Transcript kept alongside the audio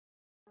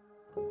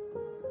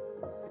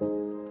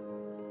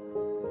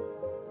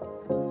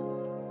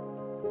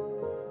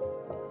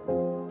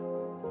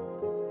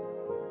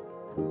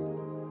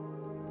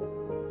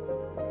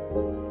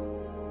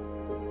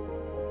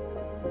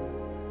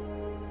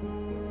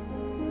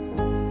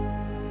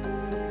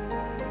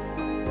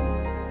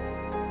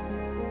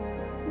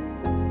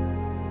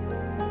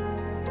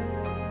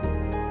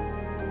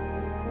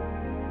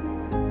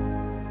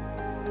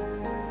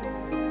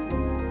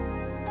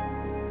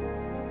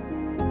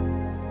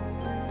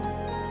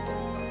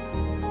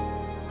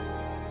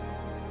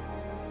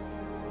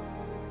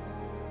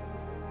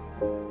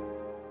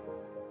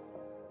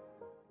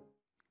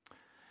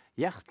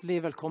Hjertelig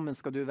velkommen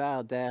skal du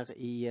være der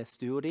i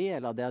studio di,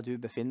 eller der du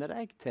befinner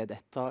deg, til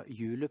dette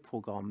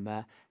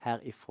juleprogrammet her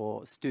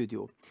ifra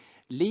studio.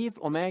 Liv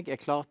og meg er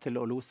klar til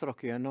å lose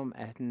dere gjennom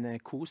en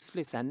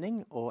koselig sending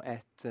og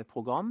et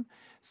program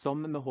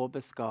som vi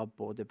håper skal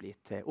både bli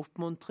til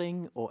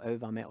oppmuntring og også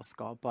være med å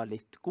skape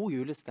litt god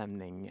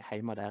julestemning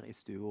hjemme der i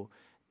stua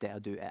der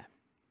du er.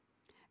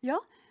 Ja,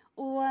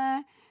 og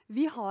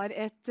vi har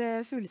et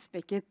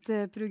fullspekket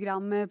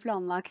program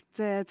planlagt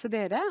til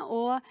dere,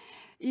 og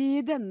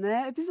i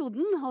denne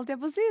episoden, holdt jeg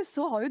på å si,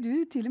 så har jo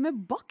du til og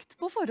med bakt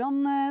på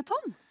forhånd,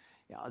 Tom.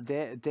 Ja,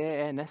 det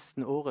er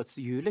nesten årets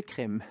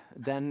julekrim,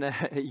 den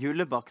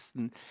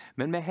julebaksten.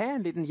 Men vi har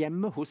en liten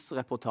hjemme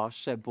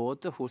hos-reportasje,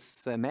 både hos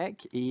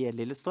meg i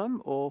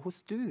Lillestrøm og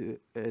hos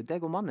deg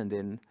og mannen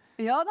din.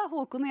 Ja, det er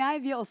Håkon og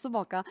jeg, vi har også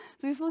baka,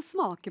 så vi får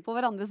smake på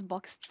hverandres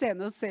bakst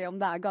senere og se om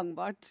det er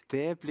gangbart.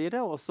 Det blir det,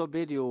 og så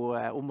blir det jo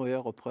om å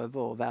gjøre å prøve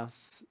å være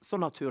så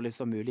naturlig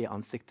som mulig i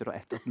ansiktet da,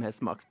 etter at vi har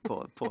smakt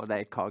på de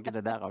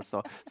kakene der,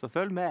 altså. Så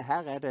følg med,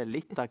 her er det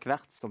litt av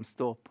hvert som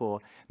står på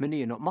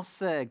menyen, og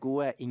masse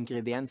gode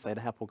ingredienser i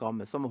dette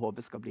programmet som vi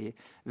håper skal bli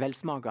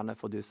velsmakende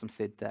for du som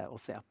sitter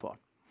og ser på.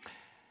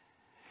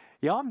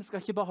 Ja, vi skal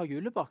ikke bare ha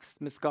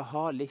julebakst, vi skal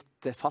ha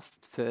litt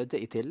fast føde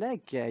i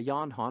tillegg.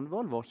 Jan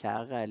Hanvold, vår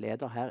kjære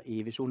leder her i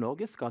Visjon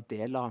Norge, skal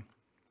dele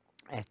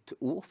et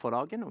ord for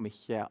dagen, om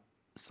ikke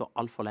så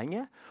alt for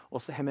lenge.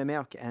 Og så har vi med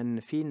oss en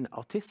fin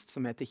artist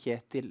som heter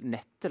Kjetil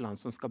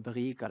Netteland, som skal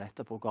berike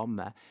dette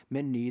programmet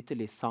med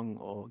nydelig sang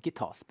og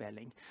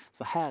gitarspilling.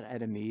 Så her er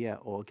det mye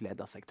å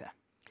glede seg til.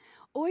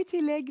 Og i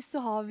tillegg så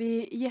har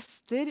vi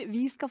gjester. Vi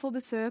skal få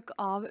besøk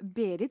av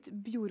Berit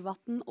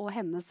Bjorvatn og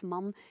hennes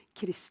mann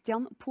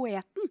Christian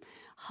Poeten.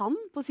 Han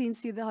på sin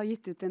side har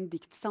gitt ut en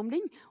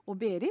diktsamling, og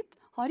Berit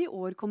har i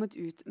år kommet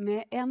ut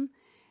med en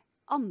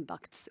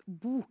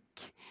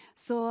andaktsbok.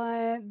 Så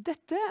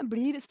dette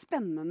blir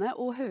spennende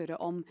å høre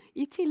om.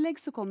 I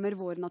tillegg så kommer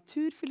vår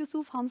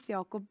naturfilosof Hans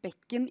Jakob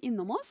Bekken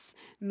innom oss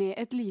med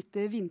et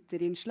lite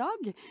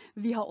vinterinnslag.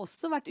 Vi har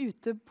også vært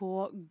ute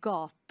på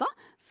gata,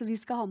 så vi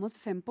skal ha med oss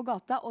 5 på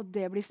gata, og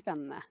det blir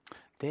spennende.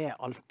 Det er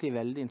alltid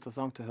veldig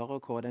interessant å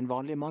høre hva den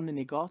vanlige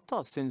mannen i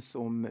gata syns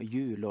om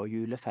jul og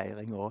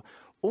julefeiring, og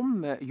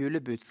om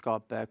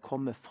julebudskapet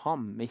kommer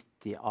fram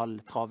midt i all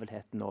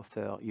travelheten og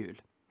før jul.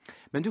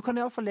 Men du kan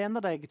i hvert fall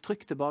lene deg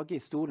trygt tilbake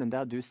i stolen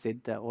der du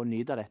sitter og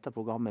nyter dette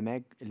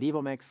programmet. Liv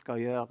og meg skal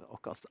gjøre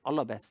vårt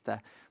aller beste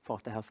for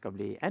at dette skal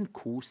bli en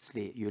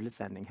koselig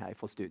julesending her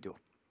fra studio.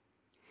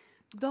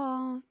 Da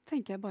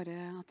tenker jeg bare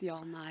at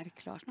Jan er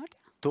klar snart.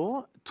 Ja.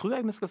 Da tror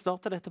jeg vi skal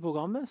starte dette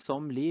programmet,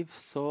 som Liv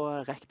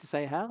så rekte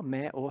seg her,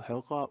 med å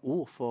høre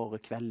ord for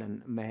kvelden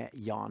med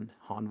Jan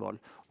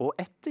Hanvold. Og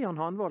etter Jan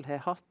Hanvold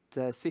har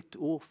hatt sitt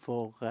ord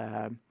for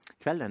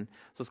kvelden,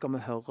 så skal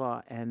vi høre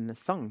en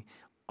sang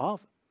av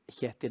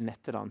Kjetil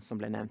Netteland som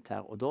ble nevnt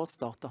her, og da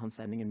starter han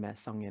sendingen med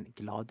sangen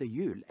Glade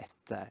jul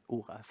etter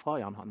ordet fra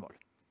Jan Hanvold.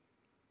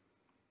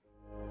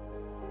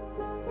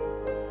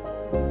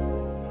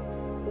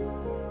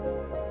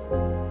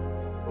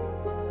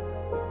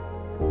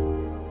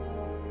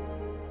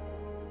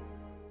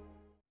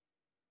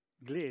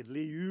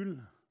 Gledelig jul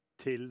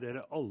til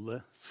dere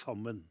alle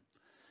sammen.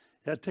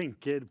 Jeg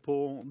tenker på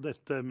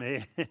dette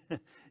med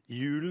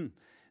julen.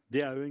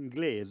 Det er jo en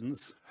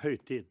gledens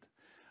høytid.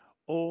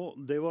 Og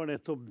det var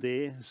nettopp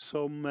det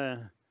som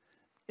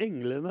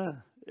englene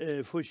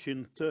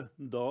forkynte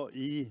da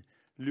i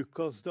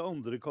Lukas det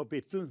 2.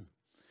 kapittel.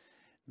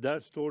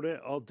 Der står det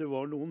at det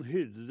var noen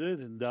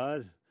hyrder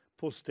der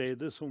på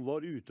stedet som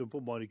var ute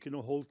på marken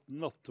og holdt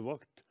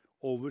nattvakt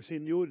over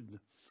sin jord.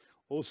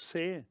 Og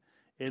se,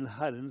 en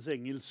Herrens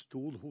engel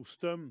stod hos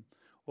dem,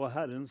 og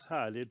Herrens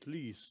herlighet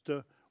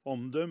lyste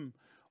om dem,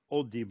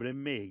 og de ble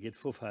meget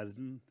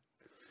forferden.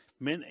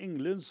 Men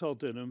engelen sa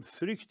til dem,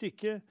 frykt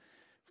ikke,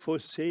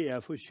 for se,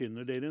 jeg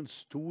forkynner dere en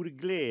stor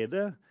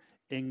glede,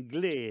 en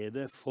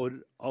glede for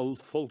all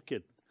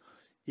folket.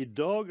 I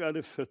dag er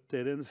det født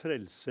dere en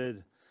frelser,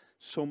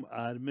 som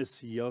er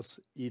Messias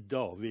i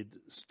David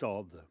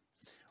stad.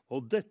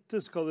 Og dette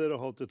skal dere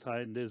ha til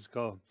tegn, dere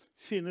skal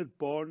finne et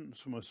barn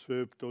som er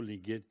svøpt og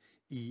ligger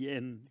i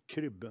en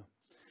krybbe.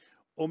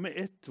 Og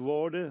med ett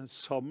var det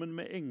sammen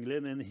med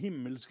engelen en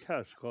himmelsk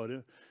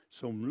herskare,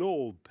 som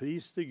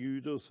lovpriste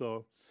Gud og sa,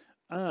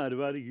 ære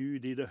være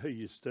Gud i det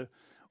høyeste,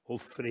 og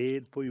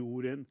fred på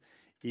jorden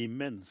i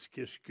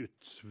menneskers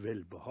Guds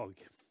velbehag.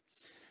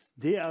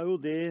 Det er jo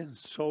det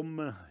som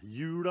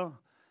jula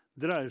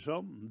dreier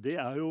seg om, det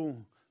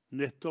jo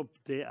nettopp,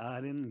 det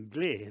en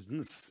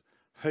gledens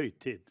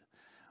høytid.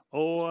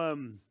 Og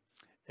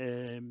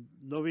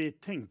når vi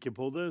tenker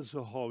på det,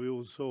 så har vi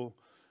jo så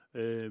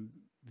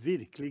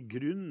virkelig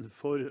grunn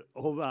for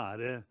å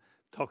være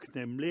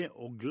takknemlig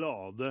og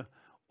glade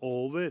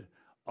over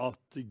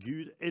at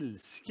Gud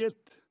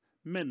elsket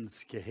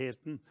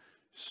menneskeheten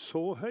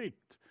så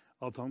høyt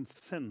at han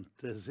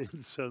sendte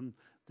sin sønn,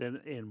 den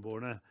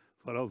enbårne,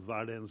 for at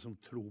hver den som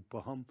tror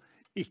på ham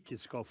ikke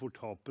skal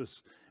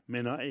fortapes,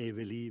 men ha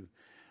evig liv.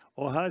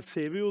 Og her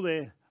ser vi jo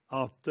det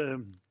at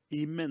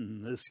i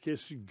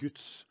menneskers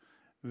Guds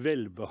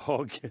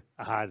velbehag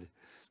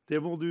det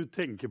må du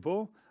tenke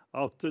på,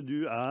 at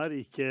du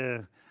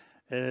ikke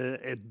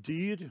et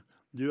dyr,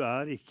 du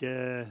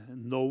ikke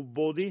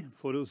nobody,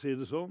 for å si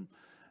det sånn.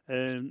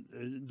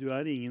 Du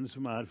ingen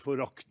som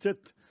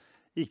foraktet,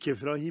 ikke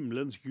fra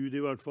himmelens Gud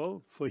i hvert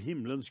fall, for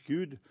himmelens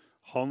Gud,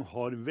 han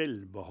har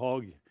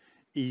velbehag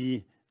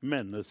i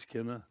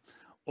menneskene.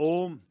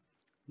 Og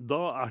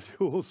da det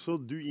jo også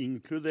du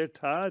inkludert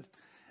her,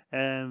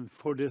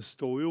 for det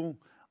står jo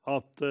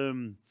at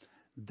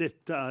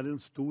dette en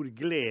stor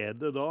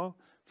glede da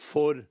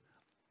for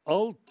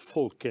alt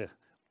folket.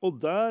 Og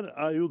der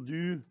jo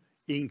du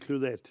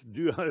inkludert.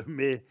 Du jo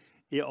med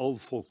i all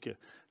folket.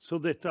 Så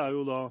dette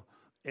jo da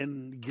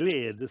en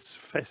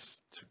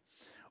gledesfest.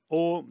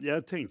 Og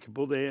jeg tenker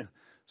på det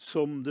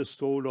som det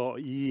står da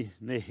i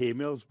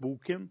Nehemias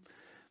boken,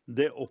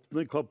 det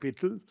 8.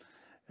 kapittel.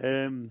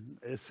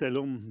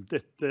 Selv om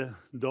dette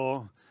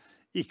da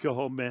ikke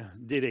har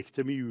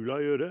direkte med jula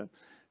å gjøre,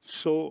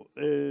 så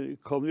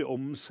kan vi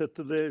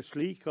omsette det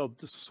slik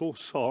at så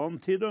sa han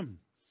til dem: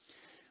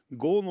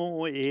 gå nå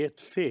og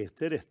et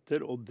fete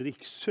retter og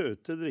drikk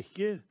søte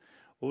drikker,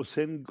 og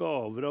send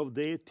gaver av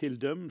det til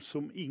dem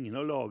som ingen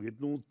har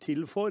laget noe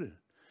til for.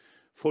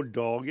 For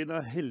dagen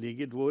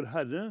helliget vår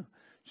Herre,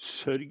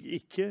 sørg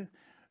ikke,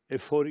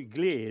 for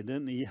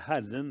gleden i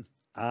Herren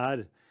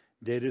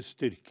deres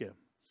styrke.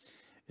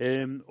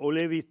 Og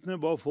levittene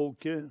ba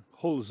folket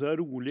holde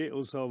seg rolig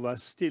og sa: vær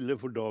stille,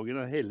 for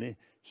dagen hellig,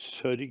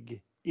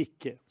 sørg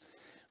ikke.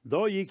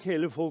 Da gikk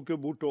hele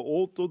folket bort og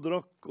åt og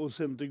drakk og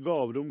sendte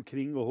gaver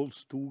omkring og holdt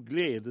stor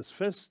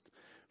gledesfest,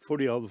 for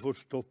de hadde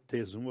forstått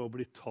det som var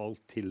blitt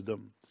talt til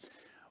dem.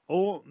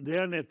 Og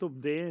det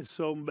nettopp det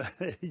som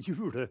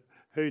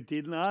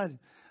julehøytiden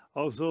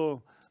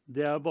Altså,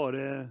 det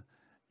bare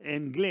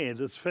en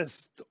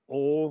gledesfest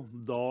og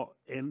da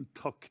en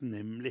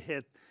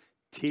takknemlighet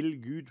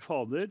til Gud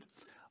Fader,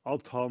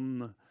 at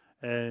han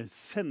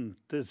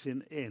sendte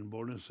sin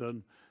enbårne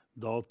sønn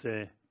da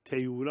til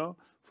jorda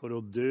for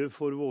å dø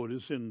for våre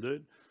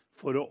synder,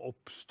 for å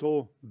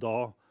oppstå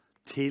da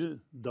til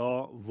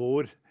da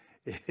vår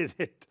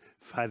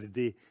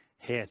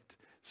rettferdighet.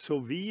 Så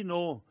vi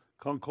nå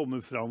kan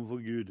komme fram for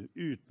Gud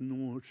uten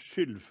noen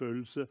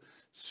skyldfølelse,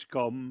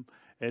 skam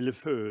eller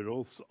føle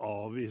oss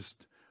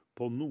avvist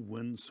på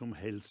noen som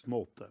helst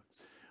måte.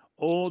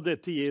 Og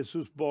dette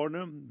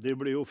Jesusbarnet, det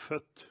ble jo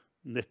født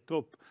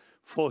nettopp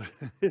for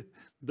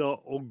da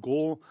å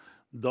gå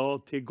da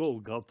til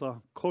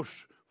Golgata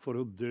kors for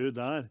å dø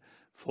der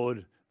for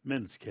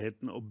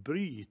menneskeheten og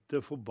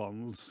bryte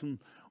forbannelsen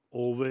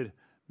over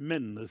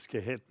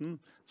menneskeheten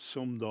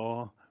som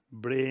da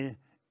ble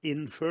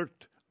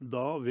innført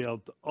da ved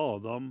at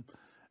Adam,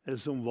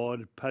 som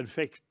var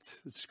perfekt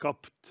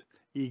skapt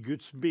i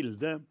Guds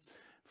bilde,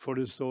 for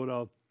det står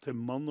at til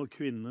mann og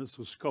kvinne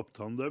så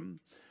skapte han dem,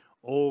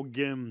 og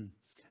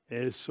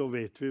så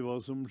vet vi hva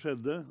som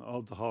skjedde,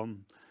 at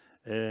han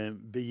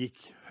begikk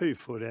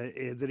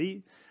høyforræderi,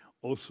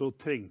 og så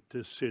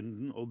trengte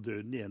synden og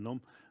døden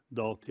gjennom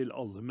da til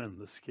alle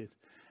mennesker.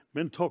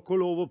 Men takk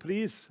og lov og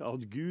pris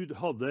at Gud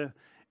hadde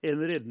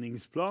en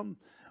redningsplan.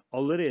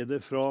 Allerede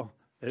fra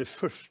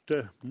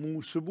første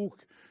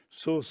Mosebok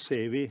så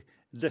ser vi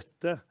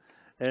dette,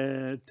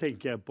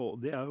 tenker jeg på.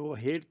 Det jo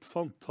helt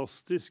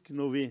fantastisk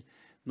når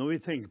vi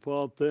tenker på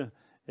at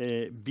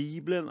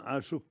Bibelen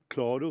så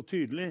klar og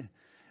tydelig.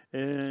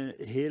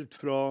 Helt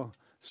fra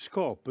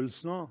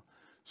skapelsen av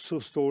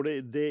så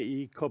står det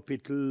i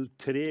kapittel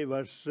 3,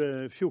 vers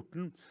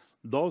 14.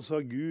 Da sa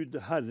Gud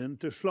Herren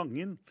til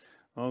slangen,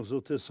 altså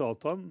til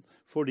Satan: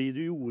 fordi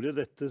du gjorde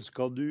dette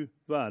skal du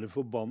være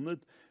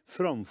forbannet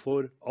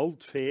framfor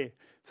alt fe,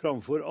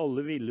 framfor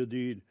alle ville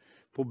dyr.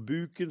 På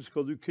buken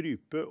skal du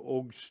krype,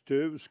 og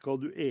støv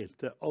skal du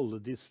ete alle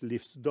ditt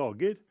livs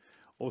dager.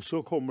 Og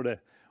så kommer det: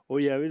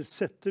 og jeg vil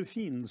sette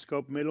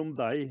fiendskap mellom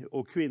deg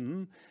og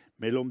kvinnen,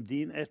 mellom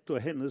din ett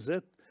og hennes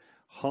ett.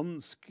 Han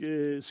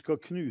skal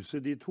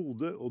knuse ditt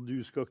hode, og du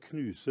skal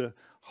knuse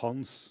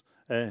hans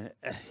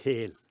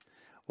hæl.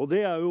 Og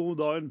det jo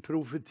da en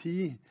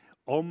profeti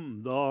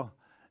om da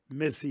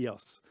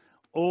Messias.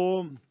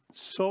 Og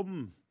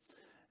som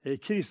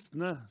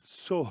kristne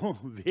så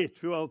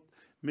vet vi jo at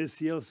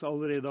Messias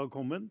allerede har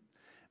kommet,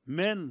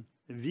 men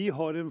vi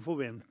har en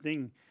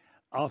forventning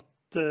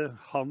at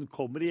han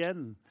kommer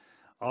igjen,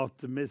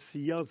 at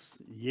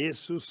Messias,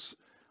 Jesus,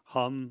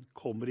 han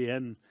kommer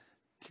igjen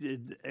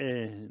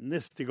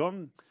neste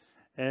gang,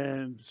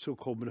 så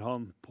kommer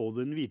han på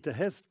den hvite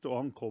hest, og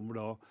han kommer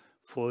da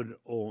for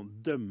å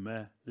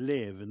dømme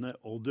levende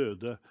og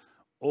døde,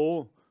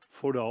 og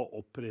for da å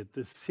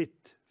opprette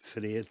sitt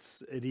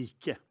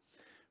fredsrike.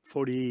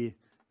 Fordi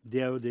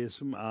det er jo det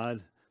som er,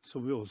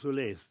 som vi også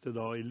leste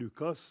da i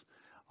Lukas,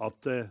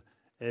 at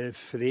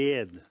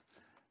fred,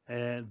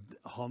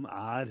 han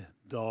er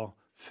da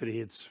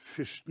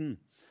fredsfyrsten.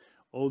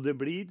 Og det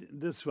blir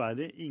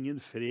dessverre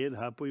ingen fred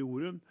her på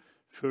jorden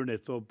før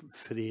nettopp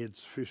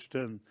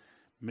fredsfyrsten,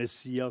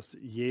 Messias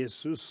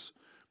Jesus,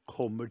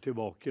 kommer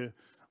tilbake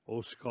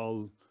og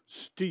skal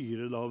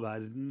styre da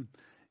verden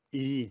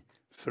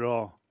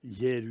fra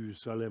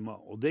Jerusalem.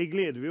 Og det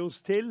gleder vi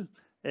oss til.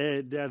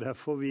 Det er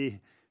derfor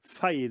vi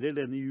feirer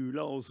denne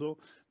jula også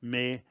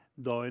med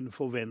da en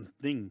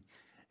forventning.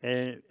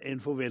 En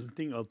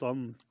forventning at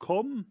han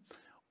kom,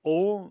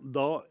 og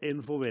da en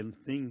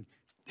forventning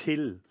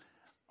til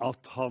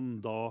at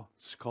han da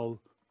skal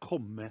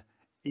komme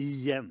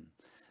igjen.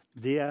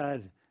 Det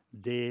er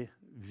det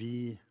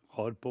vi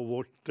har på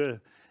vårt,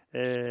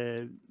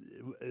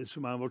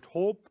 som er vårt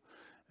håp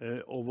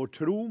og vår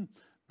tro.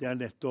 Det er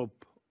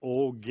nettopp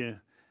å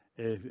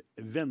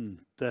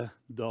vente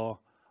da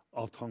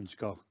at han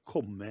skal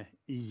komme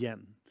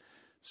igjen.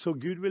 Så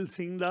Gud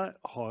velsigne deg.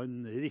 Ha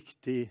en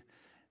riktig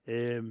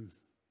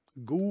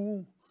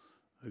god,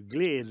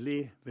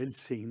 gledelig,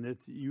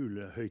 velsignet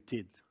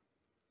julehøytid.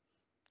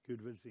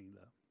 Gud velsigne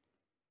deg.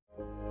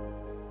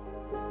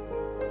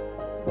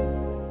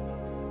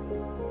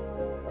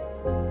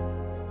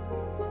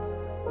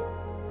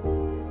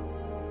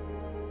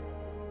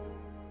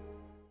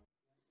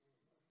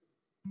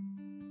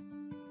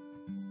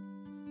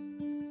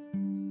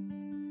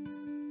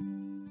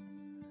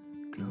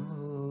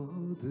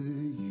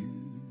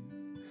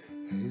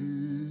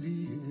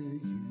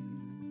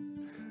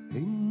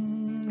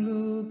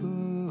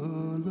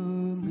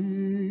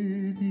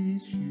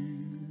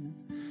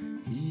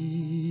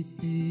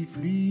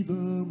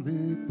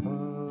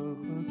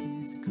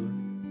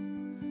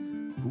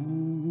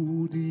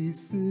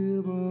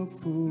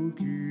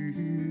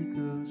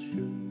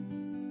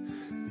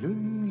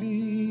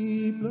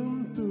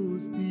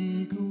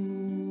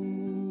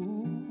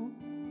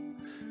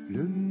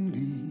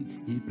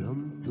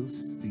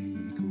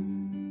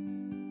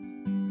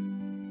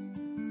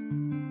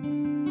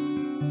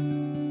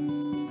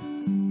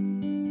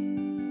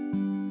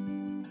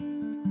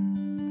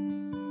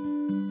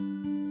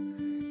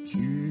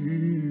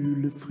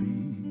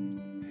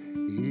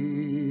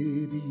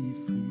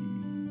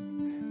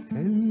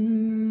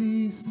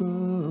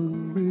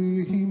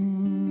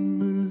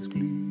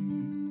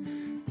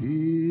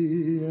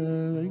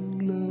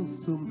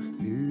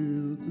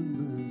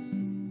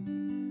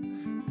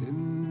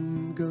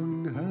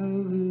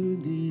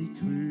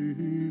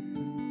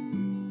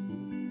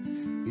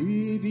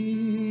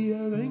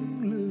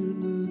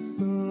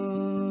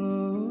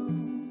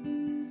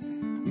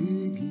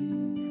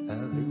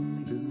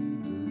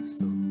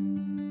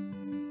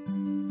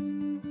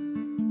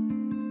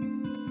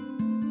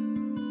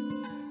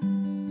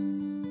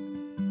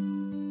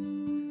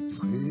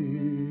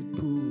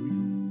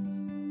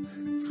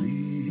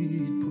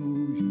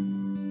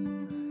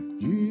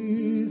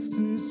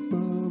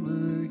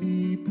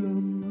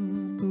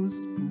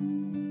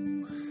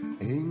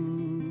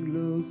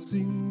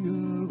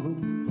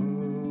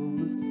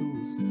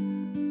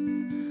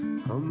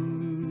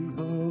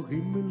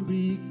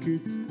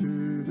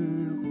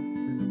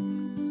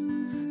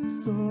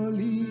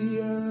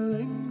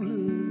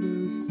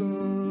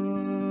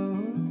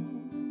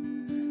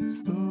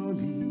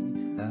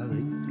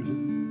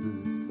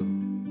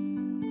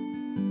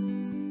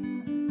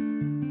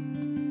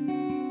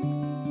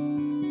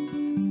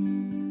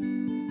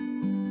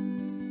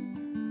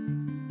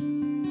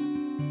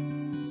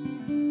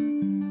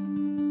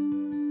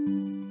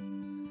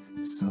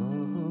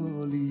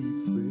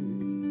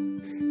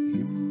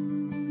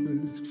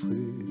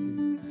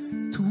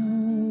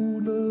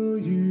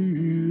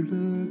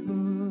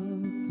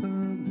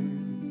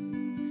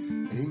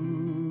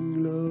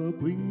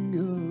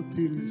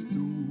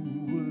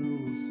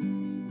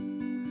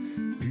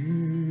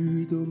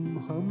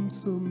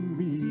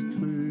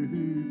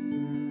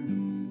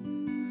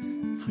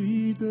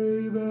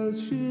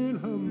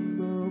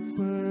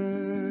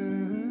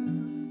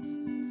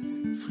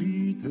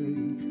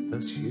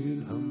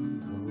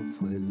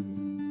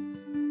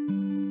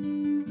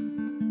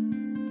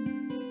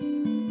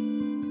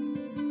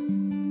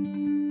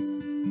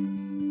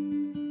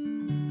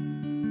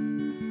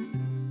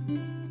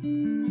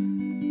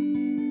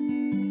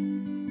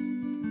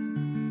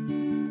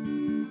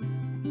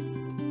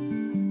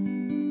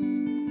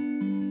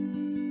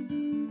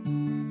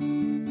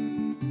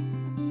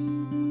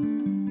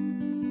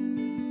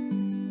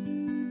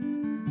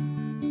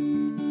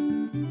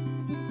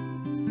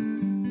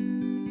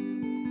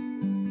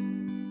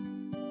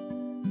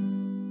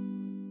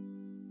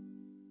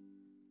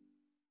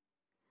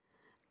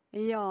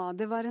 Ja,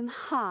 det var en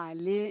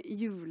herlig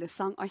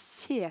julesang av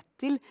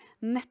Kjetil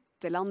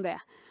Netteland det.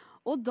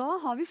 Og da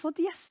har vi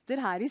fått gjester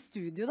her i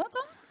studio da,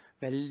 Tom.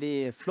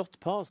 veldig flott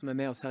par som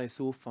med oss her i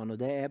sofaen, og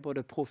det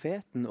både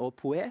profeten og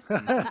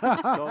poeten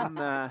som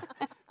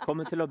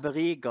kommer til å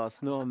berike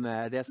oss nå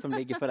med det som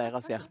ligger for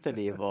deres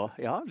hjerteliv. Og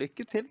ja,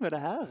 lykke til med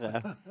det her.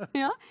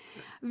 Ja,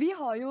 vi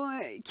har jo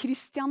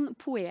Christian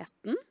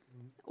poeten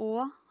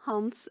og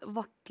hans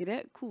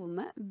vakre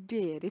kone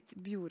Berit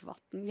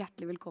Bjorvatn.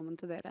 Hjertelig velkommen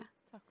til dere.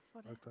 Takk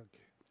for det. Takk.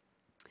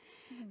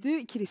 Du,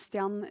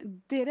 Christian,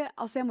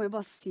 jeg må jo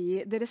bare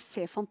si, dere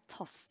ser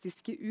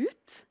fantastiske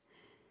ut.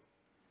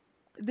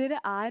 Dere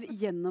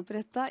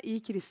gjenopprettet i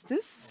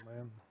Kristus.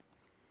 Amen.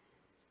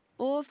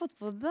 Og fått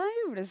på deg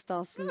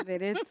julestasen,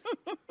 Berit.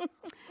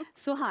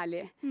 Så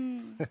herlig.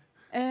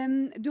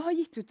 Du har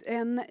gitt ut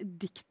en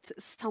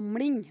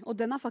diktsamling, og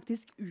den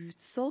faktisk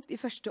utsolgt i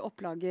første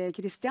opplaget,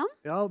 Christian.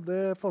 Ja,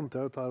 det fant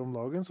jeg ut her om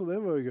dagen, så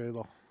det var jo gøy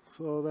da.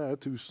 Så det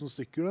 1000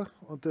 stykker det.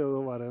 Og til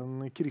å være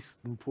en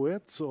kristen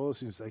poet, så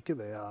synes jeg ikke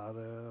det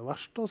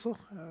verst, altså.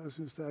 Jeg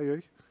synes det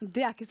gøy.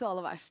 Det ikke så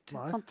aller verst.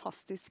 Nei.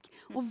 Fantastisk.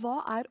 Og hva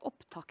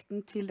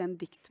opptakten til den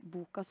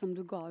diktboka som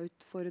du ga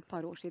ut for et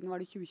par år siden? Var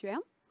det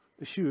 2021?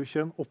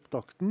 2021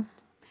 opptakten.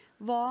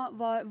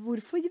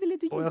 Hvorfor ville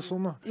du gi Å, ja,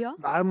 sånn da. Ja.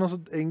 Nei, men altså,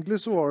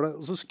 egentlig så var det,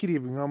 altså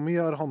skrivingen min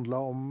har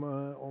handlet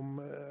om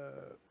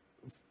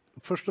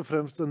først og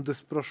fremst en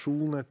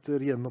desperasjon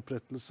etter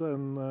gjenopprettelse,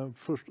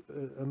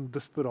 en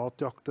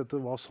desperat jakt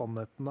etter hva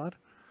sannheten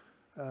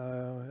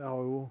Jeg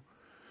har jo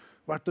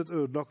vært et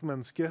ødelagt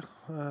menneske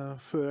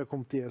før jeg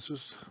kom til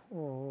Jesus,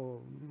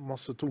 og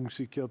masse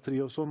tungpsykiatri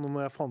og sånn, og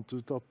når jeg fant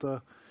ut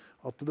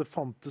at det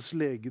fantes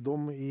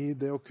legedom i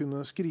det å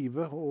kunne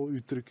skrive og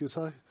uttrykke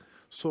seg,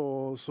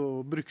 så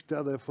brukte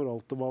jeg det for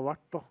alt det var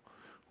verdt da.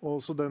 Og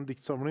så den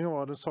diktsamlingen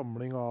var en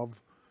samling av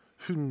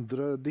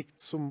 100 dikt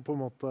som på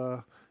en måte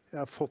jeg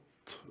har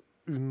fått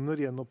under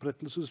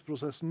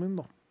gjenopprettelsesprosessen min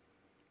da.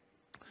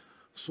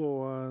 Så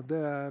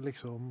det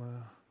liksom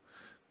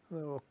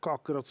det var ikke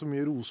akkurat så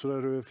mye roser av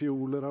røde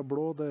fioler av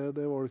blå, det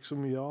var det ikke så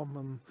mye av,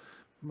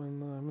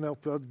 men jeg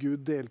opplevde at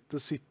Gud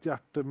delte sitt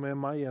hjerte med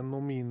meg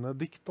gjennom mine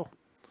dikt da.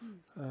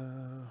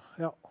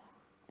 Ja.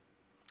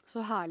 Så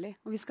herlig.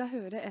 Og vi skal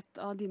høre et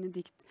av dine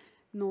dikt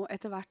nå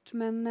etter hvert,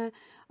 men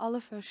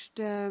aller først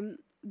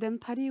den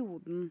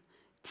perioden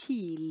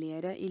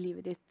tidligere i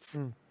livet ditt.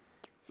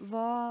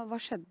 Hva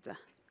skjedde?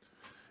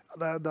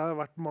 Det har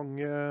vært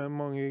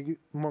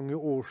mange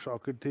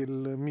årsaker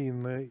til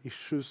mine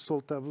issues,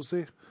 solgt jeg for å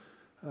si.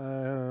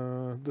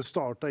 Det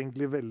startet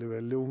egentlig veldig,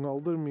 veldig ung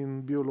alder. Min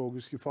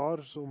biologiske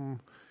far, som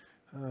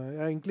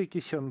jeg egentlig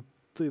ikke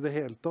kjent i det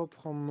hele tatt,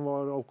 han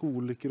var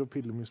alkoholiker og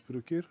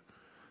pillemisbruker.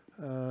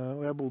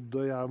 Og jeg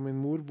og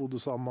min mor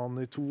bodde sammen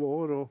i 2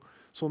 år, og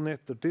sånn i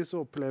ettertid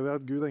så opplever jeg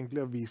at Gud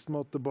egentlig har vist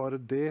meg at bare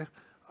det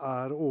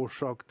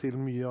årsak til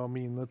mye av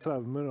mine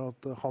traumer,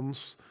 at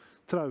hans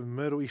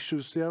traumer og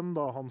issues igjen,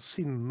 da, hans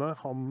sinne,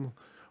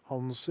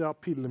 hans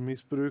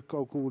pillemisbruk,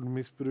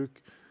 alkoholmisbruk,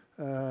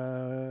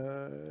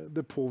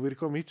 det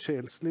påvirket mitt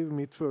sjelsliv,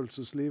 mitt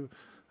følelsesliv.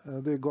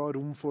 Det ga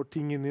rom for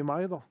ting inni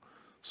meg, da,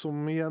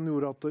 som igjen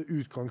gjorde at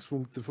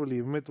utgangspunktet for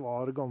livet mitt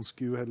var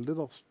ganske uheldig.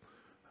 Da.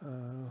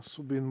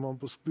 Så begynner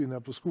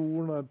jeg på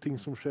skolen, det ting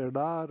som skjer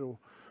der,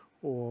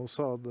 og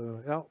så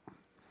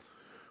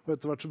og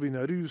etter hvert så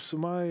begynner jeg å ruse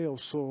meg,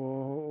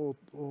 og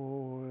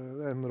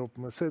jeg ender opp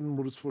med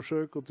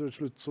selvmordsforsøk, og til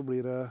slutt så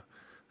blir det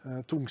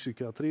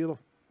tungpsykiatri da.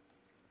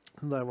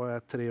 Der var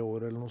jeg 3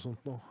 år eller noe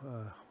sånt nå.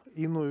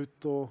 Inn og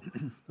ut, og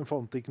jeg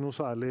fant ikke noe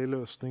særlig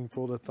løsning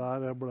på dette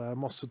her. Jeg ble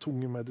masse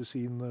tunge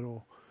medisiner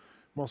og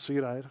masse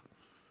greier.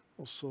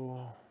 Men så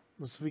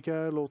fikk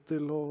jeg lov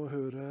til å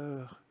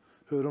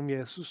høre om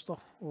Jesus da,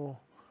 og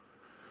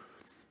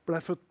ble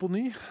født på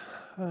ny.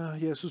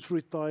 Jesus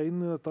flyttet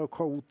inn i dette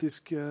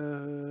kaotiske,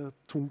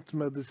 tungt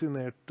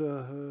medisinerte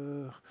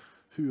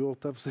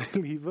huet til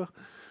livet,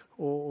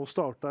 og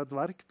startet et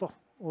verk da.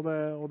 Og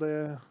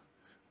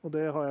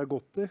det har jeg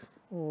gått i.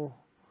 Og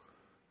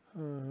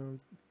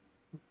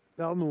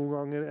noen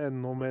ganger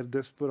enda mer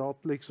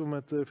desperat liksom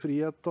etter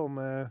frihet da,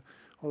 med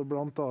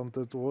blant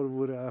annet et år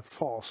hvor jeg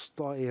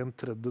fastet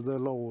 1/3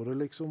 av året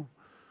liksom.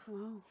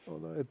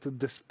 Wow. Etter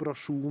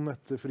desperasjon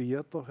etter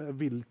frihet da.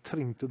 Jeg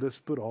trengte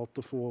desperat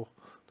å få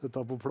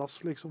dette på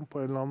plass liksom, på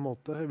en eller annen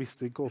måte. Jeg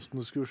visste ikke hvordan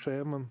det skulle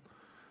skje, men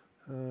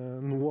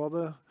noe av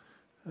det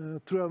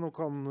tror jeg nok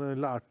han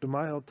lærte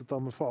meg, at dette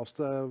med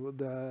faste,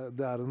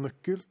 det en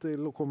nøkkel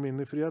til å komme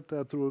inn i frihet.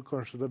 Jeg tror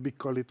kanskje det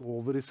bikket litt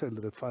over i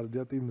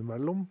selvrettferdighet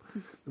innimellom.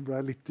 Det ble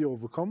litt i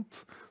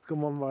overkant, skal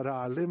man være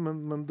ærlig,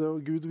 men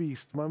Gud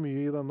viste meg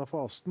mye i denne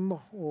fasten da,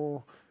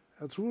 og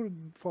jeg tror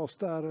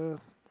faste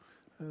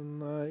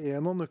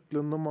en av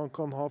nøklene man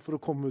kan ha for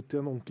å komme ut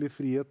i en ordentlig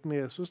frihet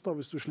med Jesus da,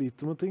 hvis du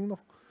sliter med ting da.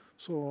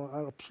 Så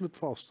absolutt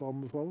faste å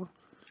anbefale.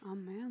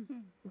 Amen.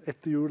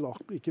 Etter jul da,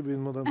 ikke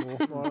begynn med det nå.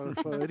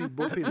 Nå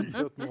ribbe og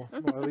pinnekjøtt nå.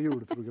 Nå det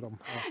juleprogram.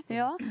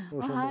 Ja,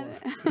 og her,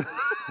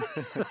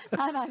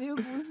 Her det jo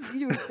god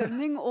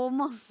julestemning og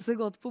masse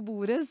godt på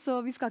bordet,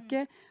 så vi skal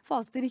ikke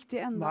faste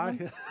riktig enda.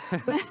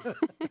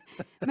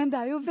 Men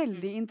det jo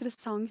veldig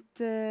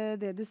interessant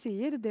det du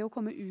sier, det å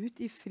komme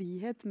ut i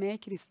frihet med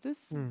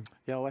Kristus.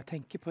 Ja, og jeg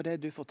tenker på det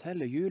du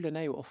forteller. Julen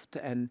jo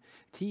ofte en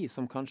tid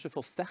som kanskje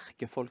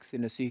forsterker folk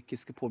sine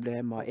psykiske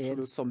problemer,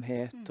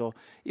 ensomhet og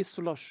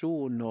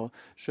isolasjon og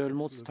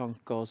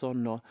selvmordstanker og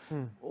sånn.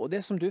 Og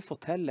det som du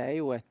forteller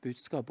jo et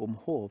budskap om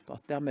håp,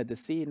 at der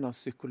medisin og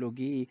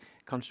psykologi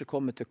kanskje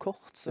kommer til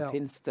kort, så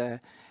finnes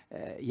det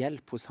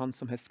hjelp hos han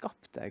som har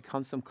skapt deg,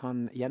 han som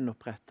kan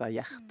gjenopprette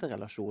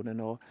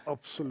hjerterelasjonen.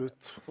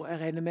 Absolutt. Og jeg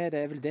regner med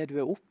det vel det du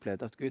har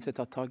opplevd, at Gud har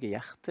tatt tag i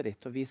hjertet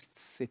ditt og vist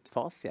sitt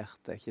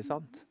farshjerte, ikke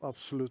sant?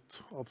 Absolutt,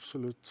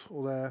 absolutt.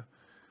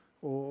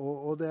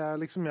 Og det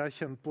liksom jeg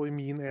kjent på i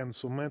min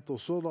ensomhet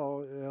også. Da.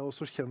 Jeg har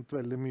også kjent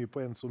veldig mye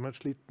på ensomhet,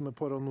 slitt med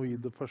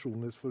paranoide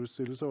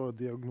personlighetsforstyrrelser, var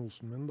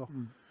diagnosen min da.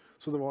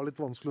 Så det var litt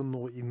vanskelig å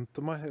nå inn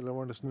til meg, eller det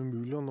var nesten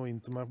umulig å nå inn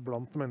til meg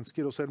blant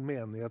mennesker, og selv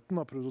menigheten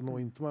har prøvd å nå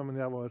inn til meg, men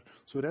jeg var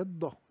så redd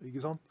da,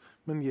 ikke sant?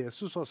 Men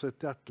Jesus har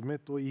sett hjertet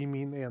mitt, og i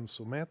min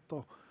ensomhet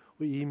da,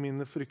 og i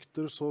mine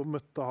frykter, så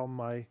møtte han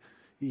meg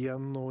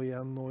igjen og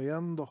igjen og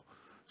igjen da.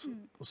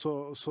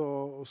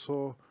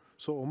 Så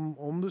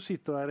om du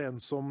sitter der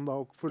ensom da,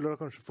 og føler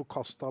deg kanskje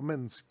forkastet av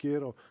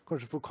mennesker, og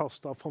kanskje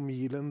forkastet av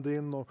familien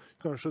din, og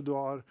kanskje du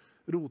har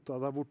rota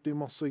deg bort i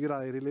masse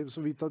greier i livet,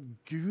 så vite at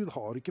Gud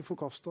har ikke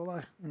forkastet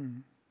deg.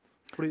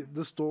 Fordi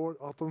det står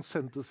at han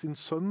sendte sin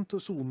sønn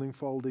til soning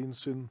for all din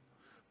synd.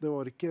 Det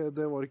var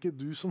ikke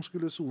du som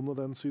skulle sone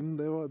den synden,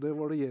 det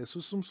var det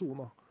Jesus som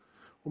sona.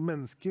 Og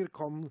mennesker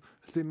kan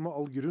til med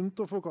all grunn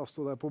til å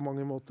forkaste deg på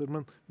mange måter,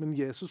 men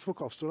Jesus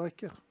forkaster deg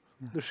ikke.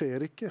 Det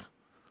skjer ikke.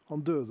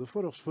 Han døde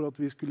for oss for at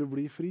vi skulle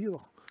bli fri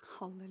da.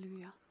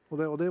 Halleluja. Og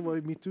det var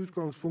i mitt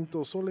utgangspunkt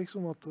også,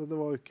 liksom, at det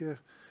var ikke...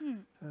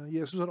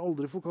 Jesus har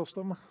aldri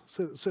forkastet meg.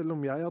 Selv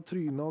om jeg har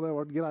trynet, og det har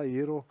vært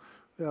greier, og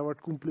jeg har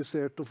vært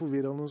komplisert og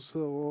forvirrende,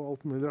 og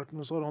alt mulig rart,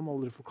 men så har han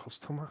aldri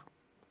forkastet meg.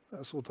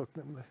 Jeg så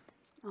takknemlig.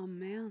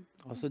 Amen.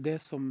 Altså det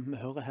som vi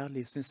hører her,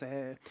 Liv, synes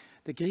jeg,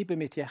 det griper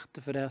mitt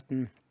hjerte, for det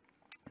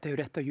jo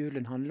dette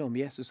julen handler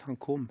om. Jesus, han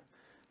kom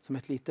som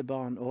et lite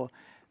barn, og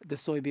det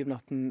står i Bibelen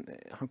at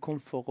han kom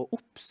for å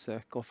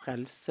oppsøke og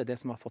frelse det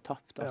som var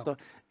fortapt. Altså,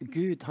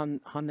 Gud,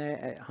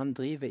 han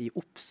driver i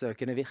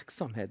oppsøkende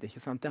virksomhet,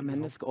 ikke sant? Der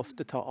mennesker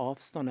ofte tar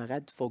avstand og er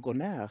redd for å gå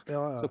nær.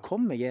 Så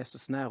kommer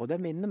Jesus nær, og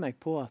det minner meg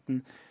på at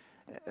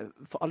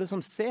for alle som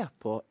ser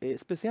på,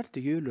 spesielt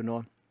i julen nå,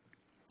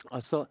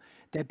 altså,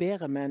 det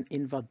bedre med en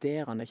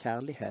invaderende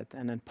kjærlighet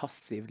enn en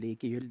passiv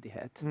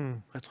likegyldighet.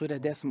 Jeg tror det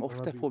det som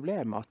ofte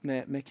problemet,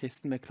 at vi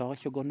kristne vi klarer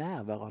ikke å gå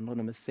nær hverandre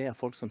når vi ser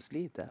folk som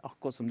sliter,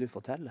 akkurat som du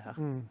forteller her.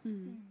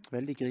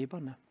 Veldig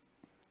gripende.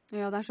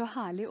 Ja, det så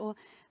herlig, og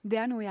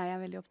det noe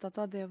jeg veldig opptatt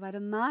av, det å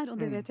være nær, og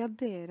det vet jeg at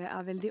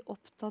dere veldig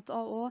opptatt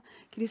av også.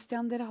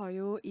 Kristian, dere har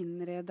jo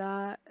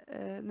innredet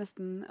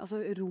nesten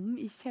rom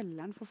i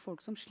kjelleren for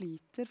folk som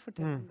sliter.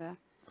 Fortell om det.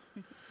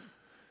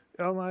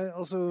 Ja, nei,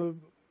 altså...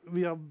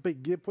 Vi har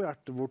begge på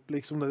hjertet vårt,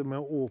 liksom det med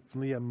å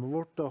åpne hjemmet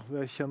vårt. Da. Vi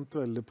har kjent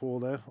veldig på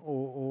det.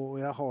 Og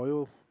jeg har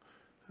jo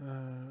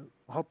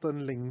hatt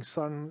den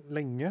lengselen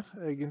lenge,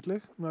 egentlig.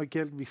 Men jeg har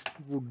ikke helt visst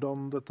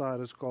hvordan dette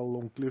her skal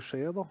ordentlig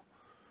skje, da.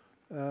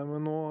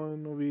 Men nå,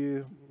 når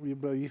vi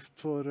ble gift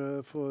for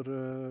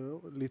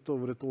litt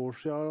over et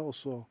år siden, og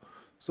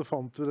så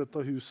fant vi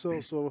dette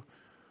huset, og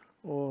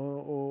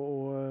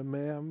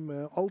med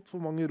alt for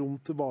mange rom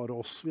til bare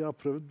oss. Vi har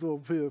prøvd å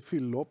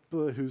fylle opp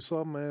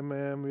huset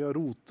vi har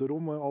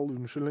roterom og all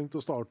unnskyldning til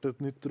å starte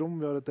et nytt rom.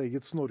 Vi har et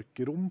eget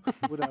snorkerom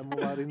hvor jeg må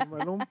være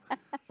innimellom.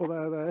 Og det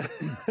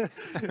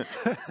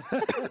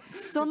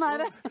Sånn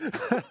det.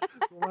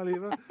 Sånn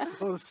livet.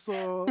 Og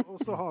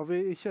så har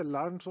vi i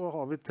kjelleren så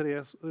har vi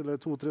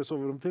 2-3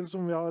 soverom til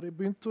som vi har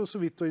begynt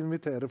så vidt å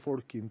invitere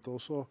folk inn til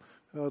oss.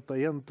 Vi har et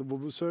jente på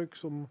besøk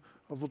som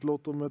har fått lov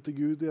til å møte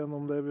Gud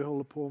gjennom det vi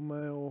holder på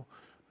med, og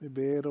vi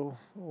ber.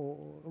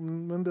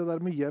 Men det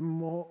der med hjem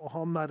og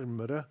ha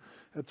nærmere,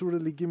 jeg tror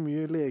det ligger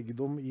mye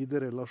legedom i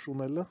det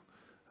relasjonelle.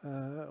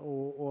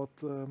 Og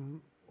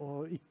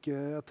jeg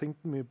har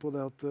tenkt mye på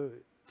det at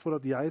for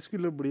at jeg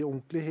skulle bli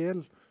ordentlig hel,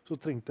 så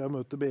trengte jeg å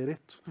møte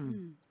Berit.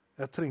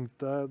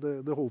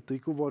 Det holdt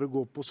ikke å bare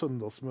gå på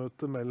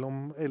søndagsmøte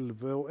mellom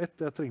 11 og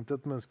 1. Jeg trengte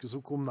et menneske som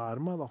kom nær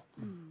meg, da,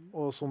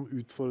 og som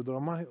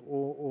utfordret meg,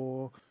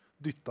 og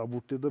dyttet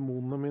bort i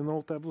demonene mine,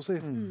 holdt jeg på å si.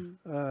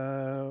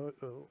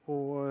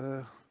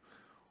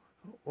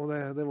 Og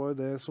det var jo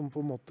det som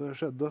på en måte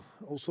skjedde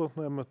også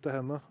når jeg møtte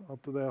henne,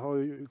 at det har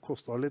jo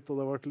kostet litt, og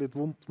det har vært litt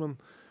vondt,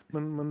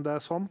 men det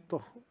sant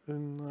da.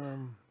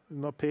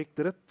 Hun har pekt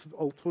rett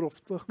alt for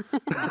ofte.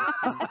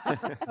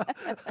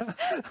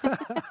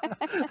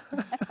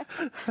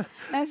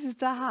 Jeg synes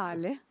det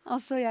herlig.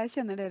 Altså, jeg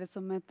kjenner dere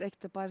som et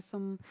ektepar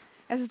som...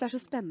 Jeg synes det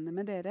så spennende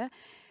med dere.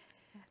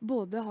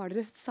 Både har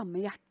dere samme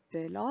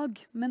hjertelag,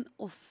 men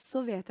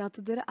også vet jeg at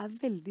dere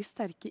veldig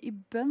sterke i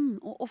bønn,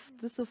 og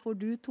ofte så får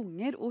du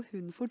tunger, og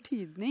hun får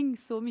tydning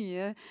så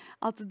mye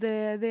at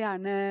det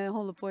gjerne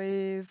holder på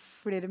i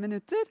flere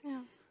minutter.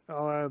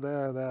 Ja,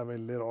 det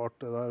veldig rart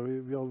det der.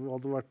 Vi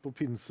hadde vært på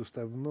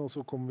pinsestevne, og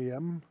så kom vi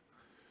hjem.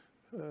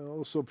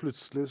 Og så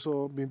plutselig så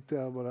begynte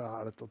jeg bare,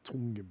 dette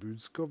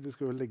tungebudskap? Vi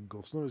skal jo legge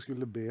oss nå, vi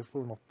skulle be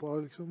for natta,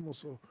 liksom. Og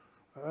så,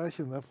 jeg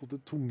kjenner jeg har fått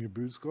et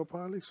tungebudskap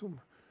her, liksom.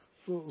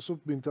 Så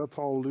begynte jeg å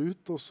tale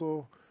ut, og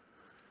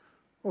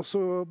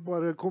så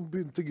bare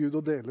begynte Gud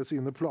å dele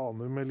sine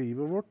planer med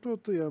livet vårt,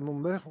 vet du,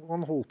 gjennom det. Og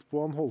han holdt på,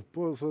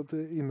 og så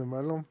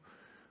innimellom.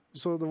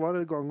 Så det var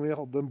en gang vi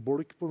hadde en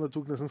bolk på, det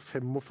tok nesten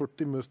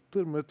 45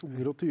 minutter med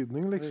tunger og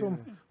tydning, liksom.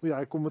 Og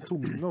jeg kom med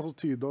tungene, og så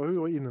tyda hun,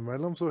 og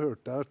innimellom så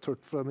hørte jeg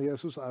tørt fra henne,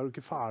 Jesus, du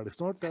ikke ferdig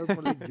snart? Jeg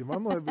må legge meg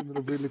nå, jeg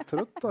begynner å bli litt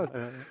trøtt der.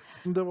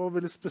 Men det var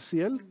veldig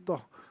spesielt da.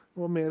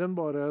 Det var mer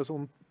enn bare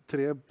sånn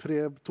tre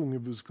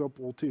tungebudskap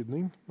og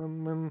tydning,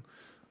 men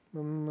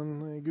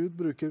Gud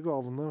bruker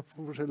gavene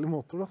på forskjellige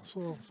måter da,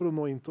 for å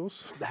nå inn til oss.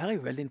 Det her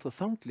jo veldig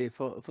interessant, Liv,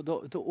 for da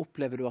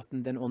opplever du at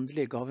den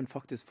åndelige gaven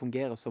faktisk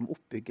fungerer som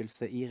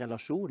oppbyggelse i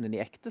relasjonen,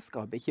 i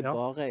ekteskapet, ikke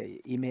bare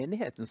i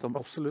menigheten, som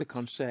ofte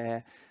kanskje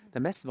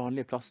den mest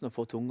vanlige plassen å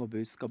få tunge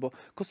budskap. Og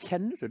hvordan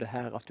kjenner du det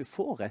her, at du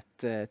får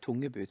et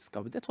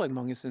tungebudskap? Det tror jeg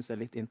mange synes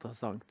litt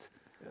interessant.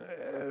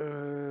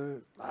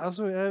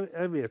 Altså,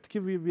 jeg vet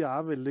ikke, vi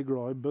veldig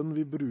glad i bønn,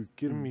 vi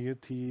bruker mye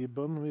tid i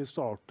bønn, vi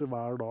starter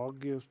hver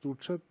dag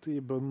stort sett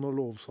i bønn og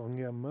lovsang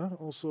hjemme,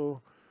 og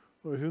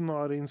hun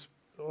har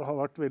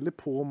vært veldig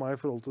på meg i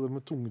forhold til det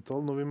med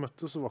tungetall. Når vi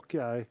møttes så var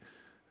ikke jeg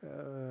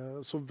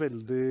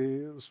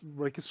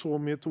var ikke så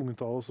mye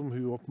tungetall som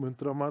hun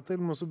oppmuntret meg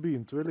til, men så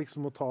begynte vi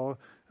liksom å ta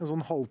en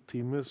sånn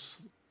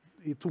halvtimes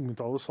i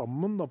tungetallet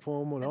sammen da, på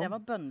morgenen. Men det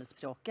var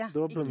bønnespråket,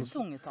 ikke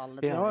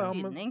tungetallet til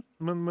tydning.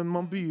 Men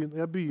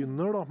jeg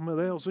begynner da med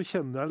det, og så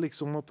kjenner jeg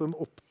liksom at den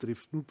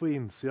oppdriften på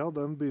innsida,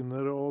 den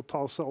begynner å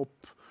ta seg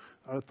opp.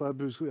 Dette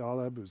budskap? Ja,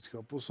 det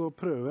budskap. Og så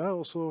prøver jeg,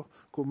 og så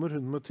kommer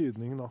hun med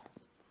tydningen da.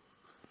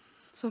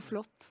 Så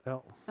flott. Ja.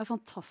 Det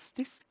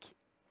fantastisk.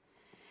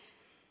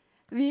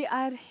 Vi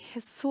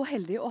så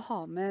heldige å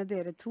ha med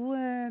dere to,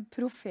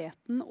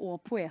 profeten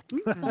og poeten,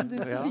 som du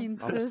så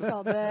fint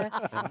sa det,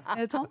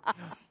 Tom.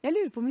 Jeg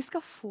lurer på om vi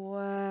skal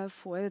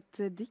få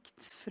et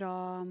dikt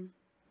fra...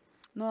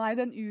 Nå jo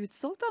den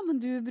utsolgt, da,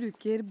 men du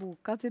bruker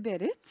boka til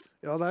Berit.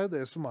 Ja, det jo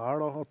det som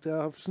da, at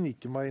jeg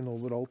sniker meg inn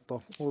overalt, da.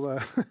 Og det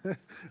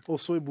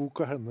også i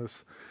boka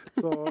hennes.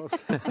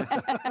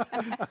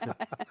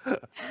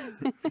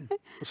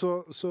 Så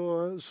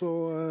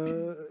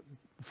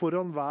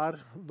foran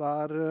hver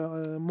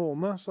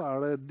måned så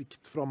det et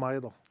dikt fra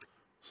meg, da.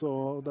 Så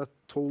det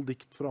 12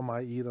 dikt fra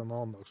meg i denne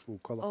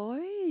andagsboka, da.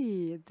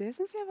 Oi, det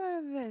synes jeg var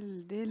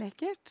veldig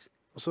lekkert.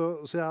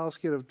 Så jeg har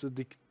skrevet et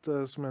dikt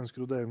som jeg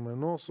ønsker å dele med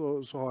nå,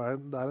 så har jeg,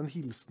 det en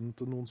hilsen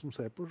til noen som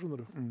ser på,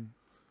 skjønner du.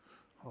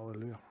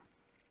 Halleluja.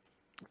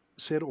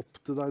 Ser opp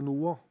til deg,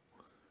 Noah.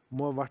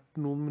 Må ha vært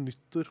noen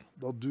minutter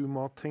da du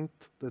må ha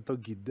tenkt, dette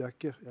gidder jeg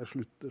ikke, jeg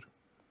slutter.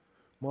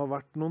 Må ha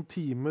vært noen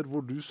timer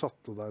hvor du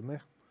satte deg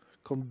ned.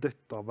 Kan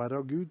dette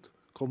være Gud?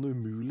 Kan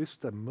umulig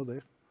stemme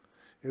det?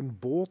 En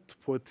båt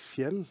på et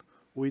fjell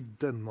og i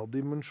denne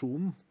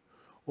dimensjonen.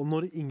 Og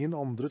når ingen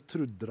andre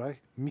trodde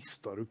deg,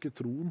 mistet du ikke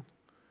troen.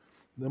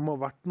 Det må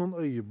ha vært noen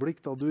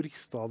øyeblikk da du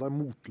ristet av deg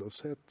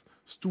motløshet,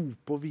 sto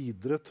på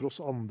videre tross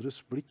andres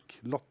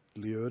blikk,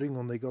 latterliggjøring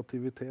og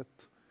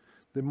negativitet.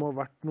 Det må ha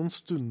vært noen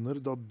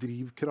stunder da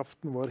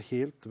drivkraften var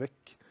helt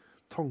vekk.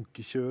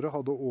 Tankekjøret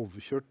hadde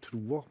overkjørt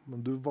troa, men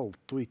du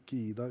valgte å ikke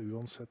gi deg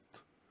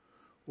uansett.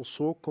 Og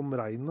så kom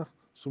regnet,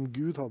 som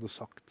Gud hadde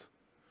sagt.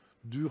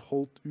 Du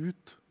holdt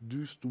ut,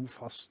 du sto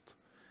fast.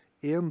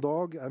 En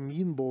dag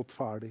min båt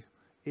ferdig.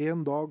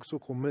 En dag så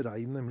kommer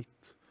regnet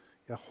mitt.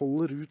 Jeg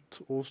holder ut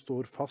og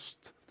står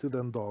fast til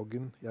den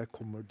dagen jeg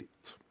kommer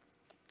dit.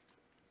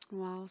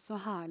 Wow, så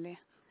herlig.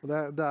 Og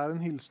det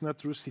en hilsen jeg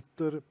tror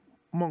sitter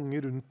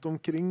mange rundt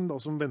omkring da,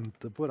 som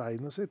venter på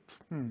regnet sitt.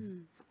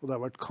 Og det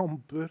har vært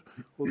kamper,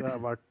 og det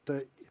har vært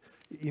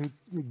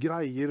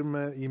greier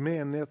i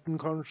menigheten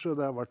kanskje,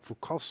 det har vært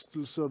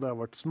forkastelse, det har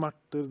vært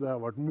smerter, det har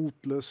vært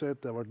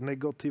motløshet, det har vært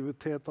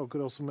negativitet,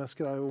 akkurat som jeg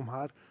skrev om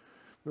her.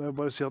 Men jeg vil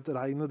bare si at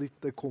regnet ditt,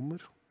 det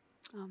kommer.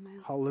 Amen.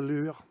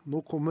 Halleluja,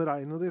 nå kommer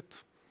regnet ditt.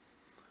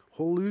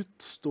 Hold ut,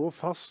 stå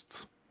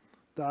fast.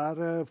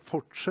 Det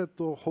fortsett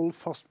å holde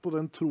fast på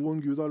den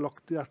troen Gud har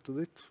lagt i hjertet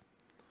ditt.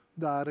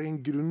 Det en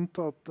grunn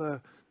til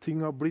at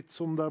ting har blitt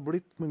som det har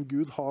blitt, men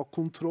Gud har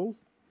kontroll.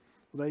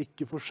 Og det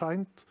ikke for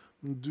sent.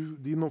 Men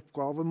din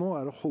oppgave nå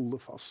å holde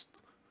fast.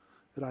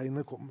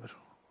 Regnet kommer.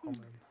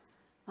 Amen.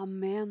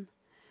 Amen.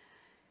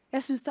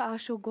 Jeg synes det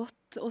så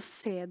godt å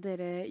se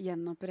dere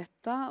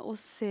gjenoppretta, og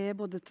se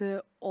både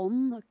til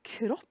ånd,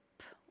 kropp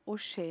og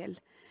sjel.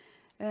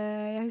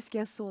 Jeg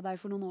husker jeg så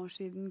deg for noen år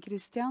siden,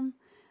 Christian.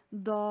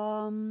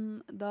 Da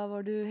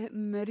var du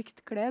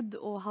mørkt kledd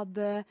og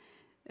hadde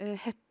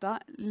hetta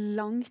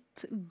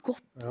langt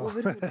godt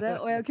over hodet,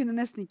 og jeg kunne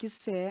nesten ikke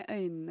se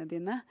øynene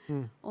dine.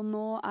 Og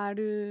nå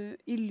du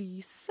i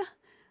lyset,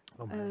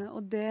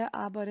 og det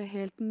bare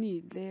helt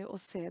nydelig å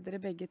se dere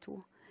begge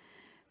to.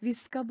 Vi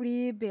skal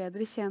bli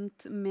bedre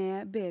kjent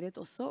med Berit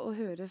også, og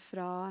høre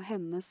fra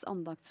hennes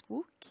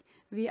andaktsbok.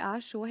 Vi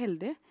så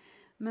heldige.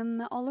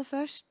 Men aller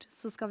først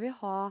så skal vi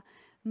ha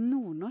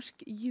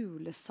nordnorsk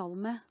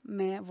julesalme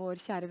med vår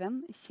kjære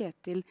venn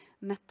Kjetil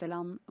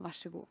Netteland. Vær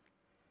så god.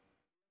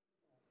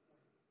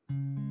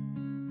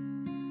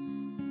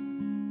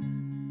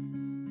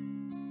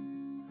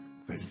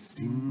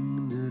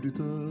 Velsigner du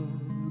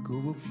dag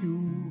over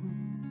fjorden,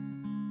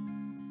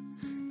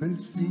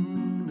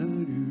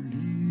 velsigner du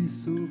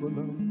lys over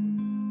land,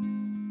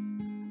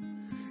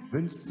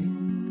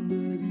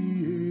 velsigner de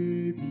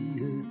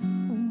evige ord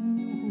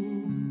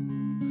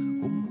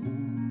om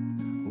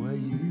håp og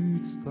ei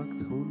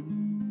utstrakt hånd.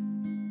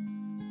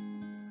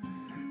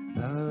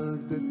 Berg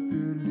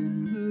dette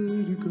lille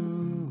du ga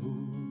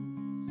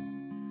oss,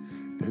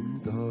 den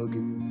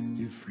dagen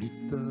du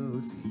flytta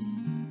oss hit,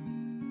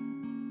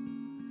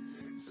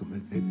 så vi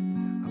vet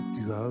at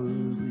du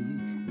aldri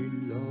vil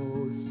la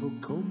oss få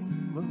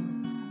komme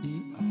i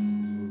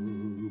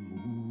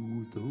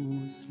armod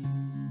og slit.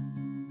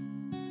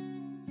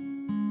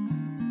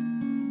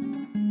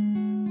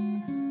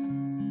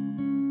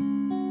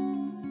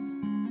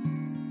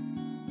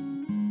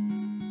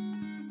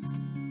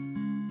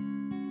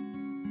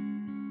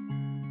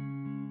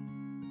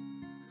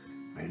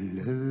 Vi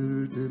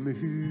levde med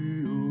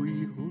hua i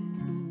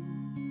hånda,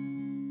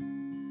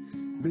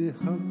 vi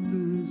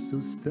hadde så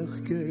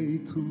sterke i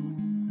tro,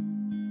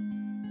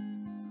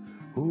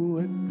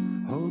 og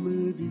har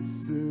vi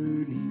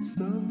visselig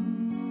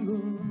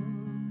sanger,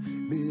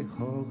 vi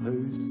har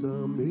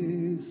hauser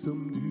med som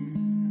du.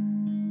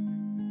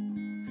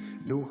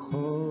 Nå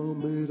har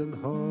vi den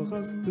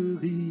hardeste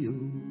rio,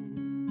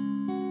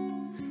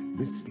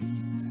 vi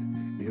sliter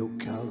med å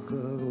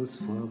karre oss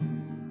fram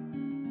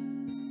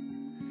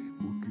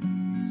mot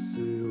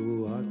lyset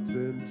og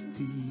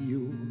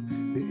adventstida.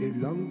 Det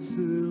langt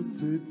sør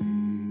til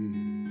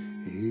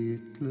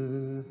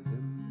Betlehem.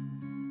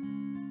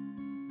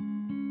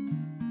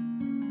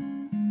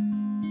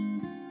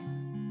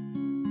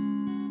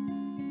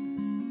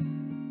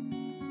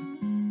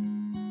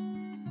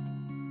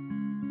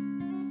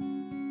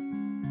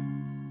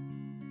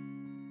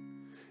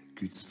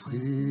 Guds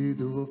fred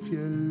over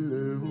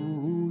fjellet og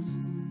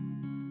åsen,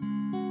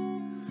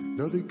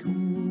 la det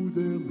gro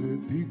der vi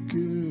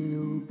bygger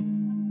og bor.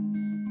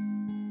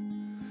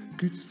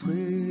 Guds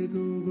fred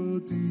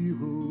over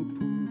dyra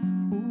på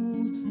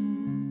åsen,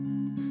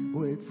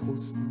 og ei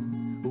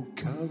frossen og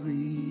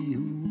karrig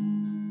jord.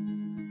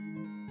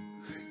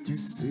 Du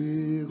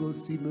ser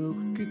oss i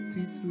mørket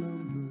ditt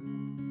landet,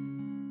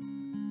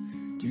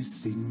 du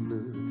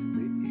sinner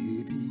med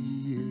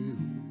evige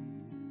ord.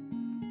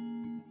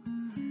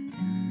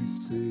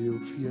 Huset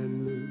og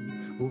fjellet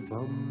og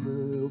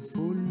vannet og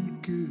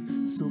folket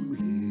som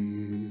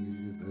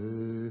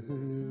lever nå.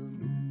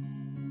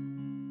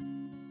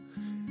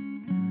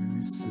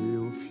 Huset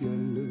og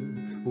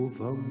fjellet og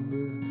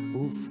vannet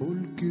og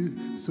folket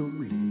som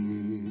lever nå.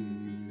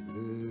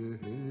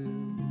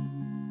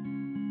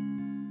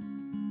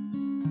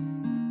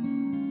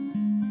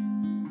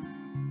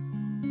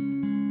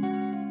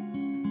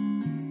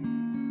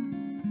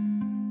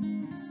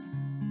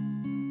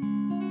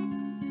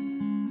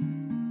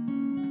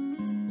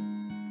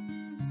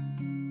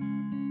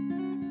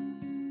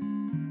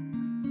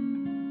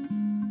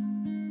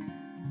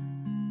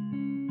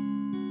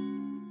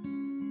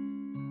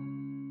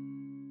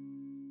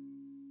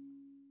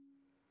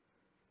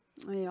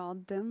 Ja,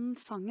 den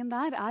sangen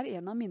der er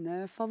en av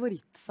mine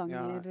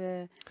favorittsanger,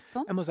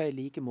 Tom. Jeg må si i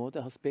like måte.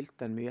 Jeg har spilt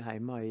den mye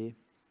hjemme i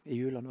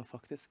jula nå,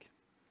 faktisk.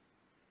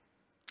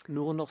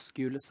 Nordnorsk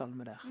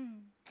julesalme der.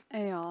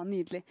 Ja,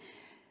 nydelig.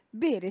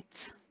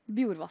 Berit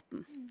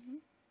Bjorvatn.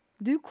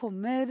 Du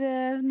kommer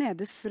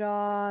nede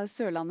fra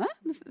Sørlandet,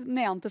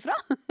 nedantifra.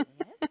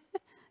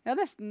 Ja,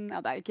 nesten,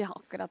 ja, det er ikke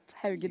akkurat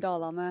Hauge,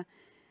 Dalane,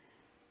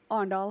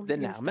 Arendal, Det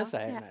nærmer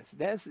seg.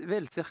 Det er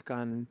vel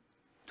cirka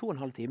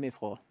 2,5 timer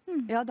ifra.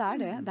 Ja, det er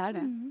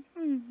det.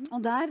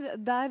 Og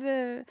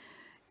der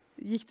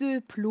gikk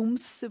du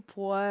plums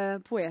på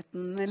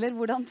poeten, eller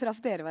hvordan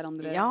traff dere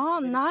hverandre? Ja,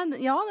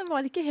 det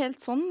var ikke helt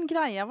sånn.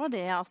 Greia var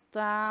det at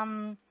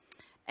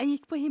jeg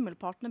gikk på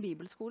Himmelpartner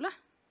bibelskole.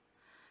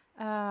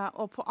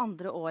 Og på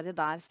andre året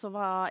der så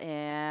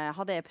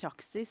hadde jeg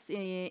praksis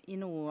i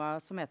noe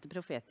som heter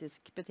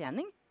profetisk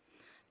betjening.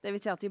 Det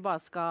vil si at vi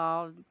bare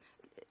skal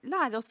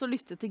lære oss å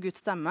lytte til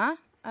Guds stemme,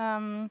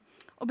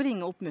 og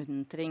bringe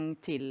oppmuntring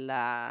til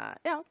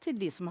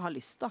de som har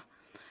lyst da.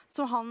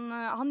 Så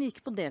han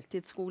gikk på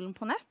deltidsskolen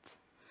på nett,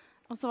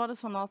 og så var det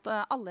sånn at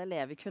alle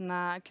elever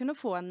kunne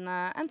få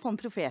en sånn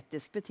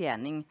profetisk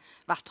betjening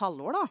hvert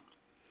halvår da.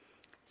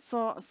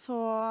 Så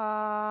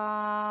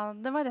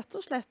det var rett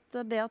og slett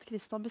det at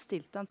Kristian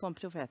bestilte en sånn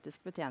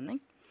profetisk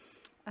betjening.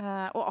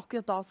 Og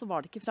akkurat da så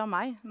var det ikke fra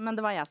meg, men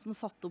det var jeg som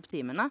satte opp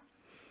timene.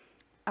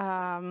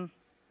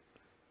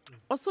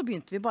 Og så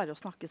begynte vi bare å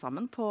snakke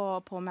sammen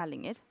på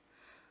meldinger.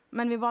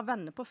 Men vi var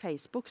venner på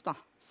Facebook da,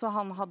 så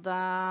han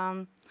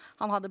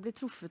hadde blitt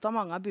truffet av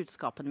mange av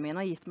budskapene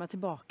mine og gitt meg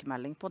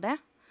tilbakemelding på det.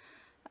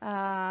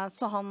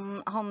 Så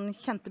han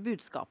kjente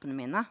budskapene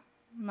mine,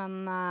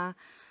 men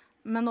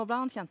nå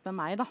ble han kjent med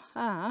meg da,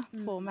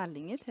 på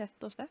meldinger,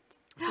 rett og slett.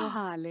 Så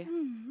herlig.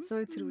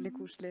 Så utrolig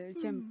koselig.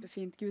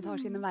 Kjempefint. Gud har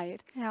sine veier.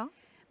 Ja.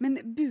 Men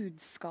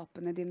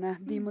budskapene dine,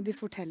 de må du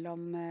fortelle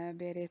om,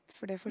 Berit.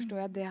 For det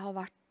forstår jeg, det har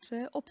vært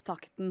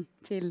opptakten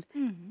til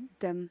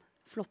den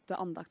flotte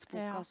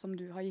andaktsboka som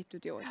du har gitt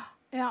ut i år.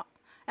 Ja.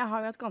 Jeg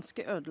har jo et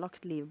ganske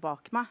ødelagt liv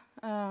bak meg.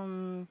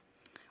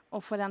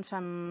 Og for en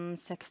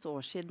 5-6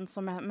 år siden så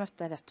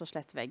møtte jeg rett og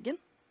slett veggen.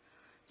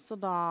 Så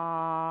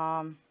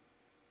da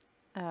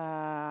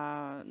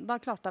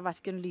klarte jeg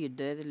hverken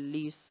lyder,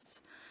 lys,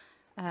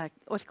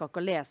 orka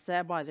ikke å lese,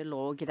 jeg bare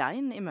lå og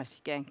grein i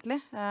mørket egentlig,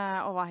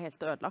 og var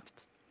helt ødelagt.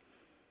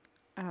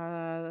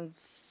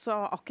 Så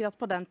akkurat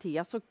på den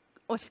tida så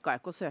orka jeg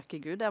ikke å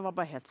søke Gud, jeg var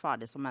bare helt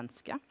ferdig som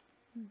menneske.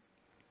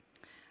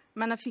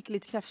 Men jeg fikk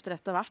litt krefter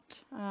etter hvert,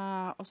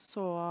 og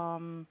så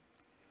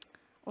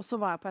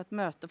var jeg på et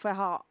møte, for jeg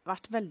har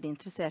vært veldig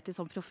interessert i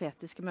sånne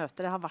profetiske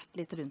møter. Jeg har vært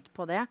litt rundt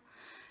på det.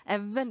 Jeg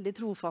er veldig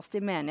trofast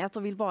i menighet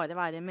og vil bare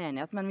være i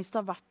menighet, men hvis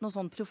det har vært noen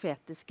sånne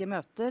profetiske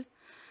møter,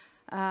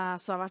 så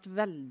har jeg vært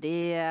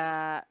veldig...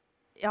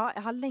 Ja,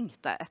 jeg har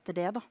lengtet etter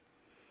det da.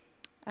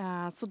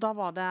 Så da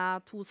var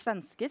det 2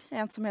 svensker,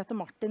 en som heter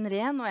Martin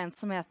Rehn og en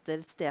som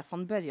heter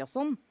Stefan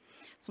Börjesson,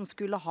 som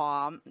skulle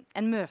ha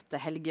en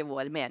møtehelg i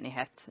vår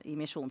menighet i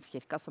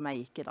Misjonskirka, som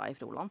jeg gikk i da i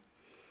Froland.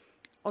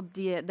 Og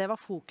det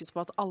var fokus på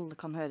at alle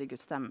kan høre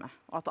Guds stemme,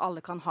 og at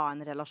alle kan ha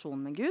en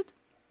relasjon med Gud.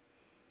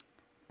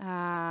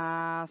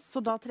 Så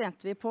da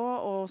trente vi på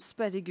å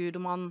spørre Gud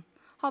om han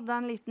hadde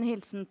en liten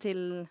hilsen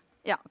til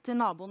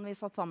naboen vi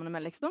satt sammen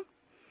med, liksom.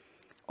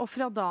 Og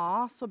fra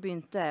da så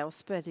begynte jeg å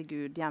spørre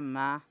Gud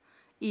hjemme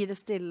i det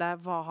stille,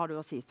 hva har du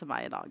å si til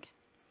meg i dag?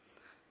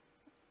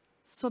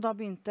 Så da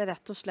begynte jeg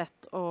rett og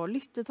slett å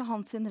lytte til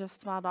hans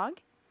røst hver dag,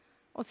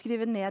 og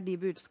skrive ned de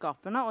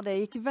budskapene, og det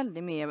gikk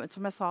veldig mye,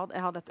 som jeg sa,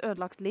 jeg hadde et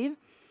ødelagt liv.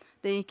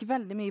 Det gikk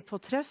veldig mye på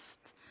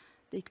trøst,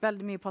 det gikk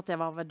veldig mye på at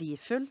jeg var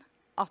verdifull,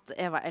 at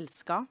jeg var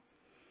elsket,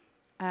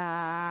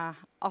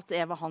 at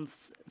jeg var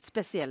hans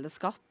spesielle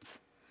skatt,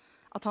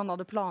 at han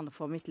hadde planer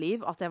for mitt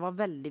liv, at jeg var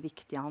veldig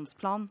viktig i hans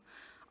plan.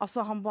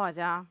 Altså han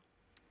bare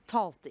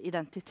talte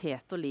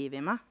identitet og liv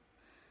i meg.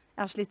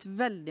 Jeg har slitt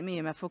veldig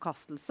mye med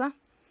forkastelse,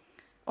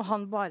 og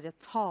han bare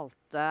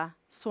talte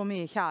så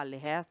mye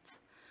kjærlighet,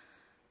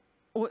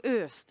 og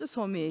øste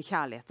så mye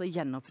kjærlighet og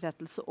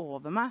gjenopprettelse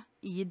over meg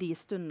i de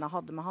stundene jeg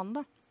hadde med han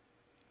da.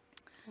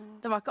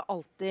 Det var ikke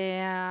alltid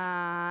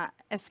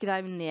jeg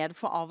skrev ned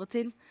for av og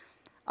til.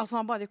 Altså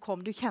han bare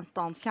kom, du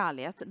kjente hans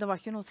kjærlighet. Det var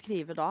ikke noe å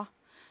skrive da.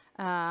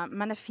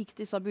 Men jeg fikk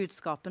disse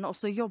budskapene, og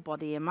så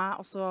jobbet de i meg,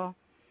 og så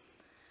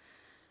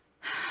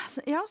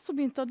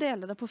begynte jeg å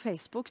dele det på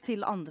Facebook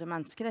til andre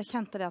mennesker. Jeg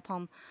kjente det at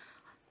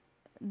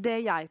det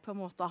jeg på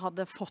en måte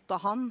hadde fått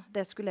av han,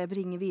 det skulle jeg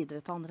bringe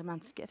videre til andre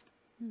mennesker.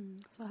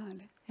 Så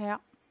herlig. Ja.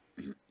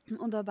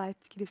 Og da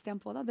beit Kristian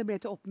på da? Det ble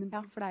til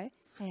oppmuntring for deg?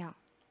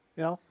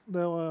 Ja,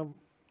 det var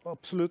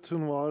absolutt.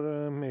 Hun var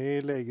med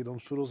i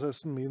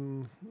legedomsprosessen min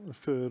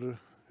før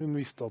hun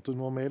visste at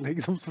hun var med i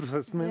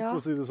legedomsprosessen min, for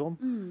å si det sånn.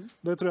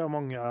 Det tror jeg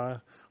mange har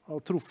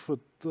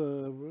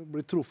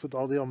blitt truffet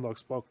av de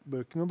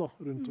andagsbøkene da,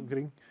 rundt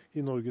omkring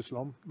i Norges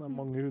land. Det er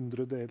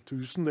mange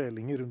tusen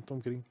delinger rundt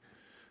omkring.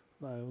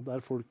 Det er jo der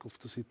folk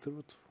ofte sitter,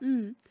 vet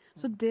du.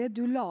 Så det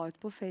du la ut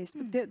på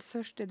Facebook,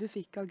 først det du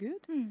fikk av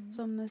Gud,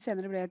 som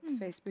senere ble et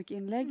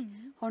Facebook-innlegg,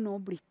 har nå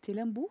blitt til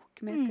en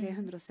bok med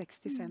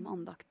 365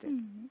 andakter.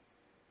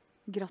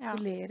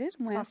 Gratulerer,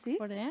 må jeg si.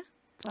 Takk for det.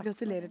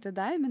 Gratulerer til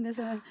deg, men det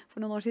er for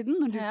noen år siden,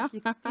 når du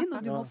fikk gitt inn,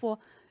 og du må få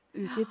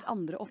utgitt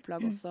andre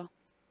opplag også,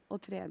 og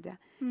tredje.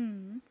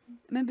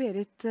 Men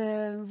Berit,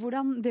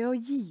 hvordan det å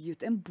gi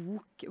ut en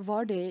bok,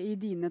 var det i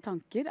dine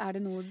tanker? Er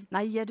det noe...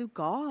 Nei, er du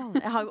gal?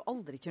 Jeg har jo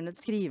aldri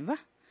kunnet skrive.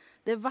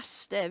 Det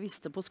verste jeg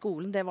visste på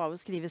skolen, det var å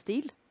skrive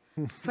stil.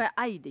 For jeg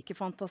eide ikke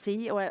fantasi,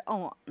 og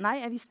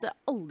jeg visste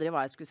aldri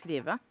hva jeg skulle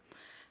skrive.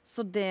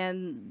 Så det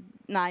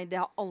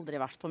har aldri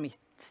vært på mitt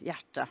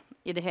hjerte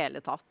i det hele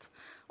tatt.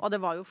 Og det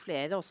var jo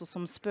flere også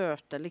som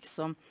spørte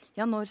liksom,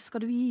 ja, når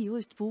skal du gi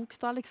ut bok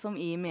da, liksom,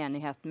 i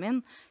menigheten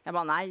min? Jeg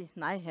bare,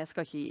 nei, jeg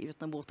skal ikke gi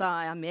ut en bok da.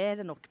 Jeg er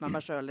mer enn nok med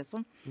meg selv,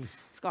 liksom.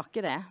 Skal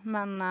ikke det.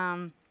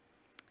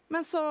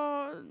 Men så,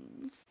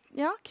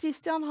 ja,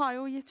 Kristian har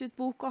jo gitt ut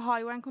bok, og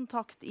har jo en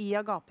kontakt i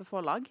Agape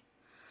forlag,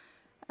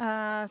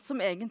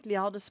 som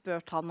egentlig hadde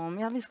spurt han om,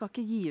 ja, vi skal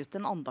ikke gi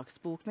ut en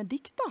andagsbok med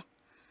dikt da.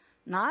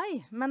 Nei,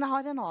 men jeg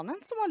har en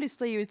annen som har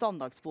lyst til å gi ut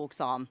andagsbok,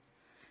 sa han.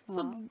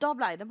 Så da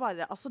ble det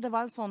bare, altså det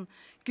var en sånn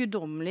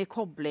guddommelig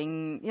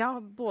kobling, ja,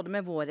 både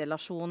med vår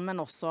relasjon,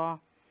 men også,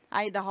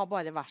 det har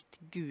bare vært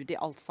Gud i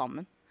alt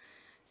sammen.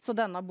 Så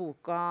denne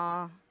boka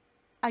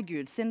er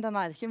Gud sin, den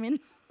er ikke min.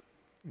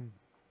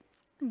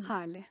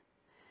 Herlig.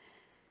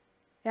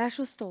 Jeg er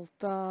så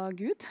stolt av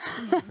Gud,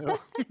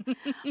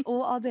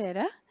 og av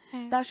dere.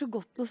 Det er så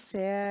godt å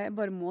se,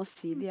 bare må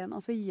si det igjen,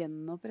 altså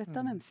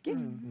gjenopprettet mennesker.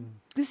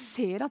 Du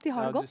ser at de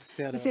har det godt.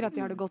 Du ser at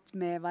de har det godt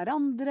med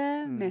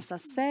hverandre, med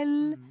seg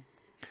selv.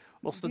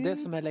 Også det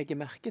som jeg legger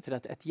merke til,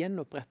 at et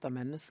gjenopprettet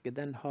menneske,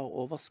 den har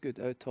overskudd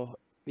til å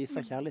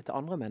vise kjærlighet til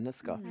andre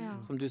mennesker.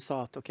 Som du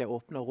sa, at dere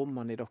åpner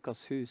rommene i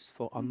deres hus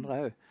for andre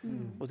også.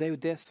 Og det er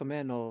jo det som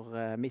er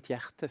når mitt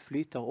hjerte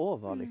flyter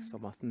over,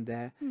 liksom. At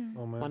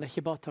man er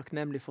ikke bare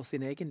takknemlig for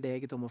sin egen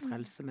legedom og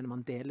frelse, men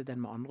man deler den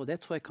med andre. Og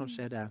det tror jeg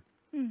kanskje er det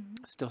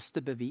største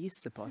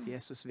beviset på at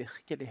Jesus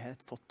virkelig har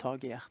fått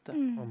tag i hjertet.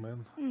 Amen.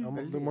 Ja,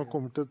 man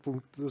kommer til et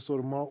punkt, det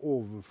står om å ha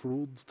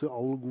overflod til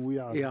all god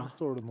gjerning,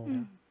 står det nå.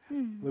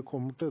 Det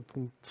kommer til et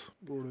punkt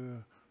hvor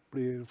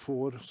du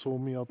får så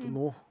mye at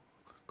nå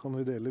kan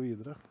vi dele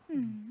videre.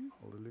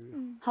 Halleluja.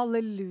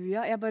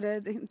 Halleluja. Jeg bare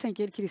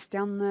tenker,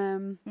 Kristian,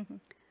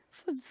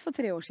 for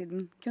 3 år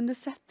siden, kunne du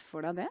sett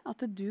for deg det?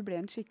 At du ble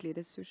en skikkelig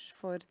ressurs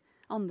for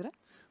andre?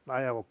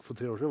 Nei, jeg var ikke for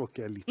 3 år siden, var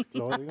ikke jeg litt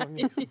klar i gang.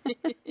 Liksom.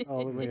 Jeg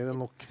hadde mer enn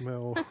nok med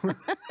å...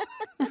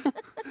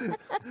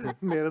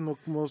 mer enn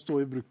nok med å stå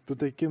i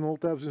bruktbutikken.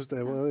 Jeg synes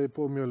det var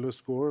på Mjølløs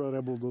gård, der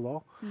jeg bodde da.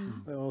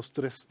 Det var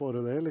stress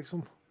bare det,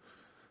 liksom.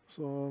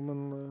 Så, men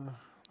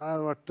det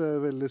har vært et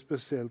veldig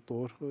spesielt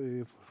år.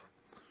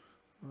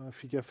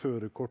 Fikk jeg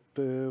førerkort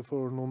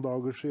for noen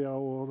dager siden,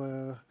 og det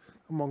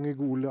er mange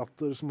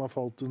Goliater som har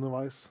falt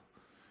underveis.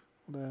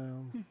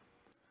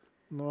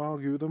 Når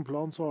har Gud en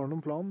plan, så har han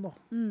en plan, da.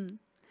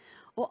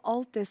 Og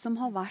alt det som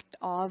har vært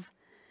av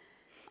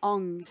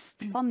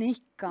angst,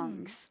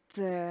 panikkangst,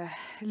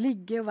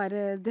 ligge og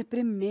være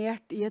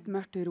deprimert i et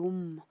mørkt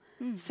rom,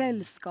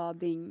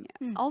 selvskading,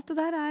 alt det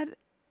der er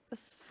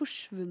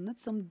forsvunnet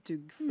som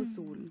dugg for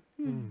solen.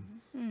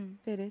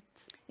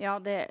 Berit? Ja,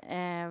 det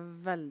er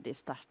veldig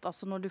sterkt.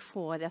 Altså når du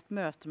får et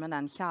møte med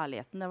den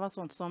kjærligheten, det var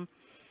sånn som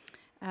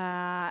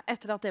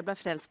etter at jeg ble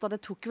frelst,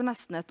 det tok jo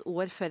nesten et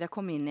år før jeg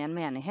kom inn i en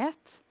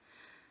menighet.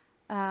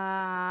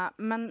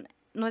 Men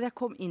når jeg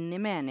kom inn i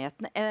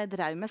menigheten, jeg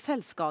drev med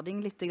selvskading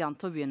litt grann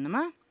til å begynne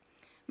med,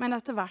 men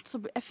etter hvert så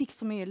jeg fikk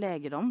så mye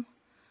legedom.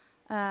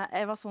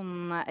 Jeg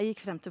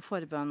gikk frem til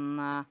forbønn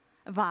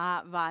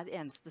hver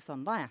eneste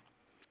søndag,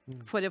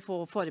 for å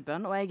få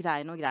forbønn, og jeg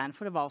grein,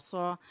 for det var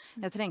så,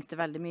 jeg trengte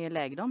veldig mye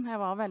legedom. Jeg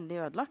var veldig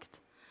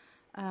ødelagt.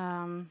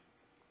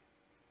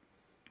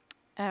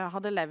 Jeg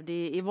hadde levd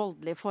i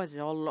voldelige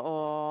forhold,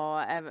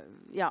 og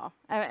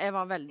jeg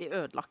var veldig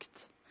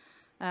ødelagt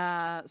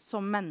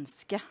som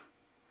menneske.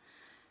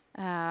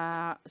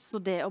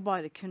 Så det å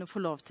bare kunne få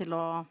lov til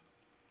å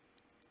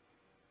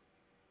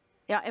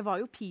jeg var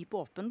jo pip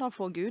åpen da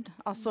for Gud.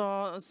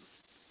 Altså,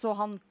 så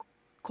han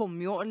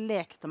kom jo og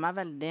lekte meg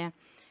veldig.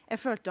 Jeg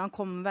følte han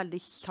kom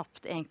veldig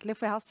kjapt egentlig,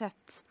 for jeg har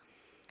sett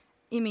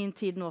i min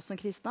tid nå som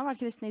kristne, har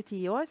vært kristne i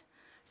 10 år,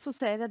 så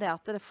ser jeg det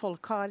at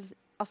folk har,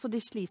 altså de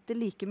sliter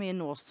like mye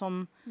nå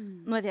som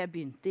når jeg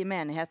begynte i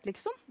menighet,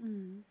 liksom.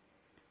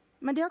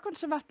 Men de har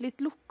kanskje vært litt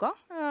lukka,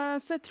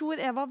 så jeg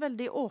tror jeg var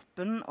veldig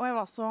åpen, og jeg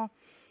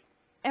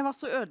var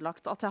så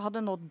ødelagt at jeg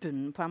hadde nådd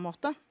bunnen på en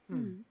måte.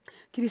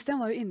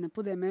 Kristian var jo inne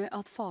på det med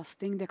at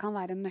fasting, det kan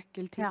være en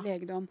nøkkel til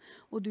legedom.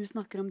 Og du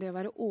snakker om det å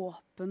være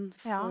åpen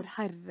for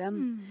Herren.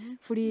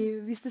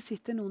 Fordi hvis det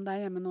sitter noen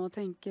der hjemme nå og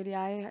tenker,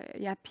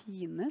 jeg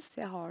pines,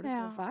 jeg har det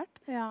så fælt.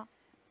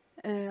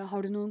 Har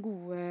du noen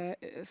gode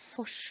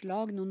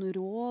forslag, noen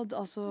råd?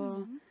 Altså,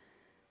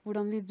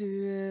 hvordan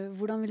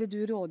ville du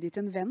rådgitt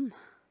en venn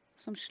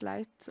som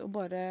sleit og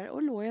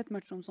lå i et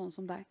mørkt rom sånn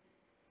som deg?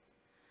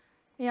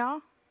 Ja,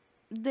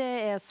 det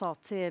jeg sa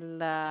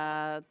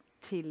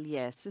til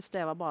Jesus,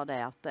 det var bare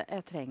det at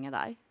jeg trenger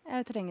deg.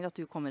 Jeg trenger at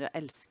du kommer og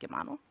elsker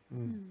meg nå.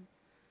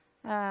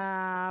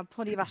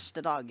 På de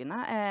verste dagene.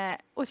 Jeg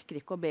orker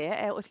ikke å be,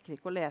 jeg orker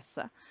ikke å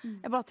lese.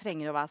 Jeg bare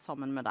trenger å være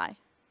sammen med deg.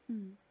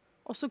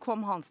 Og så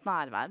kom hans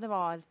nærvær. Det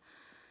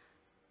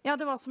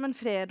var som en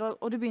fred,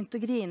 og du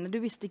begynte å grine. Du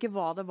visste ikke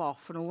hva det var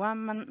for noe,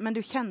 men du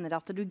kjenner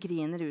at du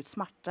griner ut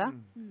smerte.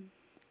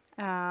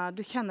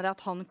 Du kjenner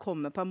at han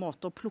kommer på en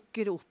måte og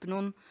plukker opp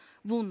noen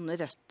vonde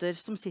røtter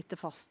som sitter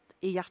fast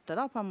i hjertet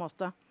da, på en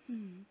måte.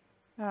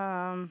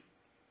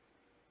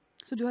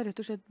 Så du har rett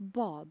og slett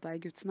badet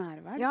i Guds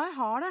nærvær? Ja, jeg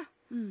har det.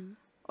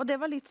 Og det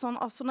var litt sånn,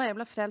 altså når jeg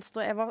ble frelst,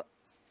 og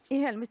i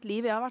hele mitt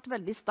liv, jeg har vært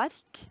veldig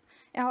sterk.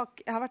 Jeg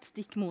har vært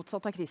stikk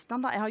motsatt av Kristian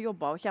da. Jeg har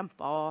jobbet og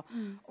kjempet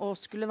og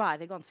skulle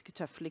være ganske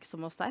tøff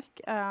liksom, og sterk.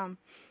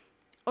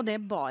 Og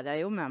det bar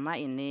jeg jo med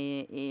meg inn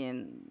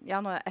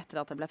etter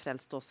at jeg ble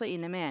frelst også,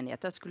 inn i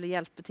menighet. Jeg skulle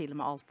hjelpe til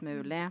med alt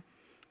mulig.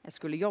 Jeg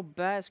skulle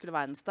jobbe, jeg skulle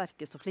være den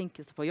sterkeste og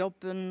flinkeste på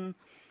jobben.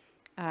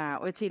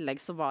 Og i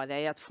tillegg så var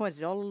jeg i et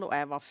forhold, og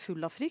jeg var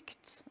full av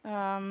frykt.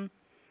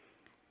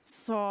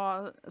 Så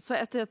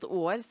etter et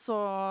år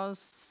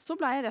så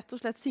ble jeg rett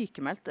og slett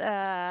sykemeldt.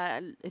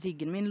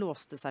 Ryggen min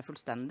låste seg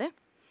fullstendig.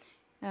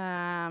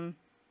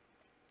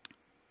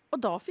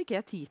 Og da fikk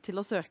jeg tid til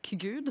å søke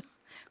Gud.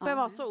 For jeg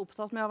var så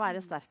opptatt med å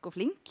være sterk og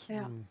flink.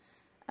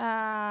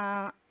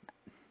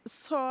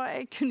 Så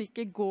jeg kunne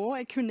ikke gå,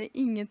 jeg kunne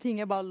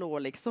ingenting, jeg bare lå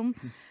liksom.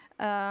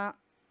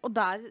 Og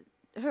der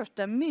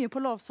hørte jeg mye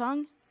på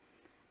lovsang.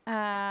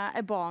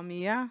 Jeg ba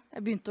mye,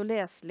 jeg begynte å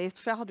lese litt,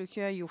 for jeg hadde jo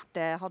ikke gjort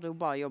det, jeg hadde jo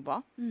bare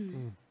jobbet.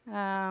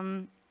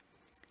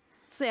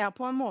 Så jeg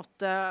på en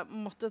måte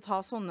måtte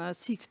ta sånne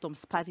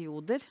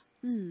sykdomsperioder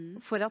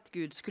for at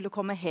Gud skulle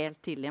komme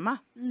helt til i meg.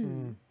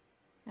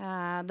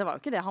 Det var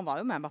jo ikke det. Han var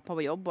jo med meg på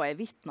jobb, og jeg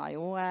vitna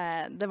jo.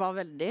 Jeg var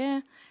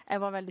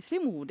veldig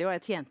frimodig, og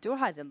jeg tjente jo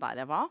Herren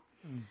der jeg var.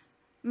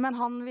 Men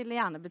han ville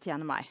gjerne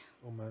betjene meg.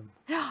 Amen.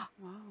 Ja.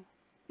 Wow.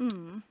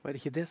 Og er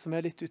det ikke det som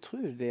er litt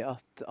utrolig,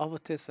 at av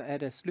og til så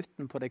er det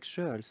slutten på deg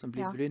selv som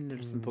blir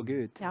begynnelsen på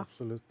Gud. Ja.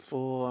 Absolutt.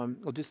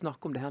 Og du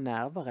snakker om det her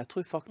nærvær. Jeg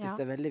tror faktisk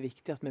det er veldig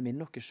viktig at vi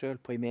minner oss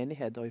selv på i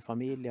menigheter og i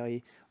familier og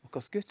i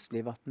vårt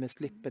gudsliv, at vi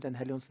slipper den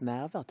hellige ånds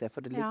nærvær til,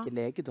 for det ligger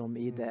legedom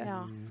i det.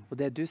 Ja.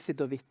 Og det du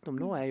sitter og vitner om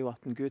nå, er jo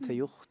at en Gud har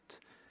gjort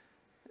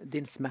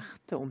din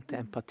smerte om til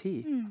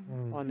empati,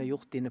 og han har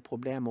gjort dine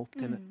problemer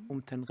om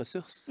til en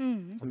ressurs,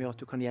 som gjør at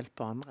du kan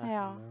hjelpe andre.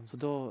 Ja. Så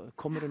da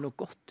kommer det noe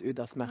godt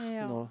ut av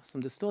smerten, og som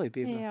det står i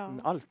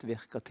Bibelen, alt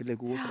virker til det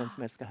gode for den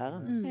som elsker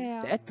Herren. Ja.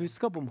 Det er et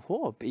budskap om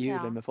håp i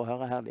julen vi får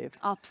høre her, Liv.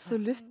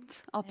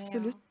 Absolutt.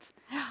 Absolutt.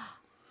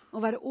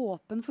 Å være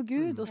åpen for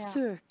Gud, og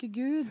søke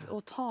Gud,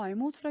 og ta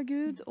imot fra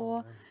Gud,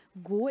 og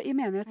gå i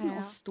menigheten,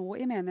 og stå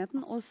i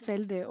menigheten, og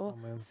selv det å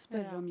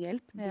spørre om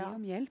hjelp, be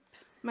om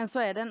hjelp. Men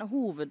så er det en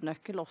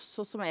hovednøkkel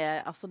også, som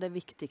er altså det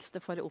viktigste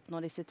for å oppnå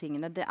disse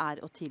tingene, det er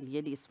å tilgi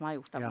de som har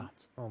gjort deg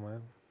vondt.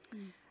 Amen.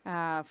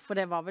 For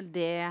det var vel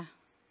det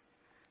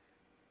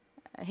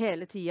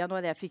hele tiden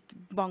når jeg fikk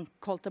bank,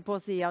 holdt jeg på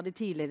å si, av de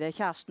tidligere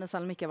kjærestene,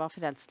 selv om jeg ikke var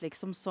frelst,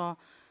 liksom,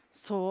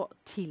 så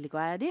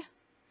tilga jeg de.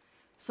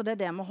 Så det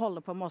er det med å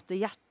holde på en måte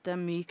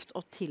hjertet mykt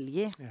og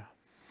tilgi. Ja.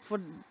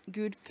 For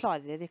Gud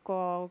klarer ikke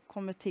å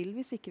komme til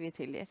hvis ikke vi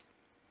tilgir.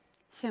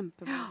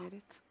 Kjempebra,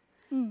 Berit.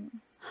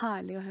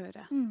 Herlig å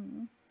høre.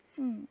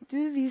 Du,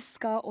 vi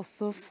skal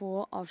også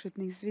få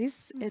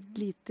avslutningsvis et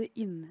lite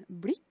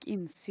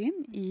innsyn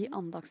i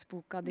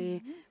andagsboka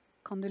di.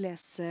 Kan du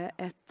lese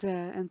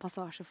en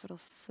passasje for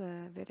oss,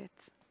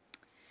 Berit?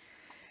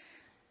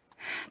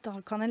 Da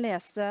kan jeg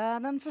lese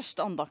den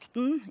første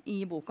andakten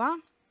i boka.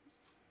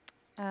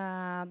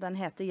 Den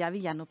heter «Jeg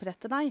vil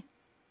gjenopprette deg».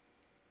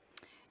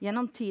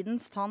 Gjennom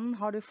tidens tann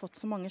har du fått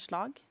så mange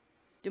slag.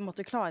 Du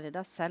måtte klare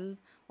deg selv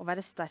og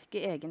være sterk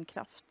i egen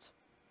kraft.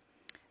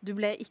 Du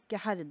ble ikke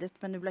herdet,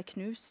 men du ble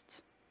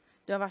knust.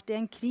 Du har vært i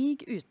en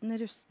krig uten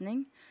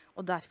rustning,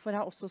 og derfor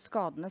har også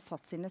skadene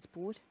satt sine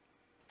spor.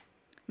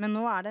 Men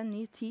nå er det en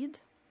ny tid.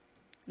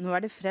 Nå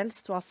er du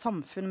frelst og har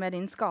samfunn med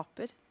din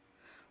skaper.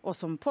 Og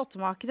som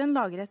pottemakeren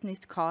lager et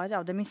nytt kar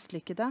av det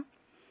mislykkede,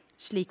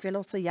 slik vil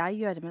også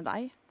jeg gjøre med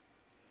deg.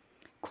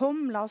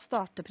 Kom, la oss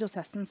starte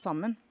prosessen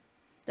sammen.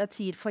 Det er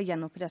tid for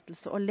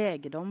gjenopprettelse og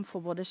legedom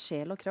for både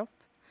sjel og kropp.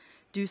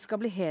 Du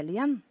skal bli hel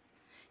igjen.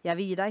 Jeg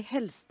vil gi deg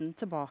helsen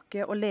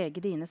tilbake og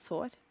lege dine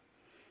sår.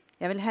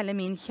 Jeg vil helle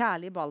min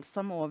kjærlige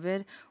balsam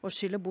over og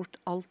skylle bort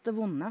alt det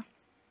vonde.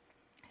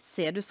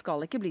 Se, du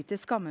skal ikke bli til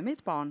skamme,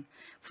 mitt barn,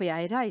 for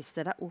jeg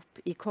reiser deg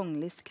opp i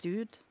kongelig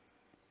skrud.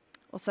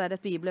 Og så er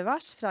det et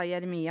bibelvers fra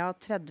Jeremia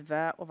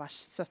 30 og vers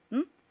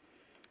 17.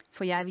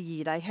 For jeg vil gi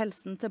deg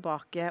helsen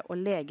tilbake og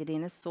lege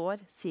dine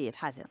sår, sier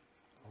Herren.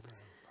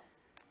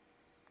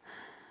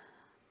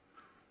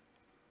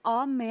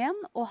 Amen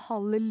og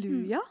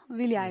halleluja,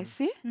 vil jeg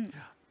si.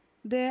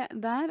 Det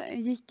der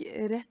gikk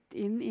rett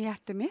inn i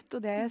hjertet mitt,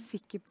 og det er jeg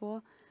sikker på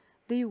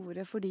det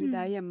gjorde fordi det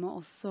er hjemme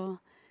også.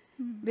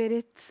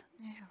 Berit,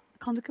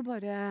 kan du ikke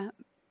bare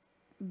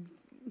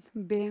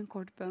be en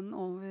kort bønn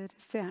over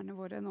seerne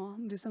våre nå,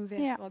 du som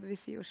vet hva det vil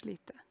si å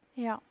slite?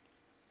 Ja.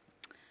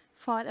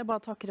 Far, jeg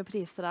bare takker og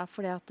priser deg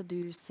fordi at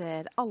du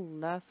ser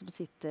alle som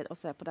sitter og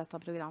ser på dette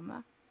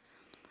programmet.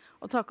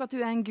 Og takk at du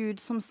er en Gud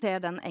som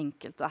ser den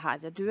enkelte,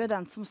 Herre. Du er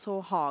den som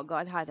så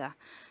Hagar, Herre.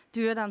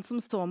 Du er den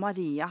som så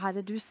Maria, Herre.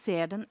 Du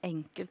ser den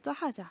enkelte,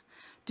 Herre.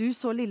 Du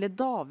så lille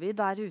David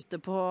der ute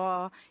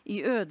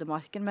i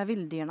ødemarken med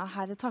vilddyrene,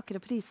 Herre.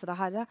 Takker og priser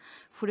deg, Herre,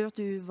 fordi at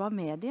du var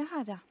med dem,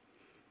 Herre.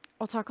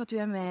 Og takk at du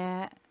er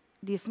med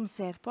de som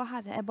ser på,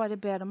 Herre. Jeg bare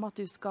ber om at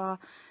du skal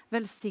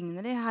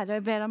velsigne dem, Herre.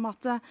 Jeg ber om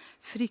at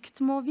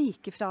frykt må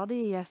vike fra dem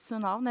i Jesu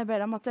navn. Jeg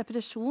ber om at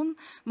depresjon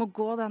må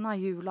gå denne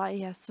jula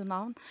i Jesu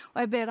navn. Og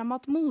jeg ber om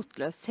at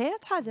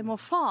motløshet, Herre, må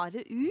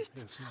fare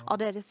ut av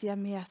deres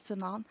hjem i Jesu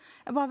navn.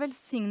 Jeg bare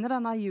velsigner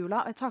denne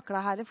jula, og jeg takker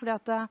deg, Herre, fordi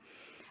at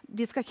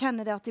de skal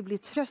kjenne det at de blir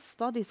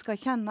trøstet, de skal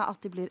kjenne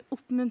at de blir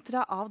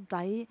oppmuntret av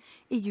deg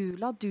i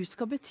jula. Du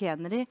skal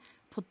betjene dem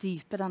på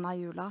dypet denne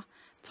jula.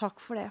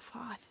 Takk for det,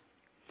 far.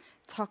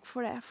 Takk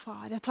for det,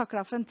 far. Jeg takker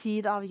deg for en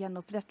tid av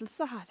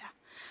gjenopprettelse, Herre.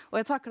 Og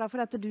jeg takker deg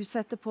for at du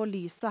setter på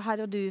lyset,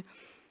 Herre, og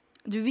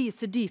du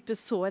viser dype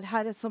sår,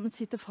 Herre, som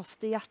sitter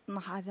fast i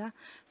hjerten, Herre,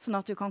 sånn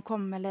at du kan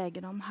komme med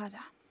legedom,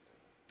 Herre.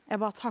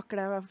 Jeg bare takker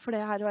deg for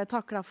det, Herre, og jeg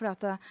takker deg for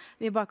at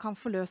vi bare kan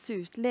forløse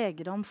ut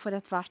legedom for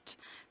et hvert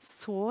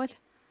sår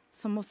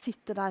som må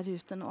sitte der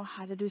ute nå,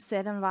 Herre. Du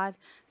ser enhver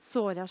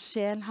såret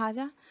sjel,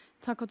 Herre.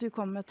 Takk at du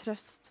kommer med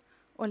trøst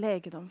og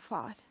legedom,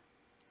 far.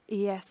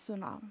 I Jesu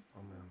navn.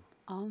 Amen.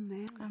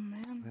 Amen.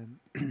 Amen.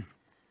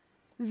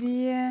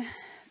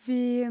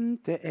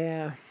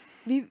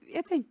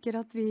 Jeg tenker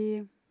at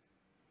vi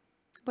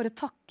bare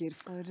takker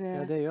for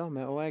Ja, det gjør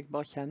vi. Og jeg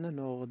bare kjenner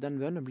når den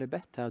bønnen blir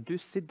bedt her. Du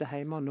sitter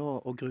hjemme nå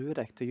og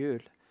gruer deg til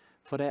jul.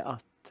 For det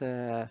at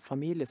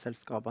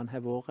familieselskapene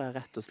har vært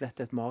rett og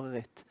slett et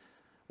mareritt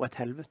og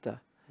et helvete.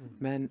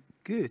 Men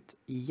Gud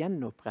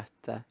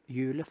gjenoppretter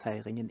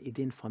julefeiringen i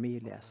din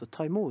familie. Så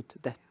ta imot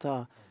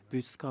dette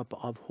budskapet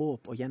av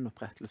håp og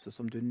gjenopprettelse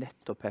som du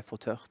nettopp har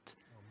fått hørt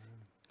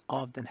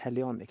av Den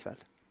hellige ånd i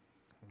kveld.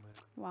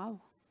 Wow.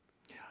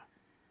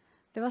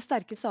 Det var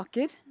sterke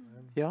saker.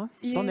 Ja,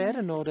 sånn er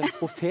det når den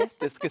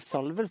profetiske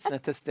salvelsen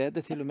er til stede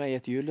til og med i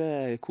et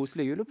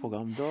koselig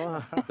juleprogram.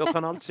 Da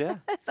kan alt skje.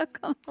 Da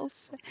kan alt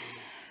skje.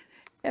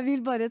 Jeg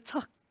vil bare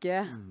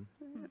takke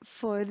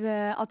for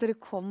at dere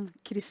kom,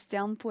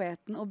 Kristian,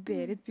 poeten, og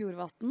Berit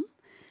Bjorvatn.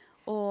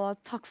 Og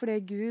takk for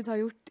det Gud har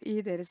gjort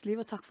i deres liv,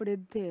 og takk for det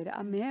dere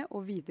er med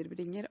og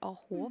viderebringer av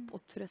håp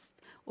og trøst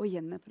og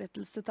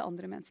gjenopprettelse til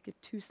andre mennesker.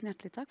 Tusen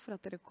hjertelig takk for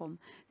at dere kom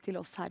til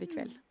oss her i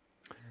kveld.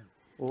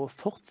 Og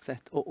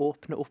fortsett å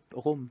åpne opp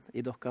rom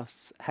i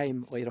deres heim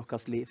og i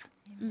deres liv.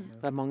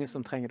 Det er mange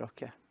som trenger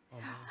dere.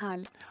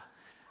 Herlig.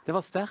 Det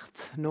var sterkt.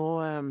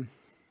 Nå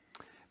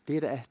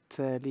blir det et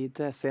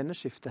lite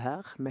sceneskifte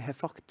her. Vi har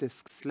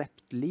faktisk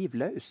slept liv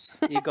løs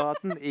i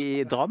gaten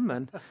i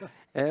Drammen.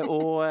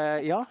 Og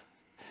ja,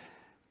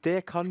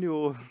 det kan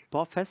jo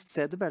bare fest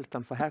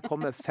setebeltene, for her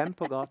kommer 5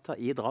 på gata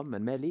i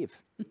Drammen med liv.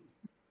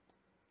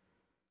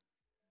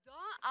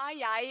 Da er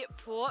jeg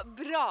på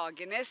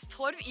Bragernes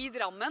torv i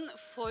Drammen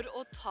for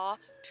å ta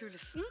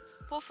pulsen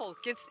på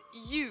folkets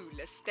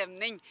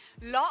julestemning.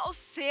 La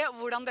oss se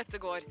hvordan dette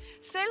går.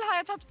 Selv har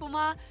jeg tatt på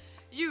meg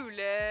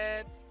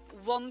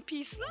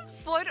jule-onepiecen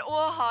for å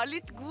ha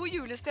litt god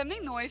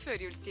julestemning nå i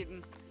førjulstiden.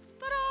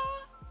 Tada!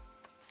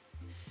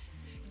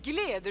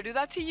 Gleder du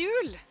deg til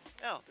jul?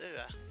 Ja, det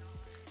gjør jeg.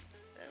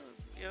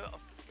 Jeg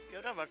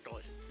gjør det hvert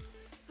år.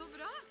 Så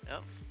bra. Ja.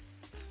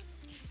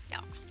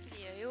 Ja,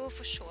 vi gjør jo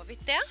for så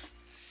vidt det.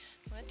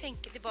 Når jeg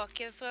tenker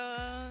tilbake på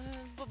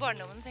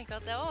barndommen og tenker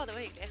at det var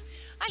hyggelig.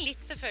 Jeg er litt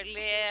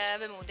selvfølgelig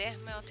vemodig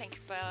med å tenke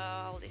på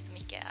alle de som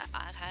ikke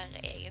er her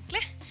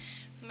egentlig.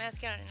 Som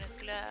jeg gjerne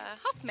skulle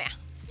hatt med.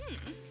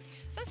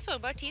 Så en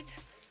sårbar tid.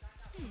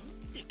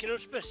 Ikke noe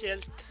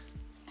spesielt.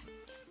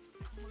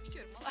 Må ikke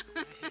kjøre på det.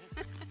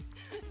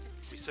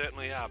 We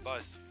certainly are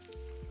both.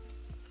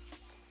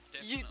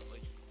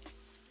 Definitely.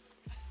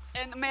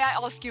 And may I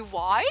ask you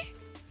why?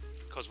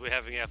 Because we're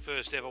having our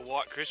first ever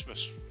white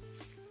Christmas.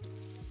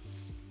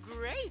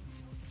 Great.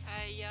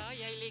 Ja,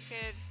 jeg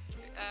liker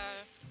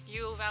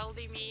jul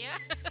veldig mye.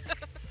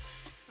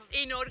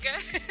 I Norge.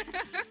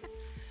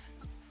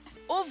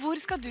 Og hvor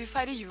skal du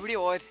feire jul i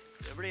år?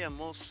 Jeg blir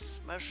hjemme hos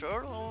meg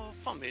selv og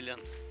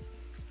familien.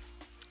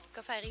 Jeg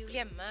skal feire jul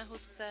hjemme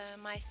hos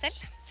meg selv.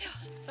 Ja,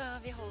 så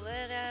vi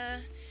holder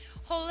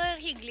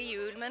hyggelig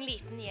jul med en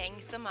liten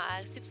gjeng som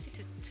er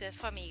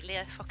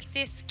substituttfamilie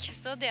faktisk.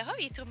 Så det har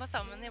vi trommet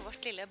sammen i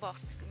vårt lille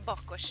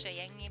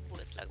bakgårdsgjeng i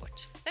borettslaget vårt.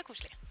 Så det er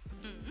koselig.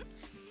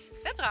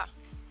 Det er bra.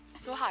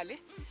 Så herlig.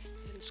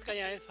 Den skal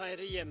jeg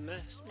feire hjemme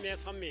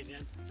med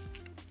familien.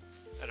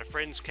 At a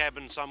friend's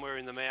cabin somewhere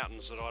in the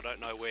mountains that I don't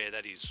know where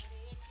that is.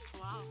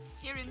 Wow.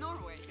 Here in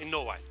Norway? In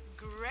Norway.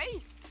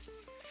 Great.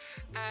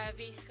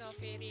 Vi skal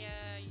feire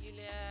jul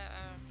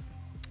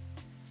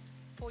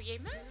på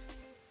hjemme.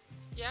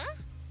 Ja.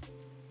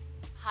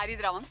 Her i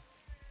Drammen?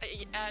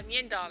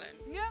 Mjøndalen.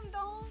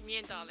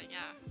 Mjøndalen,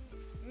 ja.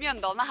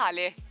 Mjøndalen er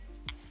herlig.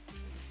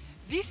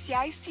 Hvis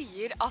jeg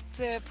sier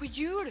at på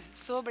jul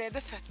så ble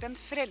det født en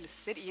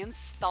frelser i en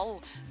stall,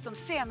 som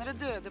senere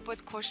døde på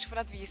et kors for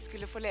at vi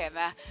skulle få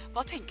leve,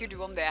 hva tenker du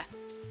om det?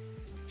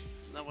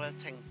 Hva jeg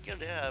tenker,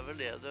 det er vel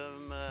det de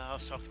har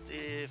sagt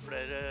i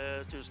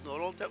flere tusen år,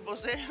 holdt jeg på å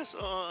si.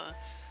 Så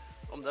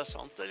om det er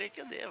sant eller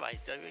ikke, det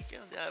vet jeg jo ikke.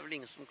 Det er vel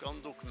ingen som kan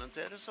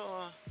dokumentere, så...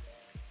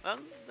 Men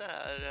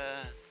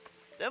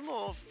det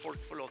må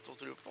folk få lov til å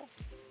tro på.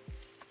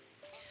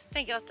 Jeg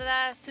tenker at det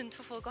er sunt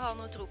for folk å ha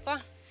noe å tro på.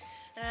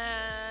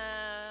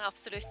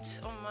 Absolutt.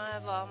 Om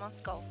hva man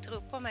skal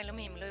tro på mellom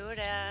himmel og jord,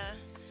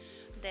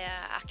 det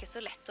er ikke så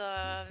lett å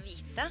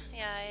vite.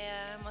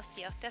 Jeg må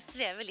si at jeg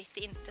svever litt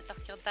i intet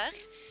akkurat der.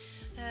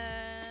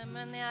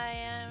 Men jeg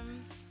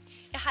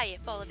heier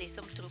på alle de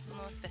som tror på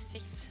noe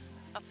spesifikt.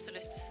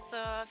 Absolutt. Så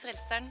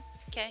frelseren,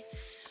 ok.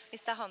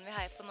 Hvis det er han vi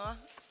heier på nå,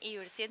 i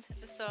juletid,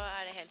 så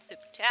er det helt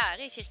supert. Jeg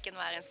er i kirken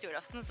hver eneste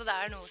julaften, så det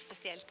er noe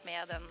spesielt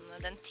med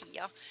den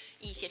tida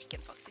i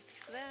kirken faktisk.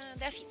 Så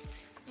det er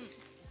fint.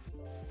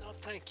 Da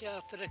tenker jeg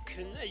at det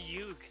kun er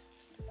ljug.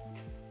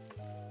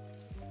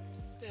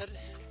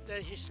 Det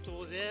er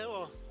historie,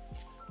 og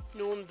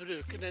noen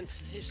bruker den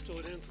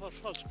historien for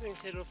forskning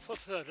til å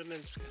forføre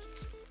mennesker.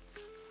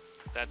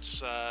 That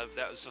was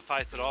the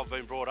faith that I've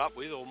been brought up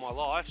with all my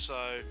life,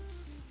 so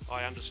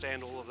I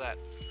understand all of that.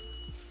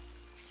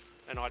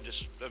 And I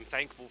just am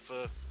thankful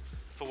for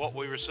what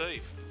we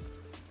receive.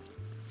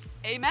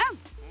 Amen.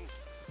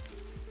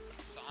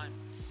 Sign.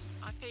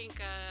 I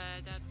think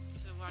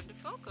that's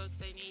wonderful because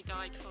then he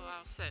died for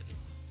our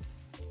sins.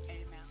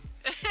 Amen.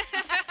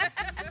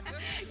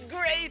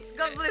 Great.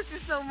 God bless you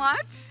so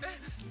much.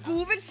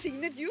 God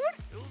velsignet jul.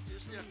 Jo,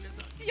 tusen hjertelig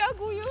takk. Ja,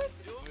 god jul.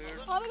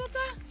 Ha det godt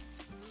da.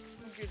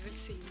 Gud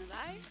velsigne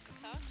deg.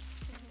 Takk.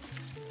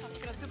 Takk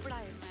for at du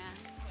ble med.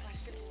 Vær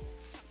så god.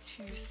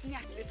 Tusen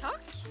hjertelig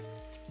takk.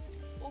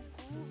 Og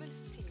god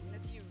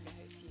velsignet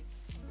julehøytid.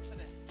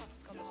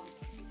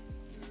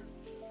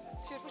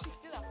 Kjør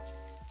forsiktig da.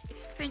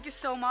 Thank you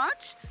so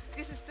much.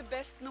 This is the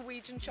best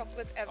Norwegian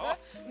chocolate ever.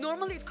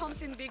 Normally it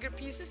comes in bigger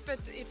pieces, but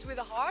it's with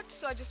a heart,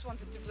 so I just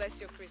wanted to bless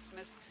your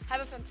Christmas.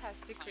 Have a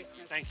fantastic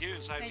Christmas. Thank you,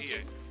 and same to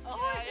you. Oh,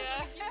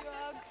 yeah.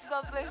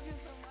 God bless you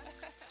so much.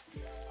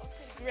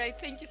 Okay, great.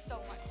 Thank you so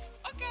much.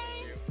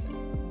 Okay.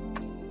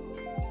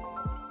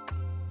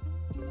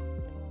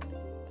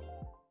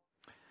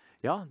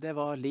 Ja, det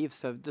var Liv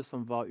Søvde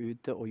som var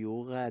ute og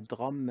gjorde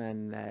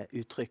Drammen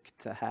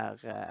uttrykt her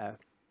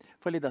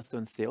for en liten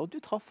stund siden. Og du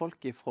traff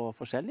folk fra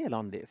forskjellige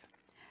land, Liv.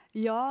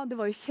 Ja, det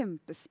var jo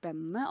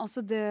kjempespennende.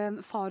 Altså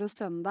far og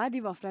sønn der,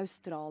 de var fra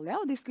Australia,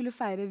 og de skulle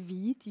feire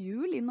hvit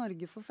jul i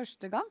Norge for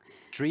første gang.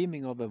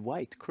 Dreaming of a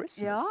white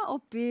Christmas. Ja,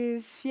 oppe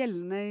i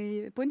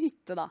fjellene på en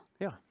hytte da.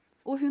 Ja.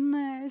 Og hun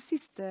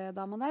siste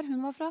dama der,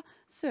 hun var fra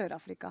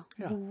Sør-Afrika.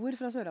 Ja. Bor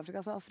fra Sør-Afrika,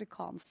 altså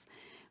afrikansk.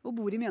 Og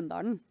bor i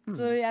Mjøndalen.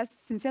 Så jeg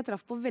synes jeg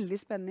traff på veldig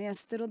spennende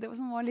gjester. Og det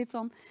som var litt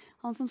sånn,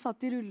 han som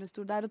satt i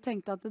rullestol der og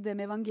tenkte at det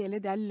med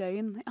evangeliet, det er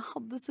løgn. Jeg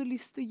hadde så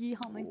lyst til å gi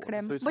han en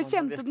klem. Bare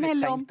kjente den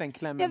hele om.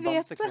 Jeg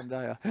vet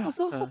det. Og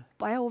så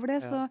hoppet jeg over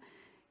det, så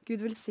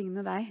Gud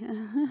velsigne deg.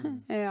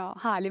 Ja,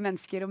 herlige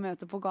mennesker å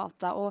møte på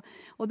gata.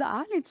 Og det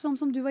er litt sånn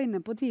som du var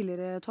inne på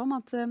tidligere, Tom,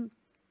 at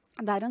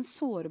det er en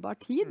sårbar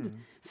tid.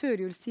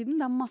 Førjulstiden,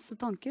 det er masse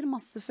tanker,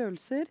 masse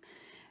følelser.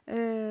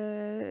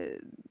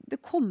 Det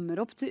kommer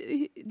opp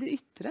til det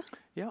ytre.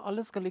 Ja,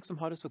 alle skal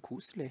liksom ha det så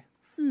koselig.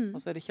 Og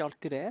så er det ikke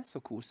alltid det er så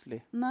koselig.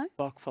 Nei.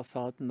 Bak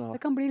fasaden.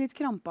 Det kan bli litt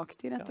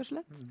krampaktig, rett og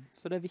slett.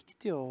 Så det er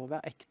viktig å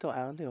være ekte og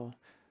ærlig og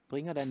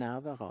bringe det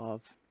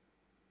nærværet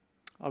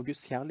av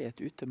Guds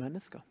kjærlighet ut til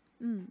mennesker.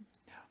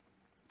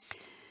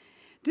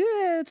 Du,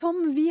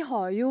 Tom, vi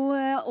har jo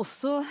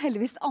også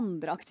heldigvis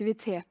andre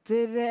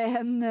aktiviteter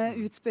enn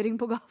utspørring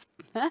på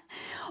gatene.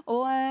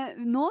 Og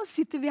nå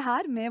sitter vi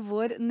her med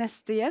vår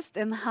neste gjest,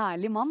 en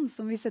herlig mann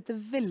som vi setter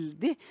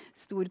veldig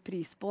stor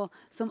pris på,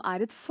 som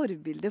er et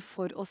forbilde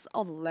for oss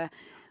alle.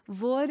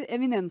 Vår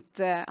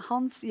eminente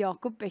Hans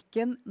Jakob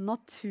Bekken,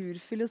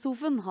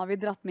 naturfilosofen, har vi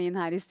dratt med inn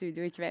her i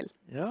studio i kveld.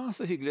 Ja,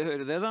 så hyggelig å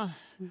høre det da.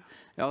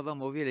 Ja, da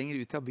må vi lenger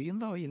ut av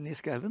byen da, og inn i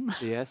skauen.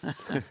 Yes.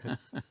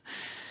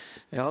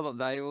 Ja,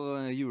 det er jo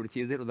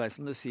juletider, og det er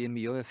som du sier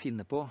mye å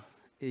finne på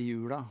i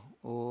jula,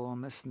 og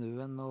med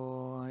snøen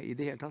og i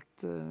det hele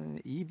tatt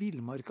i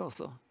villmarka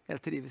altså. Jeg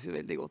trives jo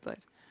veldig godt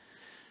der.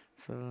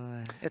 Så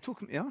jeg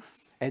tok, ja.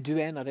 Er du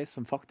en av de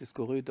som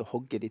faktisk går ut og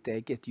hogger ditt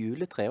eget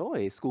juletre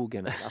også i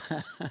skogen?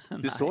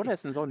 Du så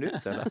nesten sånn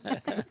ut, eller?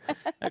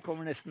 Jeg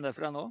kommer nesten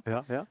derfra nå.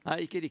 Ja.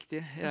 Nei, ikke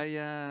riktig.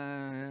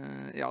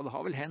 Ja, det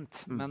har vel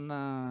hendt, men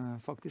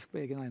faktisk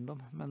på egen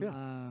eiendom. Men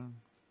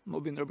nå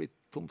begynner det å bli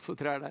tomt for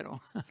trær der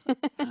også.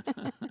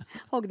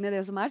 Hogg ned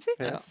det som er, si.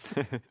 Yes.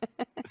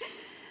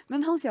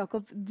 Men Hans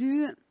Jakob,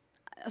 du,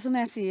 som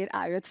jeg sier,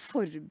 er jo et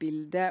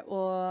forbilde,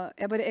 og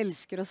jeg bare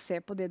elsker å se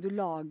på det du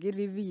lager.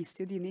 Vi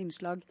viser jo dine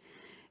innslag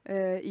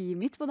i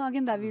Midt på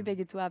dagen, der vi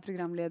begge to er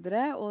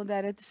programledere, og det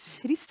er et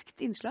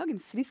friskt innslag,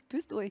 en frisk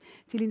pust, og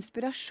til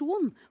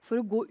inspirasjon for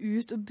å gå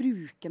ut og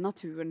bruke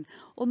naturen.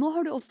 Og nå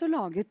har du også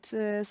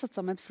satt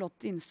sammen et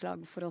flott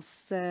innslag for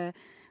oss.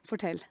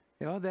 Fortell.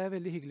 Ja, det er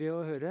veldig hyggelig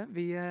å høre.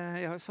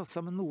 Jeg har satt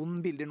sammen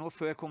noen bilder nå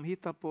før jeg kom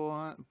hit da, på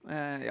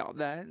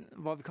det er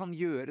hva vi kan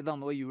gjøre da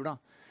nå i jula.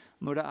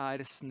 Når det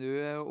er snø,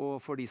 og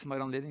for de som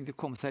har anledning til å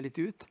komme seg litt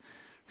ut,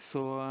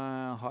 så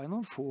har jeg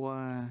noen få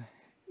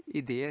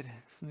ideer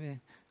som vi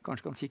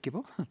kanskje kan kikke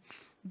på.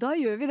 Da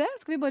gjør vi det.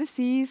 Skal vi bare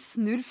si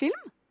snurr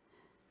film?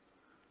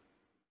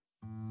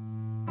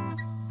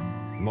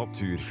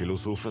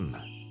 Naturfilosofen.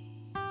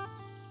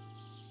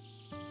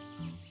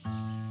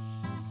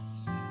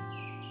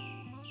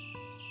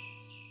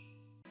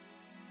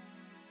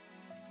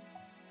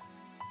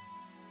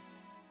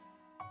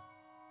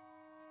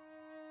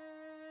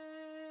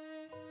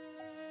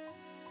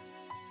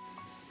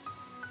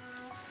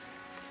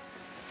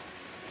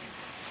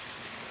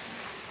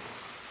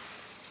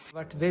 Det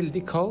har vært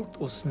veldig kaldt,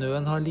 og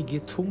snøen har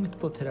ligget tungt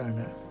på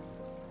trærne.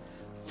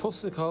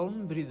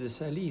 Fossekallen brydde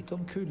seg lite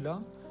om kulda,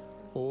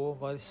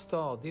 og var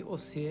stadig å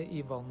se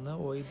i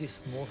vannet og i de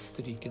små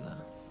strykene.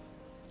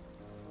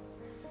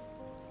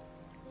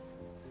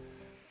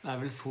 Det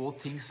er vel få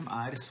ting som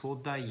er så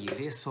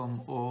deilig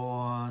som å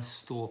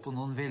stå på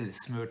noen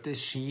velsmørte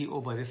ski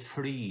og bare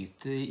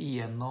flyte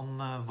igjennom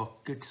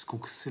vakkert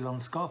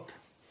skogslandskap.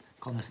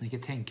 Kan nesten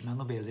ikke tenke meg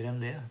noe bedre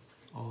enn det.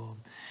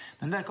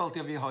 Men det er ikke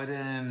alltid at vi har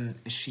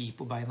ski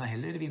på beina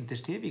heller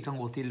vinterstid. Vi kan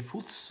gå til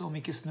fots om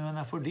ikke snøen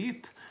er for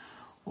dyp.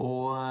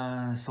 Og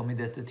som i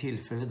dette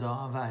tilfellet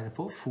da være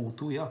på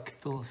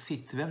fotojakt og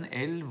sitte ved en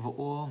elv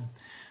og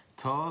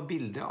ta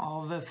bilde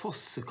av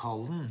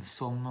fossekallen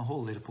som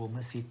holder på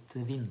med sitt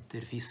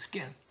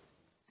vinterfiske.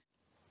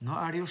 Nå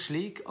er det jo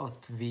slik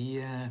at vi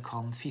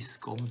kan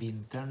fiske om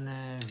vinteren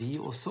vi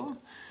også.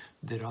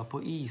 Dra på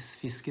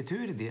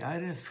isfisketur, det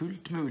er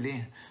fullt mulig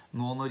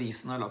nå når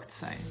isen har lagt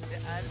seg. Det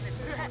er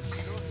nesten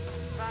vanskelig å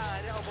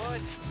være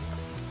abbor.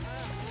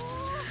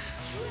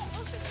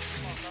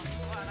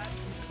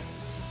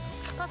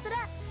 Kaster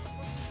det!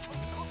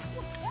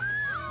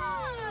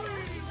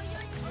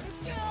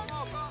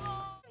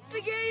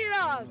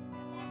 dag.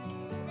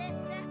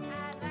 Dette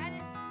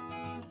verdens...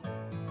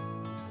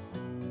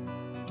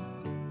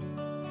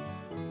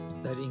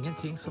 Det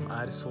ingenting som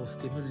så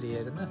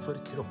stimulerende for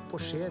kropp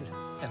og sjel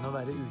enn å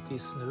være ute i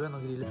snøen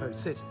og grille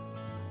pølser.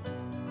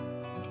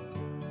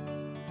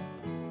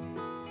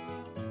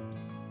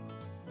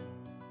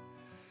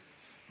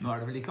 Nå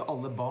det vel ikke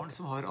alle barn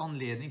som har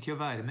anledning til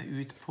å være med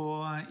ut på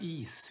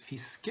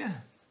isfiske,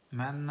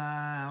 men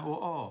å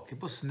ake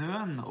på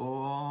snøen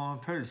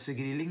og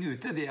pølsegrilling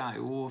ute, det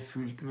jo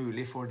fullt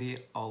mulig for de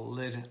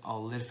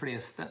aller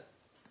fleste.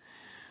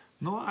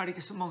 Nå det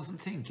ikke så mange som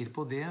tenker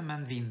på det,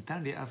 men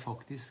vinteren det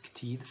faktisk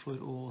tid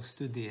for å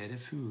studere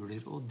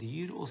fugler og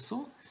dyr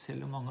også.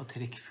 Selv om mange av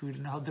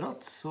trekkfuglene har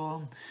dratt,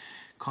 så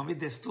kan vi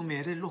desto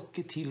mer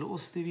lokke til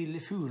oss de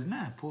ville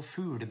fuglene på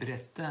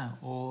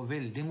fuglebrettet. Og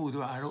veldig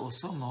moro det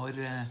også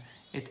når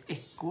et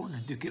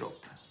ekorn dukker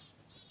opp.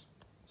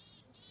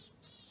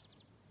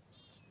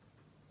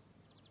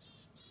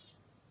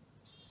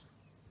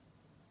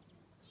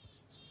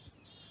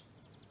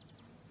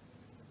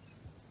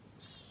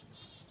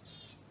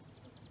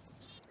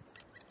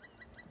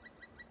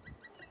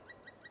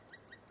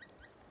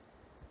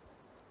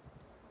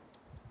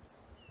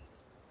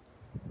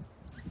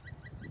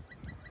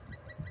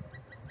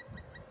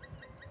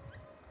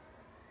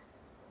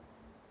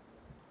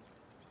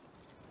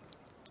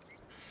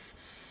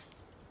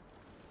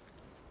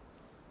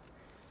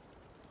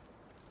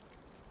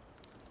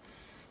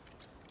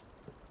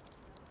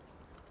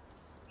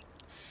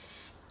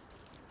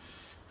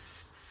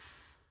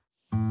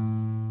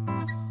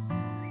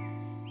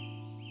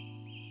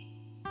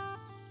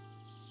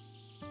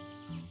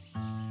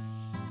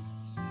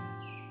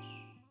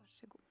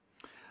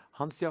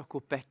 Hans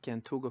Jakob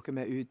Bekken tok dere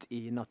med ut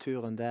i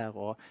naturen der,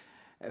 og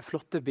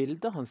flotte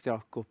bilder, Hans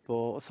Jakob,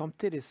 og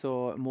samtidig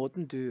så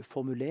måten du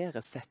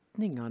formulerer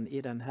setningene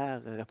i denne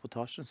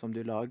reportasjen som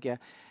du lager,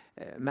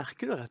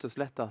 merker du rett og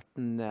slett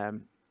at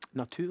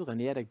naturen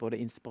gir deg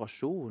både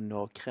inspirasjon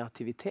og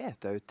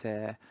kreativitet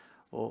til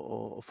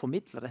å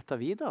formidle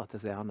dette videre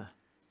til seerne?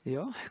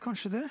 Ja,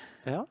 kanskje det.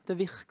 Ja, det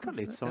virker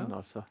litt sånn,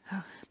 ja. Altså. Ja.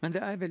 Men det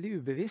veldig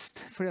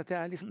ubevisst, for det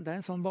liksom, det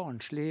en sånn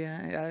barnslig...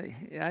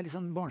 Jeg litt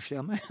sånn barnslig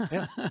av meg.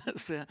 Ja.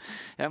 Så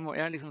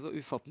jeg liksom så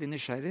ufattelig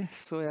nysgjerrig,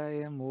 så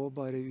jeg må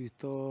bare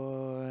ut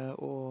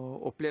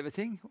og oppleve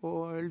ting,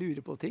 og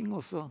lure på ting,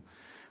 og så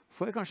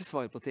får jeg kanskje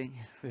svar på ting.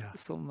 Ja.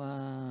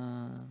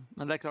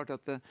 Men det klart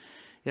at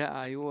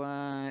jeg jo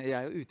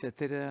ute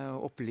etter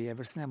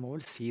opplevelsen, jeg må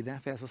vel si det,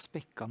 for jeg så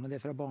spekka med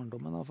det fra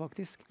barndommen da,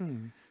 faktisk.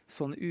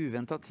 Sånne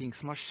uventet ting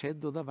som har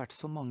skjedd, og det har vært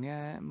så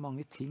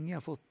mange ting jeg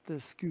har fått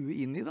skue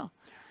inn i da.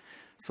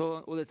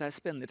 Og dette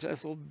spenner seg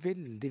så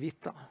veldig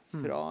vidt da.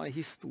 Fra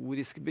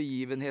historiske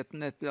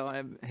begivenheten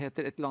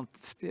heter et eller annet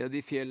sted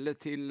i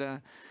fjellet til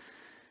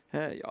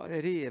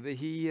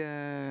revehi,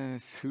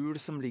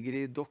 fugl som ligger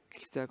i dokk.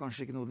 Det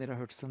kanskje ikke noe dere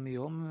har hørt så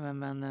mye om,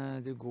 men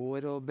du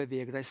går og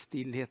beveger deg i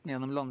stillheten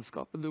gjennom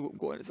landskapet. Du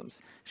går liksom,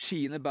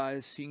 skiene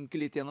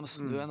synker litt gjennom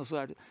snøen, og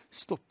så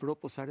stopper det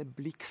opp, og så det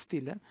blikk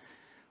stille.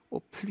 Og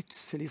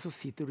plutselig så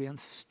står du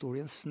i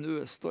en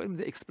snøstorm.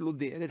 Det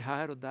eksploderer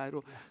her og der,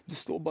 og du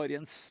står bare i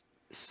en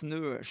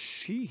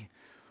snøsky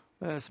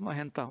som har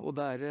hendt da. Og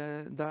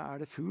der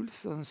det fugl,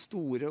 sånne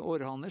store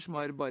orrhanner som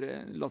har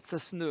bare latt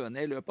seg snø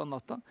ned i løpet av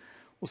natta.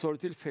 Og så har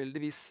du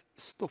tilfeldigvis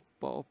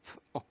stoppet opp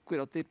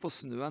akkurat på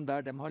snøen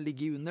der de har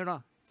ligget under da,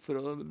 for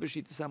å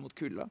beskytte seg mot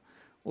kulda.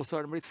 Og så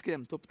har de blitt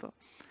skremt opp da.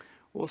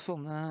 Og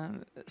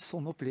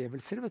sånne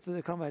opplevelser, vet du,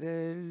 det kan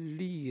være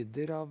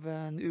lyder av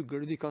en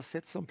ugle du ikke har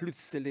sett, som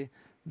plutselig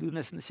du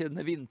nesten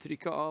kjenner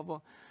vindtrykket av.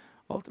 Og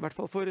alt, i hvert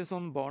fall for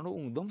sånn barn og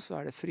ungdom så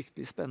det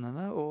fryktelig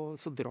spennende, og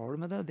så drar du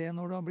med det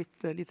når du har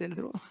blitt litt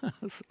eldre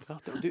også.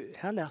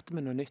 Her lærte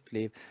vi noe nytt,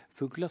 Liv.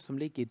 Fugler som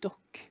ligger i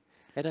dokk.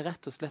 Det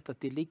rett og slett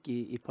at de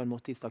ligger på en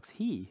måte i slags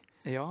hi?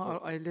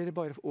 Ja, eller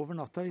bare over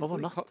natta.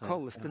 Over natta,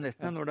 kaldeste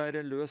nettene, når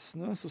det løs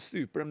snø, så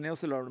stuper de ned, og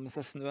så lar de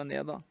seg snø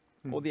ned da.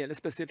 Og det gjelder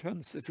spesielt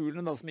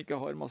hønsefuglene da, som ikke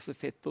har masse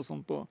fett og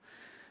sånn på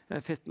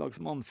fettlag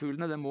som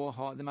andfuglene.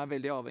 De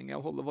veldig avhengige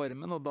av å holde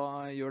varmen, og da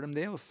gjør de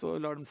det, og så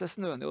lar de seg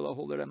snø ned, og da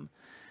holder de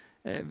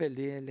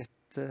veldig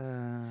lett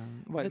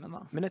varmen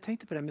da. Men jeg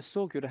tenkte på det, vi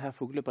så jo det her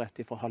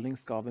fuglebrettet fra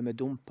Hallingsgave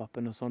med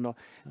dompappen og sånn,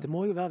 og det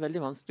må jo være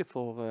veldig vanskelig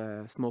for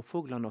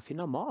småfuglene å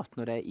finne mat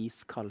når det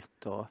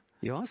iskaldt og...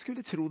 Ja, jeg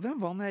skulle tro det.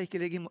 Hva når jeg ikke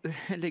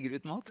legger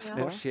ut mat?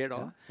 Hva skjer da?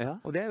 Ja.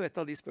 Og det jo et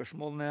av de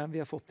spørsmålene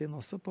vi har fått inn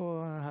også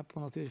her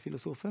på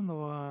Naturfilosofen,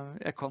 og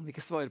jeg kan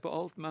ikke svare på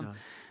alt, men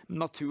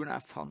naturen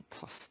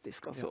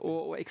fantastisk. Altså.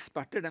 Og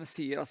eksperter, de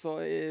sier altså,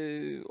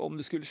 om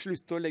du skulle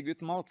slutte å legge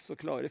ut mat, så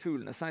klarer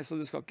fuglene seg, så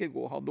du skal ikke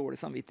gå og ha dårlig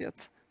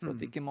samvittighet for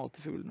at du ikke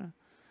mater fuglene.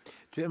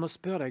 Du, jeg må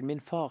spørre deg, min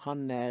far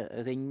han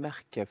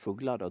ringmerker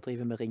fugler og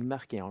driver med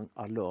ringmerking i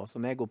alle år. Så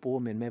jeg og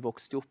broren min, vi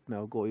vokste opp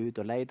med å gå ut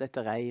og leide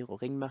etter reir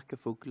og ringmerke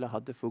fugler,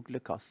 hadde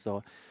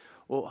fuglekasser.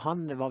 Og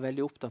han var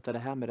veldig opptatt av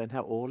det her med den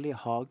her årlige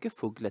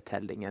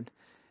hagefugletellingen.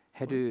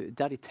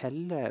 Der de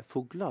teller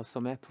fugler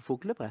som på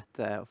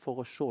fuglebrettet,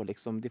 for å se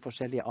liksom, de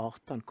forskjellige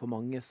artene, hvor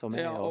mange som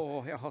Ja,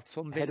 og jeg har hatt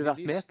sånn Har du veldig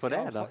vært med lyst. på det,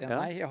 Ja, eller?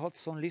 Nei, jeg har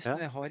hatt sånn lyst,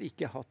 men jeg har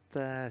ikke hatt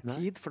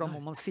tid, for da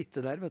må man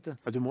sitte der, vet du.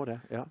 Ja, du må det,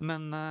 ja.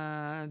 Men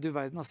du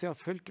verden, altså, jeg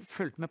har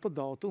fulgt med på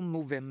datoen.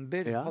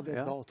 November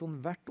hadde datoen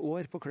hvert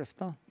år på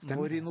Kløfta.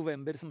 Stemmer. Når i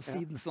november som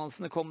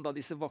sidensvansene kom, da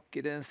disse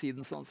vakre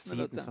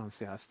sidensvansene, vet du.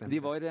 Sidensvans, ja,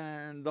 stemmer.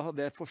 Da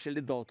hadde jeg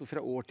forskjellige dato fra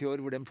år til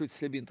år, hvor den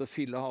plutselig begynte å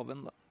fylle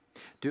haven, da.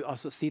 Du,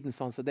 altså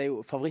sidensvanser, det jo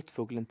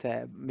favorittfuglen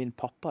til min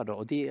pappa da,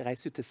 og de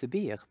reiser ut til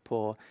Sibir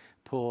på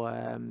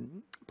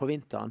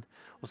vinteren,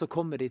 og så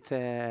kommer de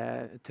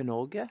til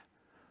Norge,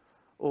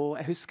 og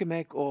jeg husker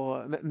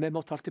vi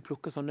måtte alltid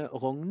plukke sånne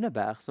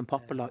rognebær som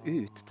pappa la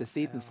ut til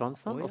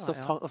sidensvansene,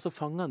 og så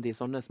fanger han de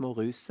sånne små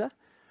ruser,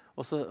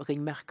 og så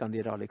ringmerker han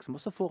de da liksom,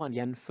 og så får han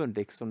gjenfunn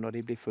liksom når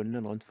de blir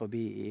funnet rundt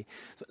forbi.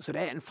 Så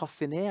det en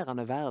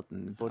fascinerende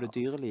verden, både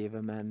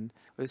dyrelivet, men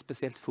og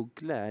spesielt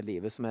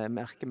fuglelivet, som jeg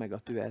merker meg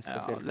at du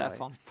spesielt glad i. Ja,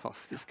 det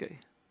fantastisk gøy.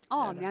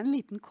 Aner jeg en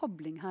liten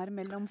kobling her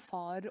mellom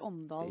far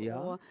Omdal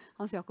og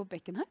Hans Jakob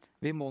Bekken her?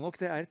 Vi må nok,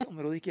 det et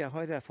område ikke jeg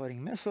har erfaring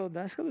med, så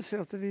der skal du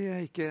se at vi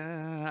ikke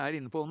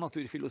inne på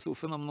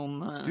naturfilosofen om noen...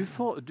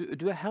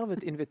 Du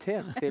herved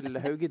invitert til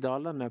Hauge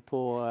Dalene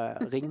på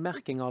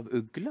ringmerking av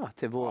ugler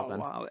til våren.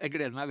 Wow, jeg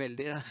gleder meg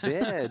veldig.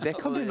 Det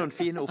kan bli noen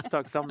fine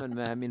opptak sammen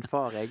med min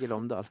far Egil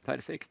Omdal.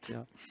 Perfekt.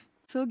 Ja.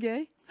 Så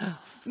gøy.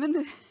 Men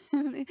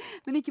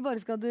ikke bare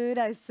skal du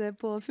reise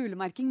på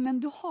fuglemerking, men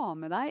du har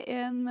med deg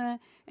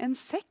en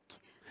sekk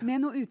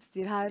med noe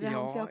utstyr her,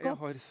 Hans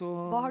Jakob.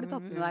 Hva har du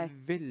tatt med deg?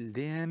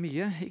 Veldig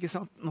mye, ikke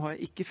sant? Nå har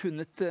jeg ikke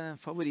funnet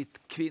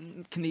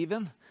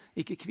favorittkniven.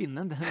 Ikke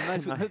kvinnen, den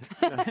har funnet.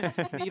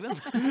 Kniven.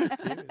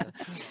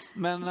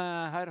 Men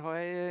her har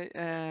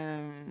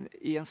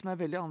jeg en som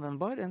veldig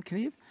anvendbar, en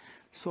kniv.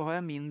 Så har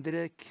jeg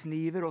mindre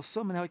kniver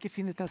også, men jeg har ikke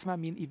funnet den som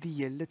min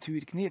ideelle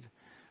turkniv.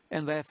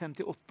 Enda jeg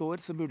 58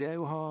 år, så burde jeg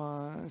jo ha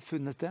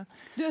funnet det.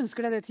 Du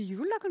ønsker deg det til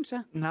jul, da,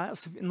 kanskje? Nei,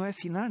 altså, når jeg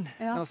finner den.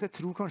 Ja. Altså, jeg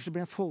tror kanskje det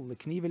blir en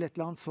foldekniv eller et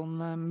eller annet sånn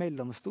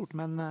mellomstort,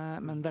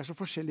 men det så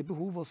forskjellige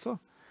behov også.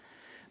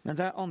 Men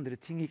det andre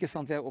ting, ikke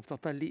sant, vi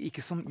opptatt av, vi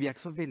ikke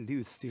så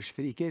veldig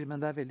utstyrsfriker,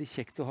 men det veldig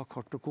kjekt å ha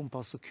kart og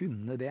kompass og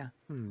kunne det.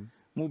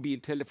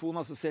 Mobiltelefon,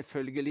 altså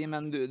selvfølgelig,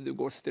 men du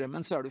går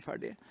strømmen, så du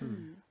ferdig.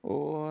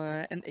 Og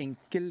en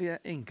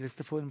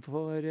enkleste form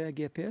for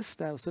GPS,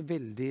 det også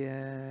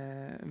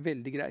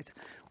veldig greit.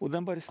 Og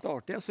den bare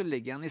starter jeg, så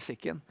legger jeg den i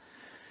sekken.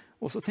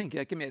 Og så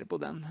tenker jeg ikke mer på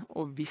den.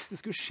 Og hvis det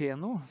skulle skje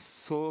noe,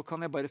 så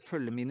kan jeg bare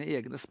følge mine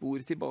egne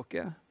spor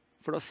tilbake.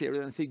 For da ser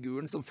du den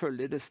figuren som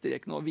følger det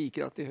streken og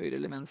viker av til høyre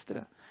eller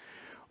venstre.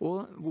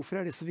 Og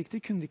hvorfor det så viktig?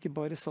 Kunne de ikke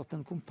bare satt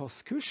en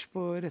kompasskurs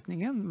på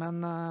retningen?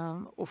 Men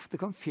ofte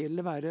kan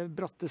fjellet være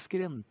bratte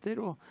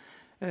skrenter og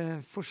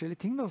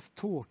forskjellige ting. Da.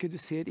 Tåke, du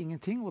ser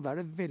ingenting, og da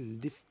det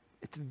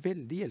et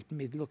veldig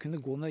hjelpemiddel å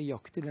kunne gå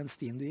nøyaktig den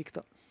stien du gikk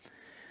da.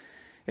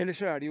 Ellers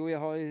så det jo,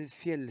 jeg har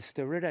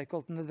fjellstøvler, det ikke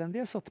alltid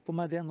nødvendig. Jeg satte på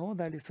meg det nå,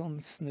 det litt sånn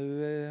snø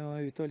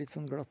ute og litt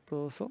sånn glatt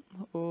og sånn.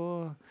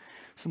 Og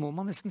så må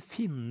man nesten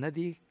finne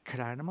de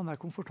klærne man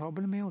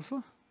komfortabel med også.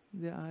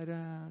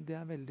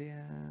 Det veldig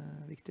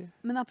viktig.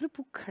 Men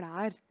apropos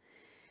klær,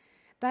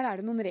 der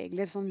det noen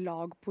regler, sånn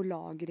lag på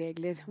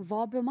lag-regler.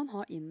 Hva bør man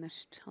ha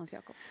innerst, Hans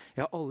Jakob?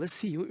 Ja, alle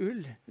sier jo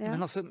ull. Ja.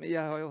 Men altså,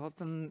 jeg har jo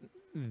hatt en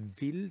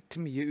vilt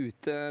mye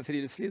ute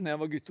friluftsliv når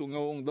jeg var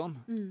guttunge og ungdom.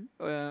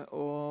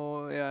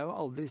 Og jeg har jo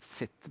aldri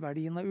sett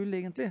verdien av ull,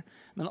 egentlig.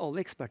 Men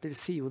alle eksperter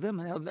sier jo det.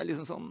 Men det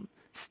liksom sånn,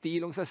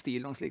 stillongs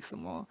stillongs,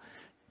 liksom. Og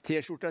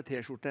t-skjorte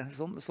t-skjorte.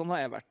 Sånn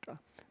har jeg vært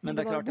da. Men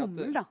det klart at...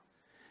 bomull, da.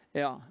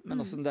 Ja, men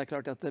også det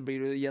klart at det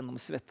blir du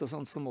gjennomsvett og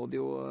sånn, så må du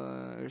jo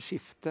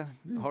skifte.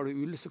 Har du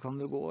ull, så kan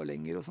du gå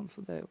lenger og sånn,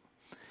 så det jo...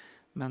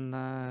 Men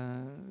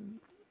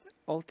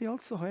alt i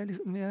alt så har jeg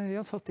liksom, jeg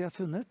har tatt det jeg har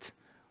funnet,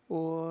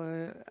 og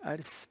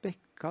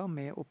spekka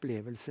med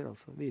opplevelser,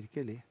 altså,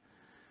 virkelig.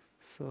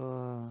 Så...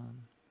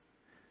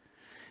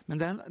 Men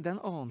det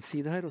en annen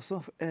side her også,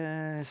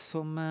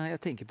 som jeg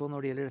tenker på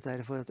når det gjelder dette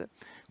her. For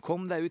at,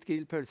 kom deg ut,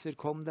 grill pølser,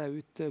 kom deg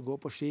ut, gå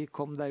på ski,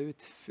 kom deg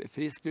ut,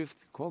 frisk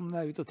luft, kom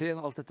deg ut og trene,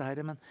 alt dette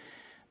her.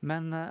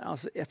 Men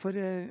altså, jeg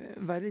får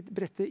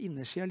brette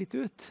innersida litt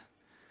ut.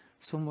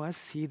 Så må jeg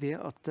si det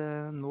at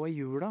nå i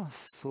jula,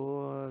 så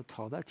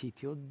ta deg tid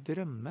til å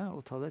drømme,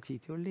 og ta deg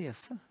tid til å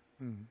lese.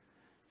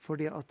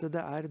 Fordi at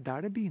det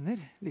der det begynner.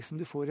 Liksom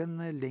du får en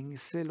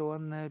lengsel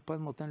og på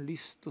en måte en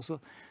lyst, og så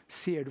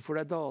ser du for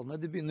deg dalene.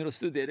 Du begynner å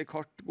studere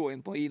kart, gå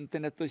inn på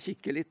internett og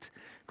kikke litt.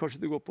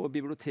 Kanskje du går på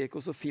biblioteket,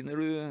 og så finner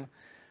du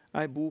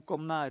en bok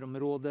om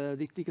nærområdet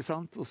ditt, ikke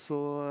sant? Og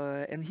så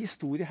en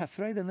historie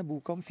herfra i denne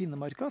boka om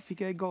Finnemarka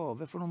fikk jeg i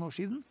gave for noen år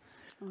siden.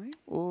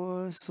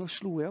 Og så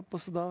slo jeg opp,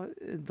 og så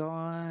da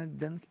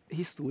den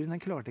historien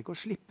den klarte jeg ikke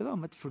å slippe da,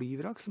 om et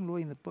flyvrak som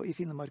lå inne i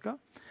Finnemarka.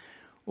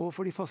 Og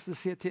for de faste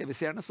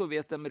TV-seerne så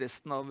vet de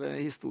resten av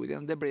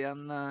historien. Det ble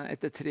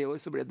etter 3 år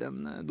så ble det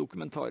en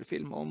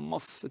dokumentarfilm om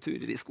masse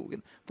turer i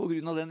skogen. På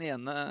grunn av den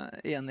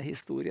ene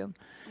historien.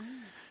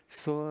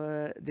 Så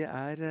det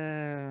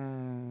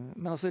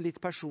men altså litt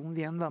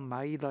personlig igjen da,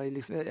 meg da,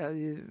 liksom,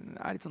 jeg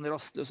litt sånn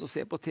rastløs og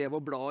ser på TV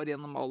og blar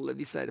gjennom alle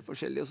disse her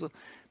forskjellige, og så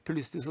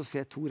plutselig så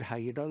ser Thor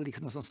Heyerdahl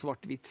liksom en sånn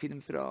svart-hvitt film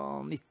fra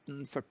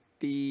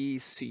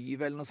 1947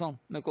 eller noe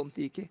sånt, med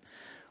Kon-Tiki.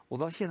 Og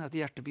da kjenner jeg at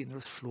hjertet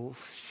begynner å slå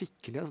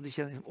skikkelig, altså du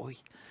kjenner liksom, oi,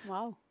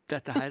 Wow.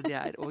 dette her, det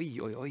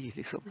oi,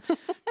 liksom.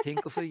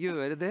 Tenk også å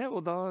gjøre det,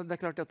 og da, det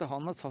klart at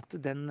han har tatt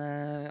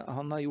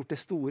han har gjort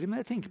det store,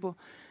 men jeg tenker på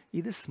i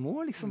det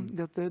små, liksom,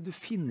 det at du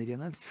finner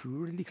igjen en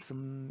fugl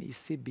liksom i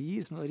Sibir,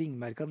 som har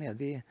ringmerket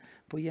nede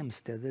på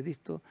hjemstedet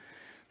ditt, og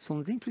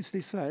sånne ting.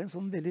 Plutselig så det en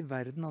sånn veldig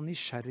verden av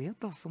nysgjerrighet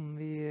da, som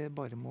vi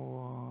bare må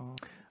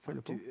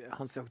følge på.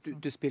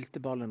 Du spilte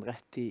ballen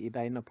rett i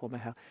beina på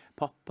meg her.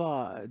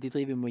 Pappa, de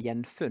driver med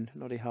gjenfunn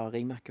når de har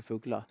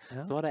ringmerkefugler.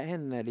 Ja. Så var det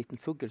en liten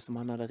fugl som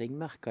han hadde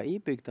ringmerket i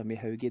bygda mi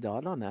Hauge i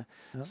Dalane,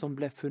 som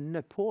ble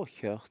funnet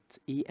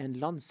påkjørt i en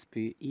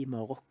landsby i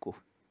Marokko.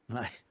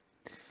 Nei.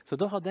 Så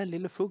da har den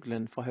lille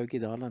fuglen fra Hauge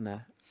i Dalane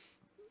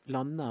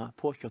landet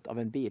påkjørt av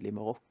en bil i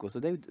Marokko. Så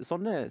det jo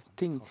sånne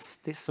ting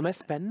som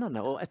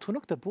spennende. Og jeg tror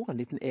nok det bor en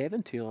liten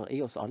eventyrer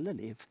i oss alle,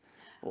 Liv.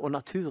 Og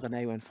naturen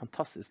jo en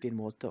fantastisk fin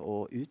måte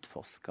å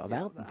utforske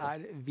verden på. Ja,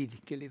 det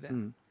virkelig det.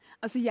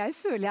 Altså, jeg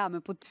føler jeg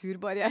med på tur,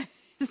 bare jeg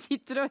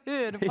sitter og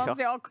hører på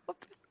Hans Jakob.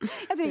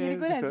 Jeg trenger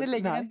ikke å reise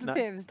lenger enn til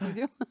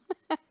TV-studio.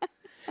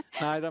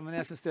 Nei da, men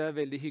jeg synes det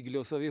veldig hyggelig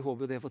også. Vi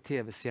håper jo det for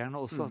TV-seerne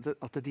også,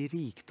 at de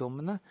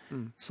rikdommene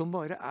som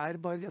bare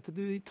at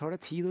du tar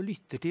deg tid og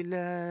lytter til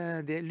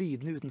det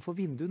lydene utenfor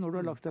vinduet når du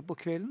har lagt deg på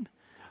kvelden.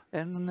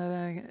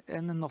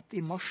 En natt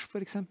i mars, for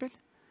eksempel.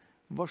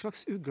 Hva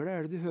slags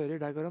ugle det du hører?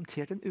 Det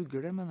garantert en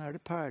ugle, men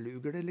det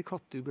perleugle eller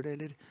kattugle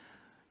eller...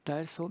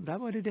 Det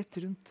bare rett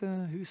rundt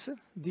huset.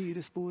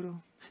 Dyrespor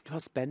og... Du har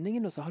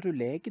spenningen, og så har du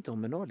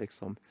legedommen også,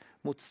 liksom.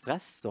 Mot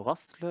stress og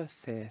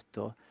rastløshet.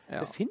 Og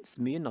det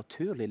finnes mye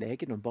naturlig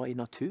legedom bare i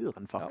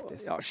naturen,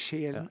 faktisk. Ja,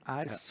 sjelen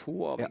så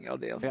avhengig av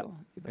det, altså.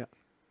 Ja.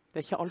 Det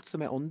ikke alt som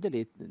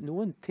åndelig.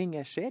 Noen ting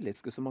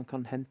sjeliske som man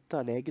kan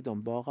hente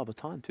legedom bare av å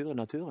ta en tur i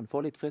naturen,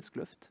 få litt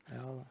frisk luft.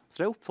 Ja.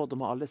 Så det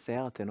oppfordrer vi alle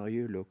seere til nå i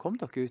jul, og kom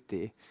dere ut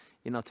i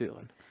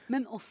naturen.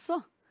 Men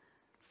også,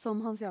 som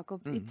Hans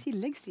Jakob i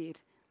tillegg sier,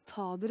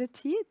 ta dere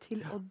tid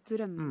til å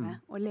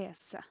drømme og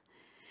lese.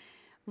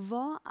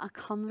 Hva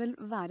kan vel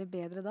være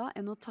bedre da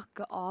enn å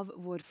takke av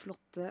vår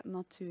flotte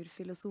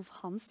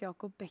naturfilosof Hans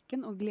Jakob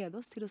Bekken og glede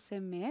oss til å se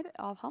mer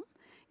av han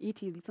i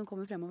tiden som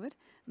kommer fremover,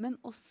 men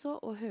også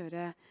å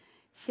høre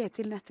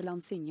Kjetil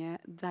Netteland synge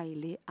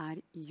 «Deilig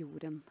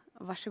jorden».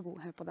 Vær så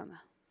god, hør på denne.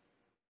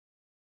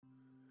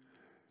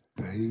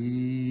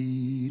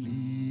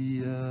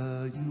 Deilig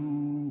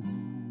jord,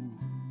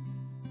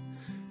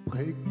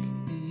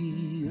 prektig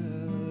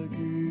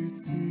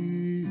Guds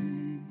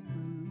himmel,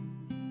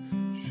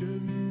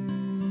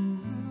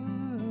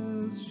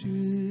 skjønnes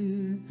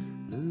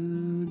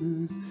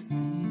sjelenes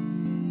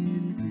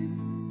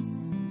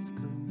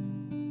pilgrimsgang.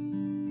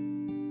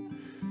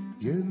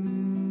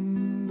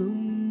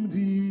 Gjennom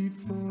de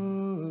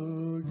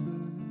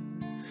fagre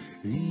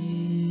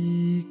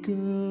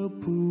riker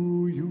på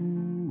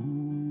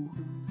jorden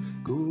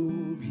går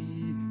vi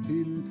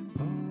til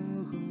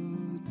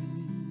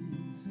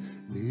paradis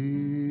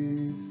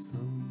med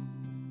sang.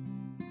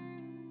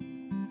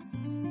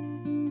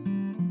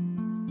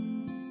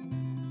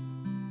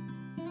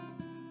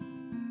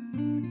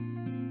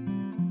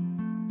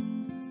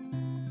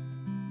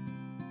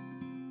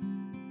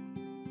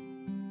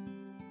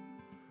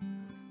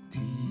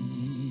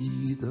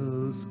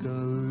 Tider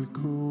skal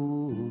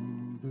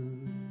komme,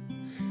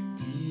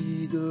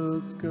 tider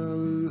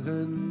skal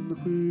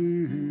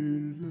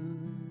henrulle,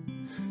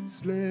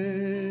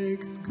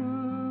 slekt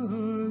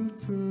skal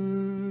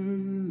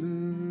følge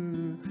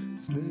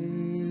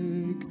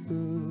slekters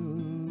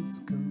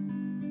gang.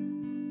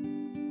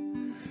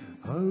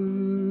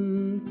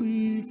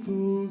 Aldri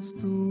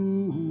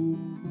forstummer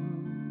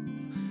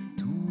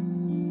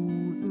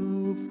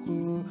toner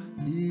fra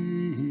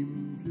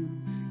himmelen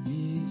i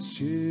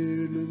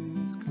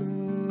sjelens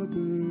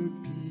glade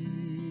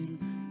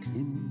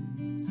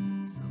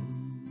pilgrimssang.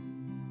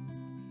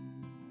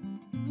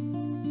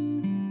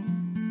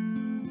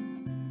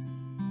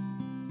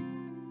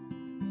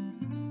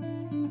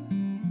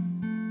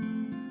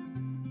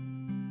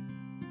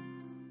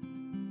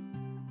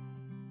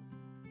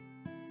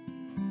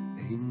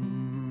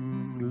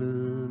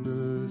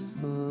 Englene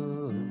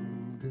sang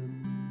den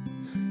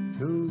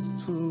først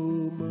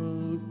for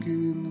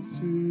markens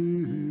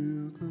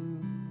hyrde,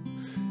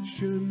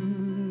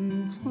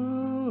 skjønt fra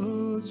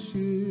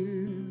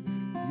sjel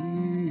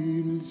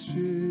til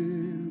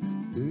sjel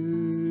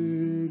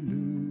det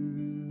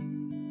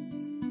lød.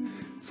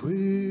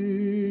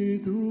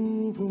 Fred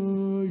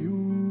over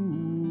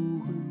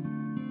jorden,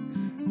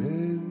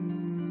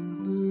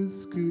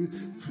 menneske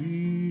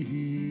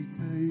fry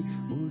deg,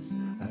 oss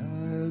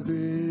en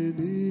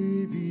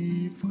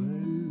evig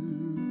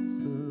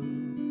frelser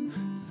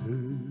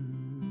før.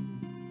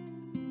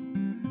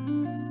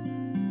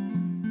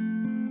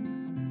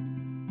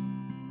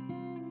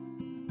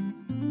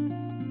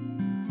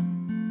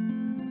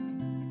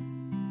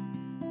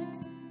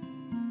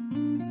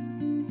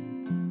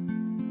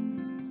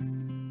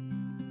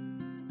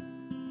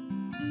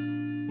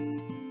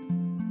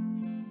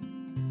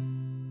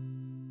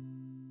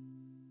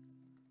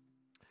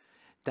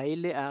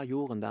 Deilig er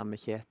jorden der med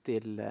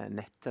Kjetil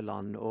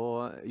Netteland,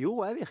 og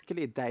jorda er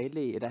virkelig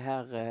deilig i det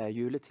her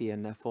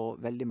juletidene for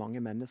veldig mange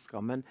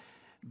mennesker, men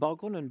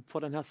bakgrunnen for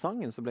denne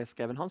sangen som ble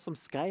skrevet, han som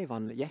skrev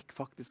han gikk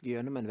faktisk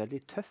gjennom en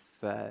veldig tøff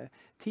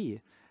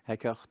tid, har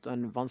jeg hørt,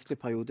 en vanskelig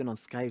periode når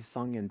han skrev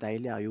sangen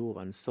Deilig er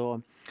jorden, så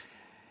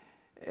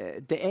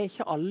det er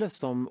ikke alle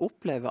som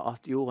opplever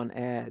at jorden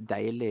er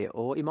deilig,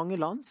 og i mange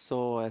land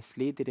så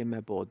sliter de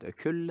med både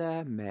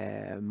kulde,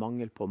 med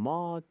mangel på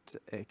mat,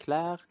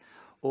 klær,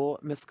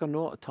 og vi skal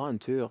nå ta en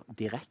tur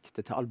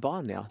direkte til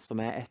Albania, som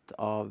er et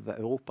av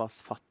Europas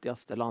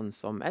fattigste land,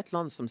 et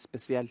land som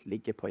spesielt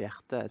ligger på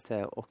hjertet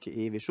til oss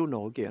i Visjon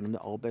Norge gjennom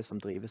det arbeidet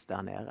som drives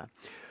der nede.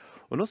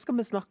 Og nå skal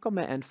vi snakke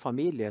med en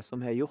familie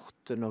som har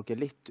gjort noe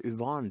litt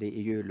uvanlig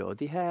i jula.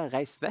 De har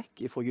reist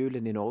vekk fra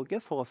julen i Norge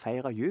for å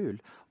feire jul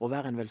og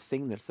være en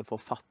velsignelse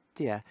for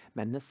fattige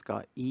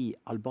mennesker i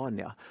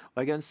Albania.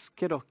 Og jeg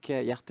ønsker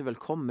dere hjertelig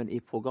velkommen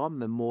i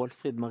programmet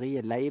Målfrid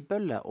Marie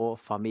Leibølle og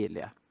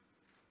familie.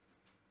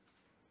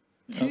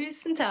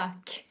 Tusen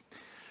takk.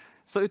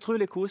 Så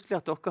utrolig koselig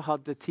at dere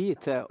hadde tid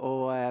til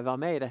å være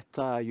med i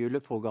dette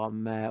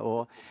juleprogrammet.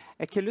 Og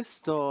jeg har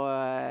lyst til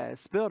å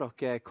spørre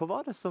dere, hva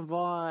var det som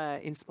var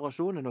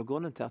inspirasjonen og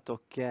grunnen til at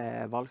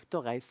dere valgte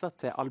å reise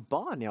til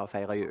Albania og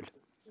feire jul?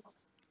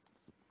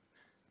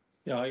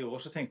 Ja, i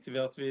år så tenkte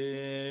vi at vi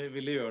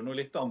ville gjøre noe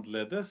litt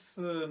annerledes,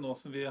 nå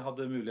som vi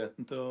hadde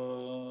muligheten til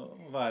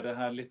å være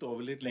her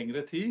over litt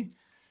lengre tid.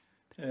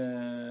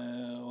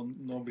 Og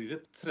nå blir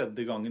det 3.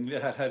 gangen vi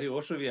er her i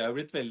år, så vi er jo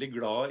blitt veldig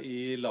glad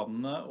i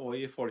landet og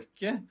i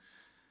folket.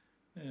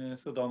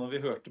 Så da når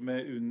vi hørte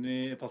med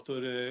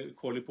pastor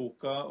Kåli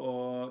Poka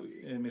og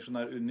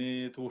misjonær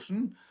Unni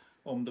Thorsen,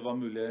 om det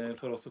var mulig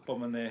for oss å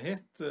komme ned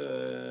hit,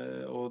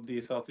 og de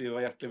sa at vi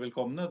var hjertelig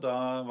velkomne,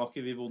 da var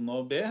ikke vi vonde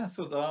å be,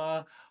 så da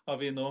har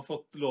vi nå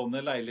fått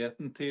låne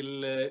leiligheten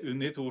til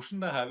Unni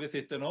Thorsen, det er her vi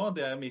sitter nå,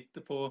 det er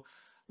midt på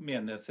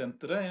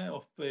menighetssenteret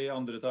oppe i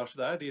 2. etasje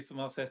der, de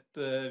som har sett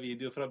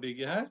video fra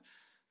bygget her.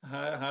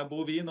 Her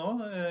bor vi nå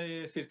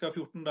i ca.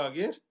 14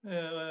 dager,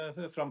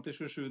 frem til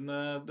 27.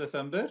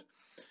 desember,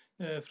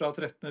 fra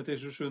 13. til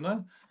 27.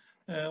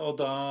 Og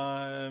da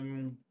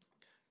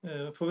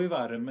får vi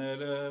være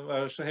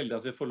så heldige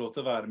at vi får lov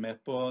til å være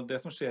med på det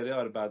som skjer i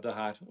arbeidet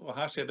her. Og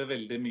her skjer det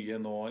veldig mye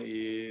nå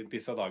i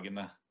disse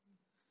dagene.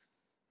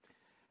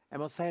 Jeg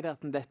må si det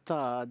at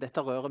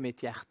dette rører mitt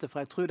hjerte,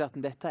 for jeg tror at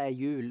dette er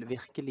jul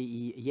virkelig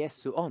i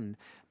Jesu ånd,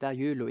 der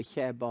jula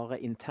ikke er bare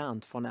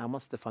internt for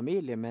nærmeste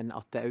familie, men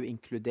at det også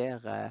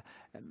inkluderer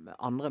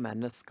andre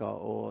mennesker,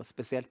 og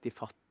spesielt de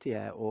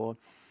fattige. Og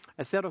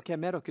jeg ser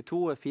dere med dere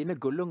 2 fine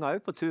gullunger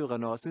på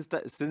turen, og syns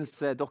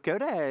dere også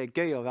det er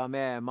gøy å være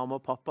med mamma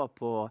og pappa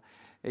på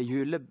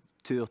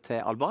juletur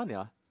til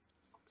Albania?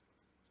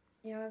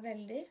 Ja,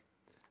 veldig.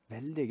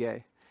 Veldig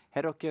gøy.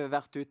 Har dere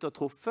vært ute og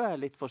truffet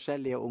litt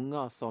forskjellige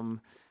unger som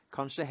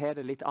kanskje har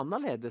det litt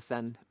annerledes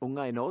enn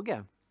unger i Norge?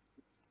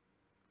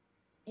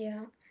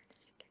 Ja.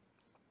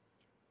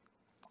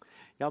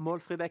 Ja,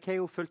 Målfrid, jeg har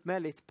jo fulgt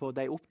med litt på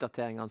de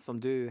oppdateringene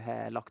som du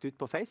har lagt ut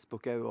på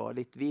Facebook, og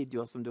litt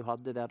videoer som du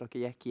hadde der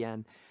dere gikk i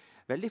en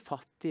veldig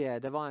fattig,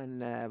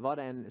 var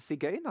det en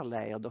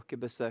sigøynerleir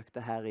dere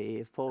besøkte her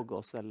i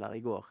forgårs eller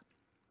i går?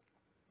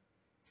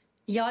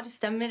 Ja, det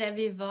stemmer det.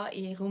 Vi var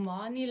i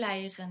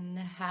Romani-leiren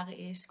her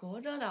i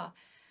Søvde da.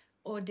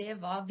 Og det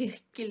var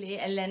virkelig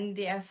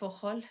elendige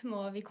forhold,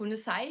 må vi kunne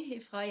si,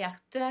 fra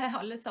hjertet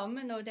alle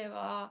sammen. Og det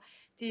var,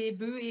 de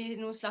bor i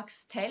noen slags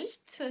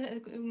telt,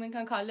 om man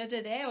kan kalle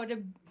det det. Og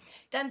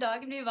den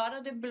dagen vi var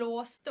der, det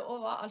blåste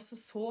og var altså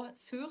så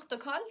surt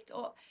og kaldt.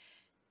 Og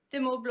det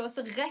må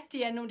blåse rett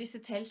igjennom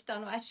disse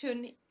teltene, og jeg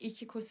skjønner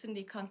ikke hvordan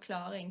de kan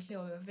klare egentlig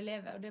å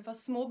overleve. Og det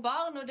var små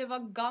barn, og det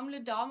var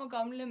gamle damer og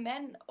gamle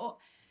menn, og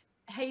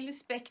hele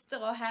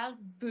spekteret, og her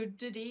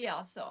bodde de,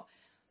 altså.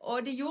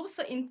 Og det gjorde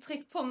så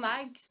inntrykk på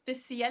meg,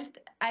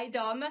 spesielt en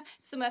dame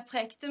som jeg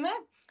prekte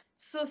med.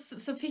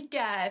 Så fikk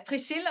jeg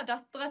Priscilla,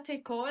 datteren til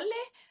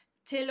Kåli,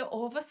 til å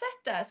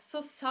oversette.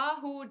 Så sa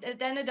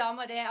denne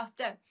dama det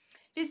at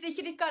hvis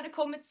ikke de ikke hadde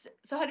kommet,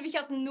 så hadde vi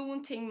ikke hatt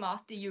noen ting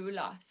mat i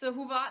jula. Så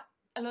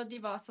de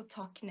var så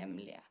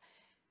takknemlige.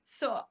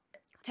 Så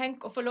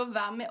tenk å få lov å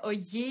være med og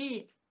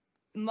gi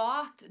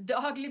mat,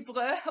 daglig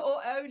brød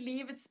og også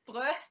livets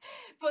brød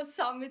på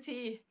samme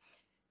tid.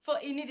 For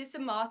inn i disse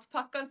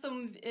matpakkene som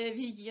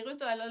vi gir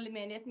ut, eller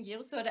menigheten gir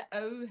ut, så er det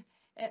også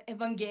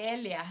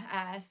evangeliet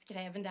er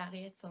skrevet der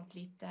i et sånt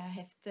lite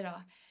hefte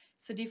da.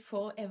 Så de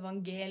får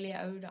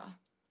evangeliet også da.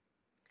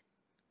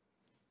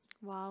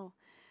 Wow.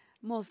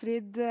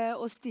 Målfrid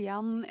og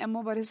Stian, jeg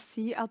må bare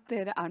si at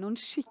dere er noen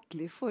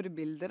skikkelige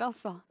forbilder,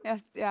 altså.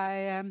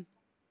 Jeg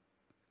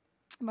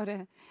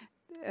bare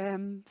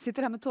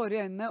sitter her med tårer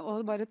i øynene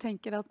og bare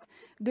tenker at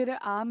dere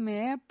er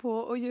med på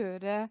å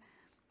gjøre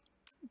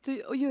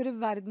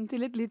verden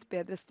til et litt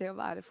bedre sted å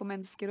være for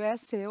mennesker. Og jeg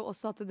ser jo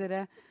også at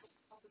dere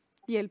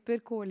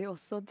hjelper Kåli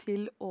også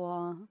til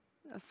å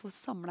få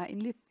samlet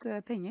inn litt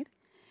penger.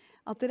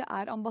 At dere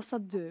er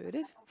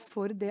ambassadører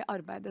for det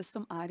arbeidet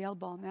som er i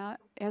Albania.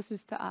 Jeg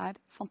synes det er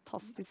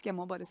fantastisk, jeg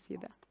må bare si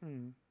det.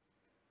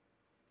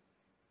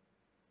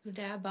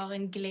 Det bare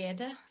en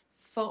glede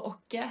for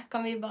oss,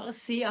 kan vi bare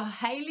si av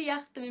hele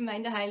hjertet. Vi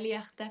mener hele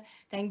hjertet.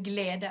 Det en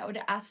glede, og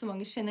det så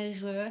mange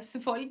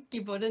generøse folk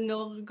i både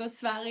Norge og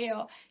Sverige,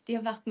 og de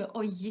har vært med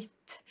og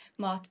gitt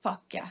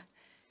matpakke.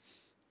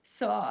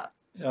 Så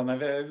Ja, nei,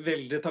 vi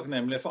veldig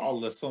takknemlige for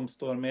alle som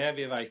står med.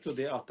 Vi vet jo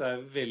det at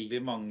det veldig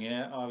mange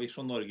av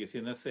Visjon Norge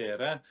sine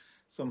seere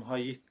som har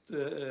gitt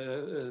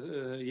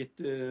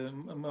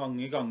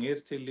mange ganger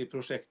til de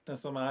prosjektene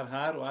som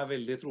her, og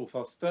veldig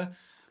trofaste.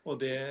 Og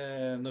det,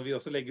 når vi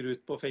også legger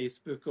ut på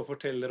Facebook og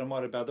forteller om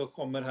arbeidet og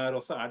kommer her,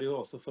 også det jo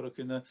også for å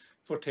kunne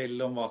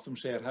fortelle om hva som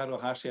skjer her.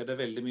 Og her skjer det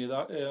veldig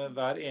mye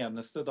hver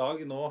eneste dag.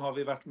 Nå har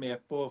vi vært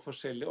med på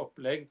forskjellige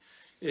opplegg.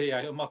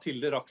 Jeg og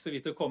Mathilde rakk så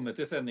vidt å komme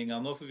til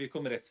sendingen nå, for vi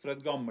kom rett fra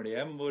et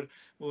gamlehjem hvor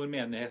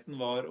menigheten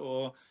var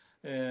og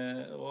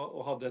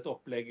hadde et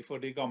opplegg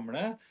for de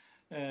gamle.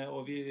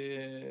 Og vi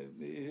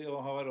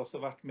har også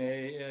vært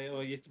med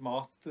og gitt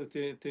mat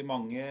til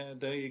mange.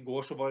 I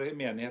går så var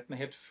menigheten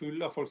helt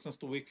full av folk som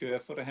sto i kø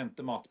for å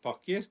hente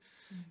matpakker.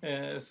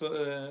 Så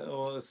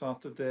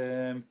at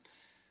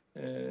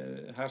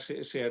her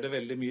skjer det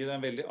veldig mye. Det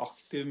en veldig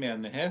aktiv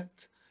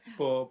menighet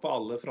på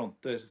alle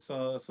fronter.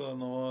 Så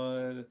nå,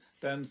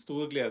 det en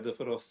stor glede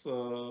for oss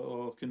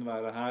å kunne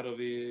være her, og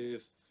vi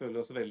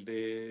føler oss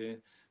veldig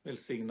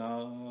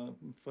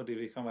velsignet fordi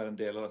vi kan være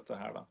en del av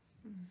dette her da.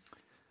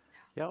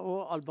 Ja,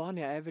 og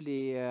Albania vel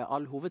i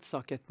all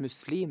hovedsak et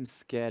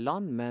muslimsk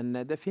land, men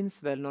det finnes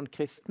vel noen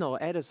kristne,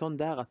 og det sånn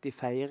der at de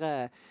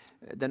feirer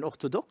den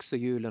ortodokse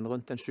julen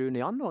rundt den 7.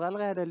 januar,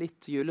 eller det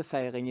litt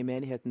julefeiring i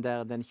menigheten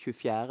der den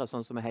 24.,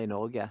 sånn som her i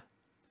Norge?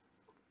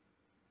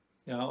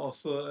 Ja,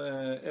 også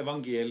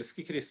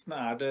evangeliske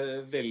kristne det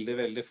veldig,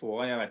 veldig få.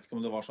 Jeg vet ikke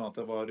om det var sånn at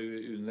det var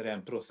under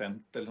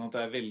 1%, eller sånt.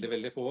 Det veldig,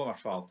 veldig få i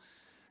hvert fall.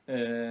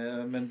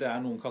 Men det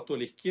noen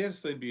katolikker,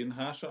 så i byen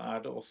her så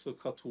det også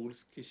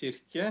katolsk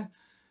kirke.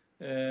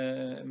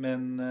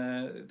 Men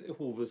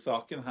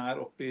hovedsaken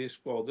her oppe i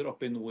Skåder,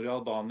 oppe i nord i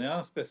Albania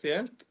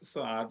spesielt,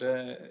 så det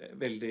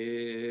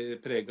veldig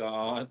preget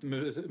av et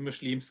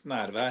muslimsk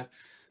nærvær.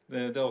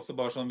 Det også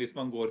bare sånn, hvis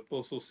man går på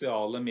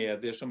sosiale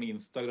medier som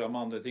Instagram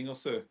og andre ting, og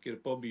søker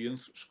på byen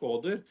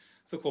Skåder,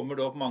 så kommer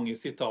det opp mange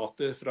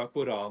sitater fra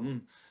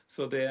Koranen.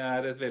 Så det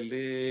et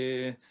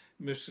veldig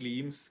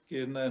muslimsk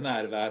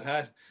nærvær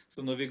her.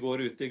 Så når vi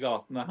går ute i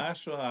gatene her,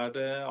 så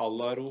det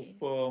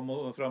Allah-rop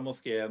fra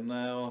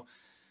moskeene.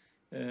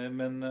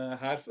 Men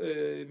her,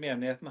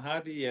 menigheten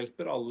her, de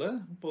hjelper alle,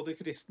 både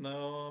kristne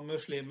og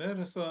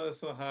muslimer.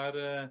 Så her,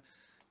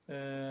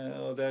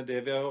 og det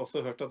det vi har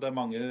også hørt, at det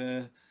mange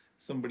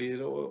som blir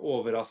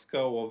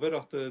overrasket over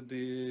at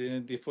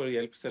de får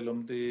hjelp selv om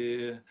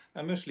de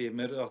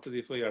muslimer, at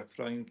de får hjelp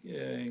fra en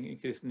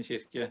kristen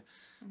kirke.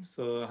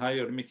 Så her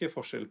gjør de ikke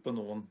forskjell på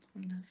noen.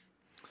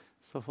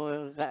 Så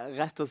for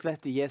rett og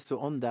slett i Jesu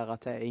ånd der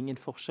at det ingen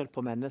forskjell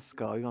på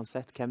mennesker,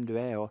 uansett hvem du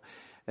og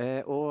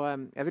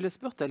jeg ville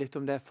spurt deg litt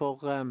om det,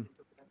 for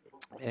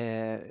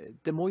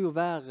det må jo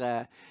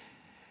være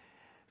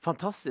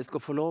fantastisk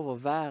å få lov å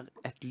være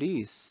et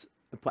lys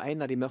på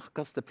en av de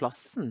mørkeste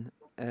plassene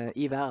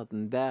i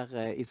verden,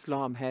 der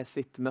islam har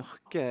sitt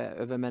mørke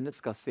over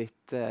mennesker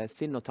sitt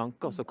sinn og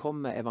tanker, så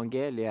kommer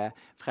evangeliet,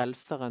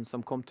 frelseren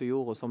som kom til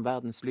jorda som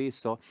verdens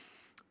lys, og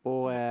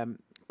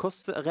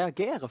hvordan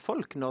reagerer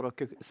folk når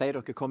dere sier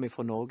dere kommer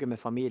fra Norge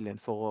med familien,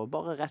 for å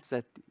bare rett og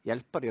slett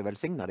hjelpe dem og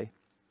velsigne dem?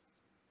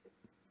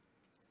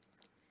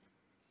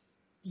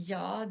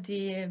 Ja,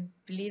 de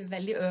blir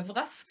veldig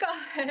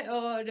overrasket,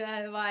 og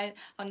det var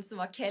han som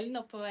var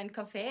kelner på en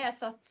kafé jeg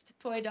satt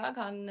på i dag,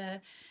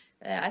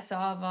 jeg sa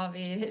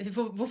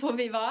hvorfor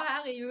vi var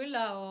her i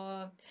jula,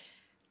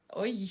 og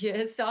oi,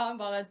 sa han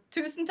bare,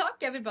 tusen takk,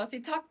 jeg vil bare si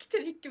takk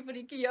til dere for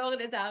dere gjør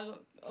det der,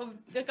 og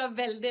virker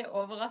veldig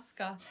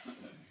overrasket.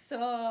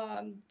 Så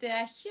det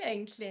ikke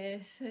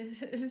egentlig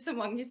så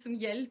mange som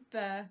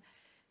hjelper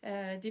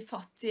de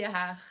fattige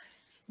her.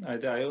 Nei,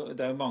 det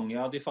jo mange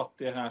av de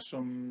fattige her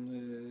som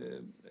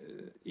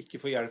ikke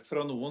får hjelp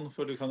fra noen,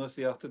 for du kan jo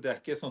si at det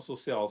ikke et sånt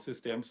sosialt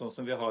system sånn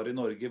som vi har i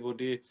Norge, hvor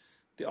de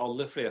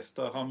aller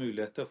fleste har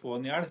mulighet til å få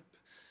en hjelp.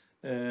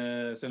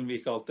 Selv om vi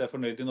ikke alltid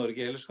fornøyd i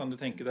Norge ellers, kan du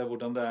tenke deg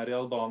hvordan det i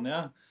Albania.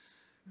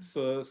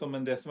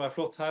 Men det som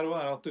flott her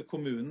også, at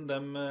kommunen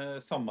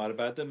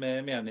samarbeider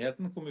med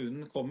menigheten.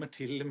 Kommunen kommer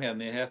til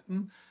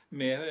menigheten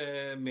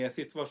med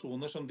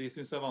situasjoner som de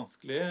synes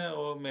vanskelige,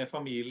 og med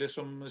familier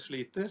som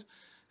sliter.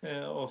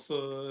 Og så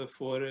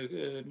får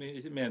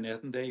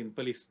menigheten det inn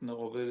på listene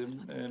over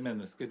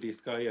mennesker de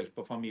skal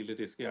hjelpe, og familier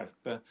de skal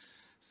hjelpe.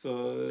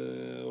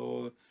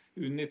 Og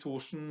Unni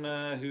Thorsen,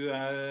 hun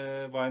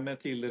var med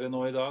tidligere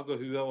nå i dag, og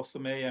hun også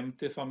med hjem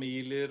til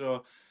familier,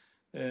 og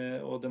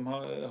de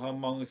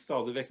har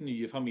stadig vekk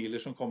nye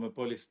familier som kommer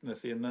på listene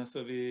sine,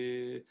 så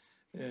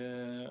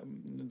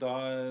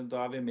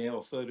da vi med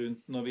også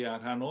rundt når vi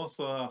her nå,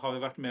 så har vi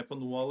vært med på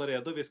noe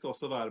allerede, og vi skal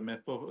også være med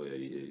på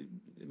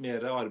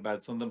mer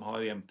arbeid som de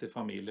har hjem til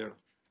familier.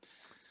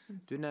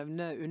 Du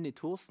nevner Unni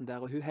Thorsen der,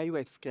 og hun har jo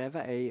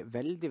skrevet en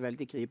veldig,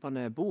 veldig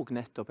gripende bok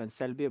nettopp, en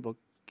selvbiografi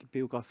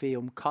biografi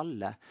om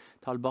kallet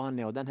til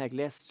Albania, og den har jeg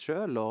lest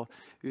selv, og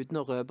uten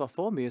å røpe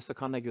for mye, så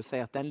kan jeg jo si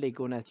at den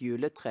ligger under et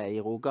juletre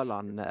i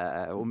Rogaland,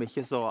 om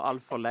ikke så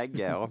alt for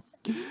lenge, og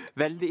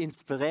veldig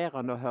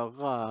inspirerende å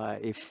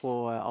høre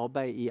fra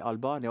arbeid i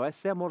Albania. Og jeg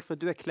ser, Mål, for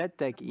du har kledd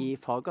deg i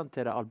fargene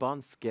til det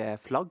albanske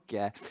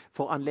flagget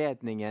for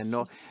anledningen.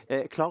 Og,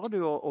 klarer du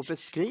å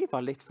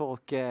beskrive litt for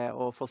oss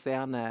og for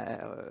seerne,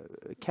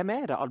 hvem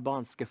er det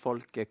albanske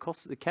folket?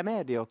 Hvem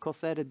er de, og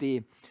hvordan er det de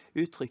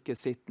uttrykker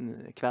sitt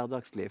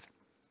hverdagsliv?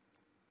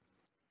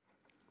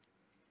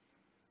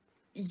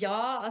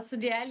 Ja, altså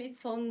det er litt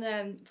sånn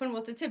på en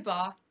måte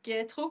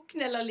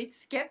tilbaketrukne eller litt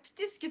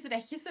skeptiske, så det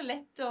er ikke så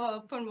lett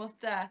å på en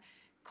måte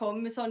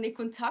komme sånn i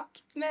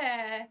kontakt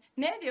med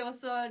de, og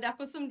så det er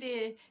akkurat som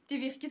de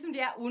virker som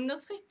de er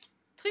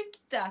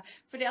undertrykte,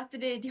 fordi at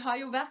de har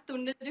jo vært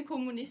under det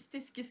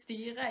kommunistiske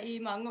styret i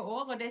mange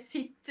år, og det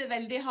sitter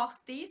veldig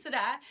hardt i, så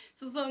det er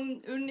sånn som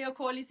Unni og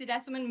Kåli sier, det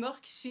er som en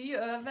mørk sky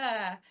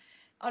over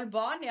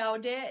Albania,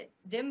 og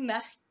det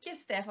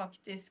merkes det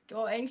faktisk,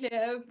 og egentlig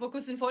på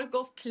hvordan folk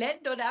går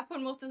kledd, og det er på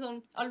en måte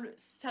sånn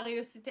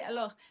seriøsitet,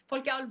 eller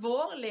folk er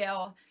alvorlige,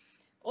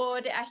 og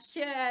det er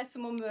ikke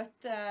som å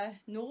møte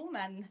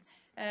nordmenn.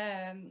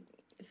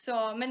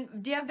 Men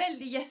de er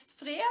veldig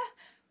gjestfrie,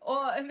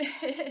 og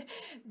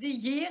de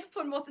gir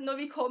på en måte,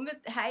 når vi kommer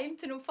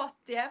hjem til noen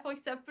fattige, for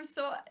eksempel,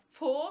 så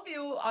får vi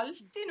jo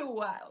alltid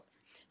noe.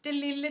 Det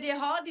lille de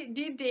har,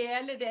 de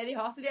deler det de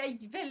har, så de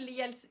er veldig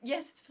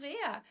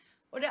gjestfrie.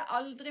 Og vi har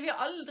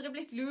aldri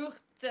blitt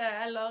lurt,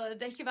 eller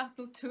det har ikke vært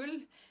noe tull.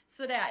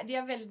 Så de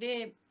er veldig,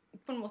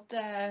 på en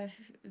måte,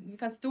 vi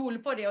kan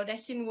stole på dem, og de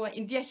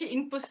er ikke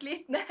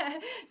innpåslitne,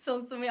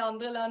 sånn som i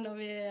andre land når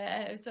vi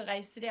er ute og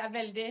reiser. De er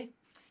veldig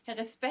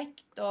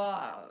respekt,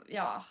 og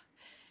ja,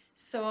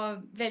 så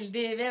vi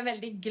er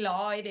veldig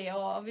glad i det,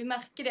 og vi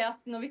merker det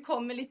at når vi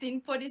kommer litt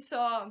inn på dem,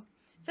 så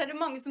er det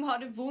mange som har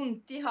det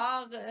vondt. De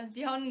har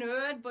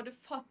nød, både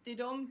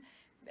fattigdom,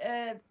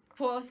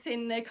 på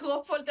sin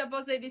kropp, holdt jeg på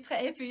å si, de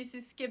tre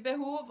fysiske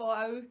behov, og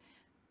også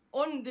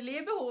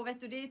åndelige behov,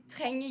 vet du, de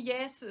trenger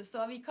Jesus,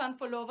 og vi kan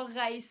få lov å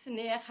reise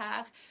ned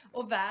her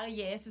og være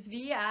Jesus.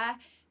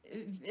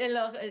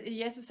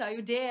 Jesus sa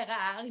jo, dere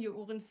er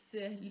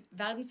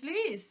verdens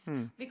lys.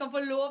 Vi kan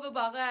få lov å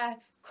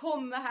bare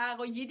komme her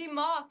og gi dem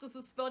mat, og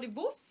så spør de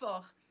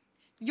hvorfor.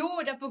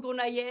 Jo, det er på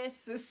grunn av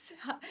Jesus.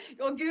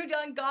 Og Gud,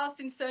 han ga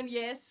sin sønn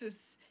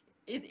Jesus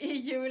i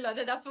jula,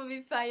 det er derfor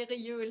vi feirer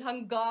jul.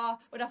 Han ga,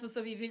 og derfor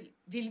så vil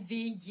vi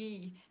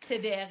gi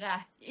til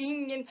dere.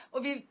 Og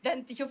vi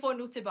venter ikke å få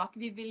noe tilbake.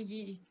 Vi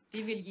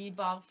vil gi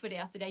bare fordi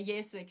at det er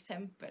Jesu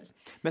eksempel.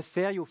 Vi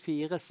ser jo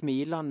 4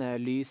 smilende,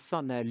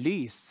 lysende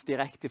lys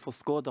direkte fra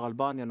Skåder,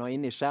 Albania, nå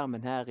inn i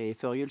skjermen her i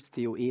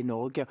førjulstida i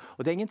Norge.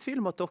 Og det er ingen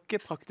tvil om at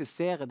dere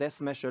praktiserer det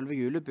som er selve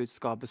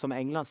julebudskapet. Som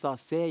England sa,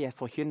 se, jeg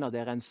forkynner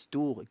dere en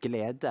stor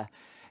glede.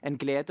 En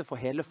glede for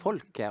hele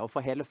folket, og for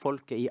hele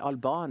folket i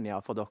Albania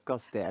for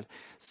deres del.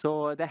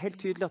 Så det er helt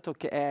tydelig at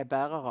dere er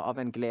bærere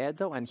av en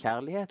glede og en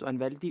kjærlighet, og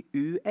en veldig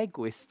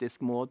uegoistisk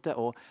måte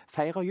å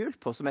feire jul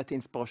på, som er til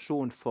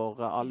inspirasjon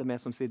for alle vi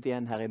som sitter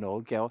igjen her i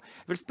Norge. Og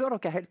jeg vil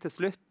spørre dere helt til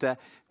slutt,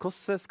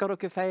 hvordan skal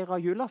dere feire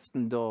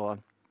julaften da,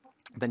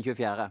 den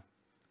 24.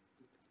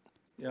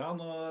 Ja,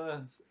 nå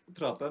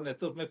pratet jeg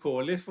nettopp med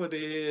Kåli,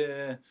 fordi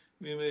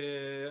vi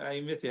er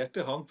invitert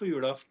til han på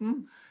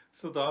julaften.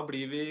 Så da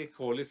blir vi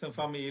Kåli som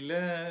familie,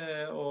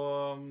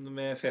 og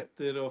med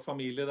fetter og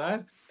familie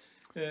der.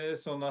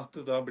 Sånn at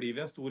da blir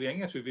vi en stor gjeng.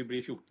 Jeg tror vi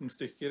blir 14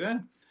 stykker.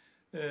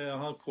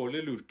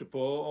 Kåli lurte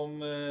på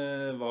om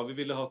hva vi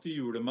ville ha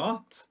til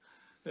julemat.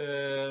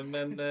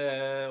 Men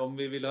om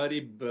vi ville ha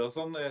ribbe og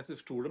sånn, jeg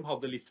tror de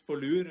hadde litt på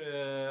lur.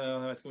 Jeg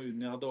vet ikke om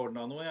Unni hadde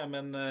ordnet noe,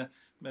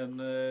 men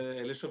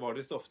ellers så var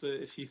det ofte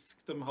fisk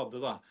de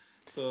hadde da.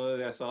 Så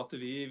jeg sa at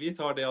vi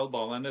tar det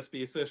albanerne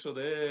spiser, så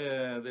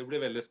det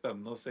blir veldig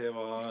spennende å se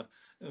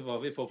hva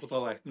vi får på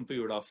tallerkenen på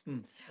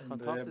julaften.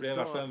 Det blir i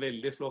hvert fall en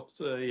veldig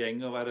flott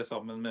gjeng å være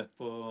sammen med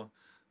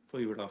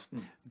på julaften.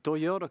 Da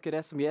gjør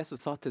dere det som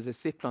Jesus sa til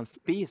disiplene,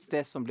 spis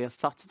det som blir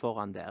satt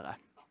foran dere.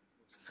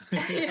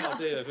 Ja,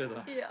 det gjør vi da.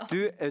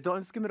 Da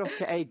ønsker vi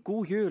dere en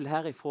god jul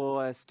her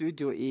fra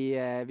studio i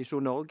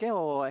Visjon Norge,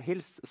 og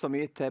hils så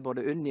mye til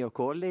både Unni og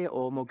Kåli,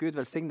 og må Gud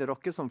velsigne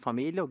dere som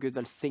familie, og Gud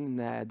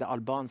velsigne det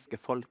albanske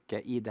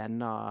folket i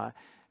denne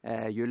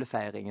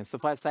julefeiringen.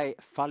 Så får jeg si,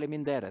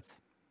 faleminderit.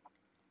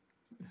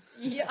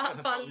 Ja,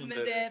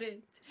 faleminderit.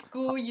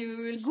 God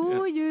jul.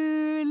 God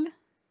jul.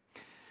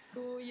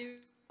 God jul.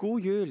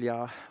 God jul,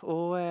 ja.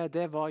 Og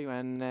det var jo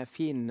en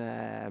fin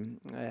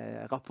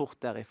rapport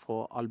der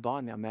fra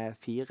Albania med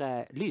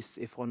 4 lys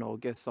fra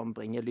Norge som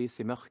bringer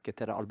lys i mørket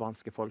til det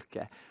albanske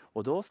folket.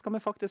 Og da skal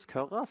vi faktisk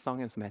høre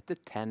sangen som heter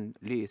 «Tenn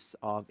lys»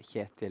 av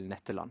Kjetil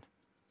Netteland.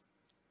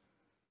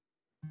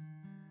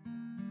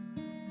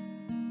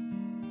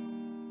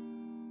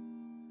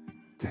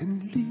 Tenn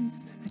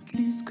lys, et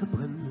lys skal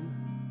brenne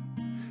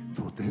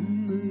for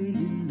denne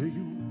lille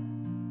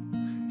jord,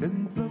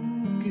 den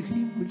blanke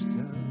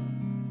himmelstjerne.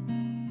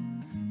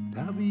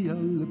 Der vi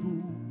alle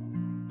bor,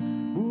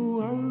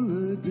 må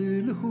alle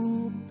dele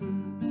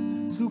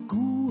håpet så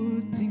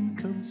gode ting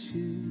kan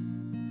skje.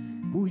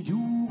 Hvor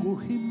jord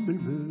og himmel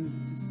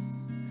møtes,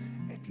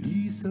 et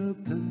lys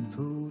tent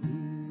for det.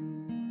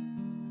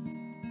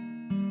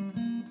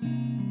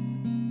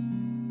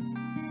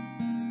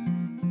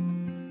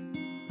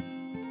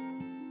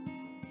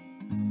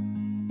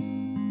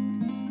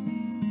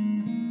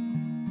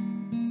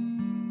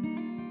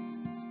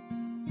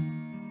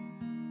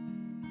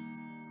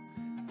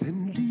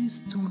 Den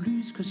lys, to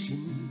lys skal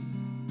skinne,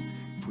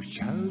 for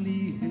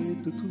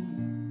kjærlighet og tro,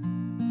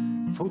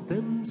 for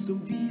dem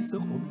som viser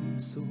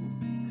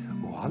omsorg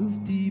og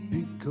alltid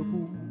bygger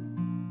bo.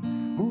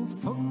 Må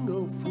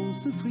fanger få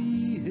seg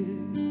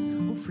frihet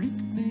og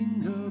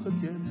flyktninger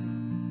et hjem.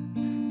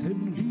 Den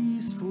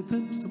lys for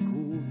dem som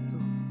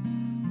gråter,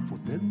 for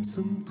dem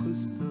som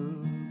trøster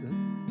dem.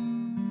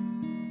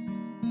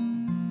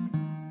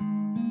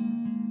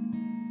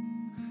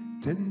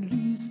 Den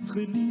lys,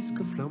 tre lys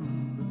skal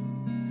flamme,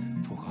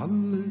 for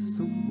alle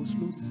som må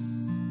slåss,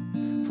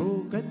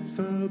 for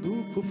rettferd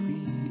og for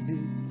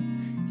frihet.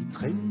 De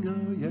trenger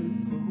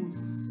hjelp fra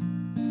oss.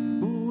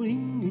 Må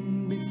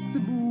ingen miste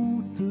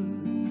motet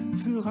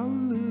før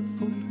alle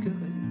folk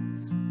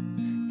rett.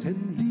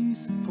 Tenn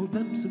lys for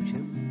dem som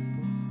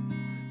kjemper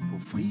for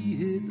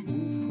frihet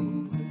og for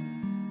rett.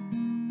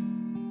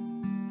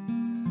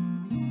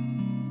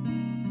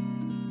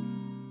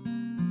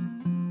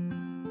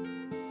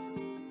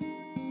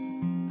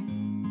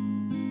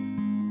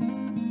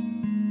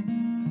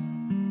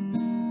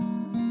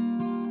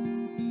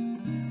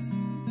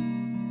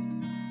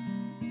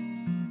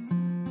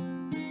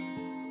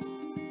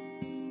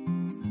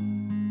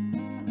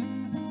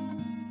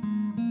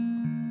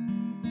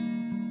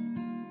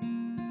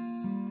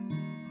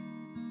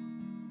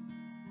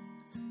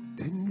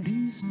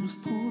 Nå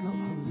stråler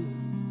alle,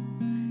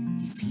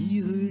 de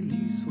fire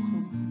lys for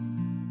ham,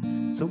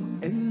 som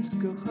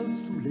elsker alt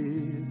som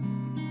lever,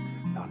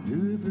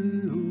 løve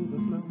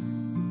over land.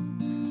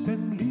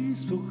 Den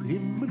lys for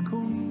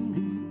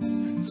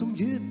himmelkongen, som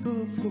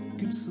gjeter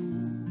flokken så.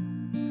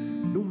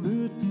 Nå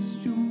møtes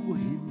jord og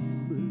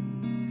himmel,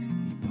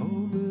 i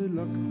parne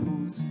lagt på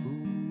strå.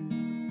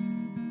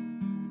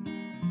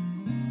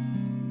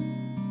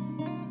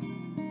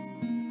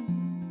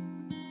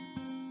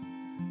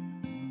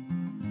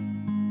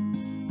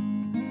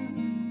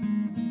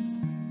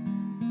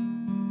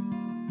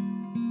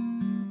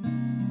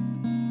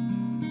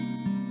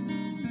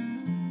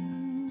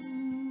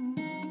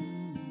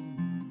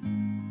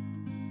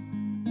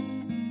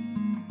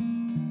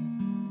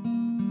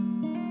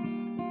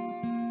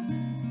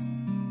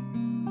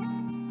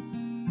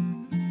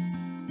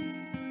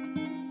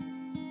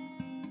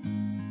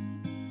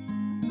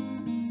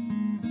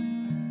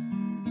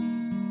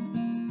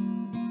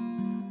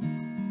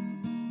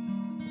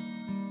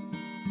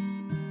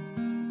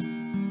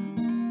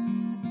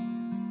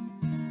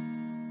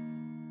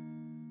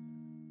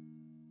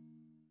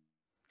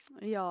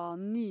 Ja,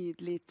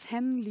 nydelig.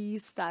 Tenn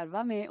lys der,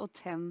 var med og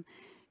tenn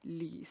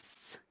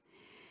lys.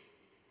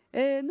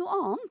 Noe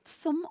annet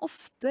som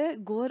ofte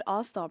går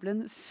av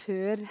stabelen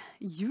før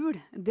jul,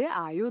 det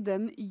er jo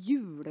den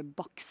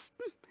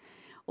julebaksten.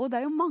 Og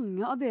det er jo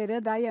mange av dere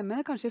der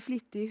hjemme, kanskje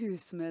flittige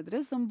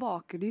husmødre, som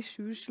baker de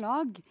 7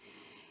 slag.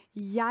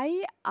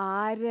 Jeg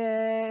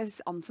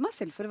anser meg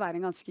selv for å være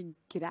en ganske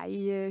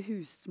grei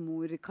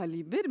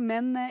husmorkaliber,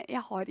 men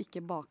jeg har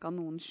ikke baket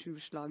noen 7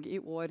 slag i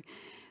år.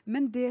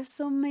 Men det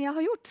som jeg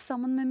har gjort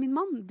sammen med min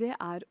mann, det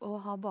er å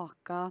ha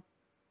baket.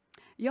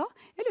 Ja,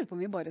 jeg lurer på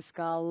om vi bare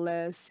skal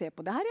se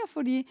på det her, ja,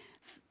 fordi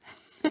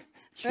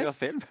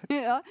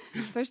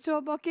først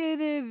så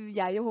baker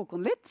jeg og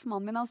Håkon litt,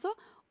 mannen min altså,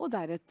 og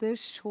deretter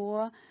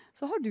så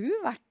har du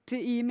vært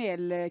i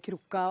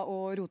melkrukka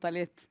og rota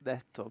litt. Det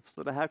er topp.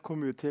 Så det her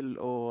kommer jo til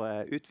å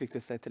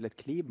utvikle seg til et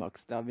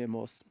klimaks der vi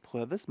må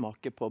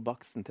prøvesmake på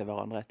baksten til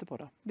hverandre etterpå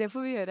da. Det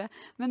får vi gjøre.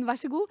 Men vær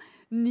så god,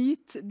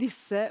 nyt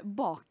disse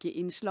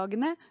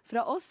bakeinnslagene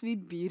fra oss. Vi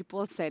byr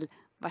på oss selv.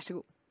 Vær så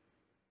god.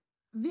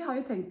 Vi har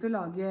jo tenkt å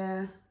lage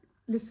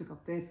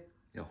lussekatter.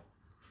 Ja.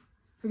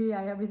 Fordi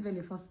jeg har blitt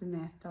veldig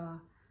fascinert av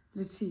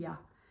Lucia.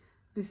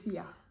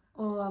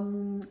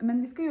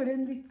 Men vi skal gjøre det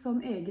en litt sånn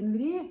egen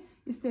vri.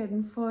 I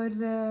stedet for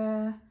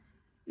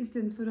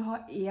å ha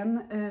en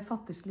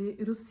fattigslig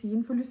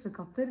rosin for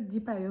lussekatter,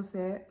 de pleier å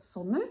se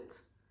sånn ut.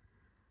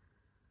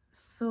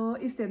 Så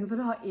i stedet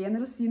for å ha en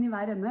rosin i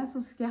hver ende,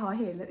 så skal jeg ha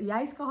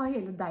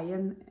hele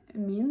deigen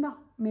min da,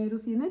 med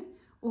rosiner.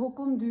 Og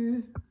Håkon, du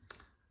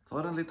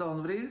tar en litt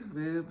annen vri.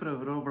 Vi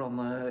prøver å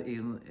blande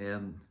inn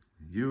en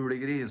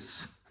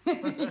julegris.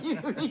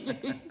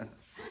 Julegris.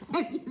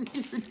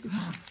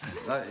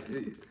 Nei,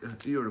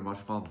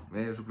 julemarsipan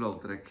med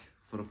sjokoladetrekk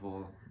for å få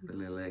det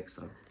lille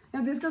ekstra.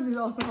 Ja, det skal du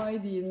også ha i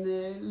din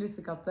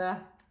lussekatte.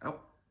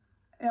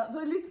 Ja,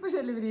 så litt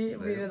forskjellig vri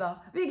blir det da.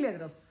 Vi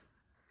gleder oss.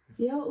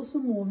 Ja, og så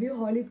må vi jo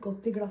ha litt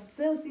godt i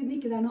glasset, og siden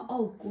ikke det er noe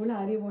alkohol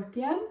her i vårt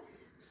hjem,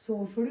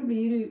 så får det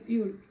bli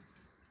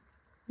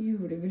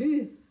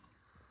julebrus.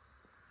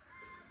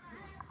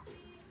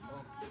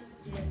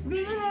 Vi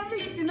vil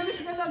viktig når vi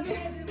skal lage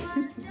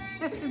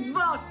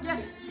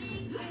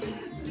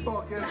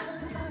bake.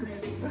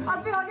 At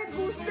vi har litt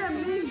god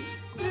stemning.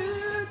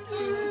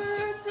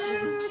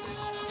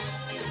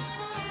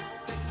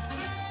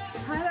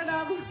 Her da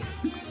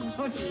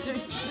vårt kjøkken.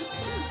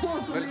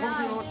 Velkommen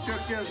til vårt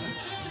kjøkken.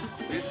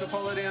 Vi skal ta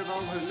dere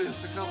gjennom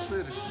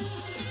lussekatter.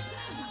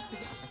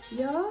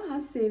 Ja,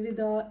 her ser vi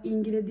da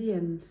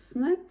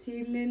ingrediensene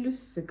til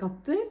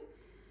lussekatter.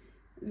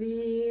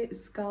 Vi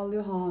skal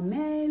jo ha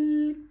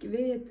melk,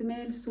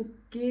 hvetemel,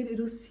 sukker,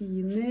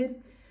 rosiner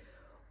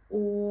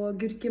og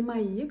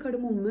gurkemeie,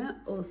 kardemomme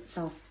og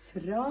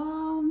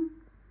safran,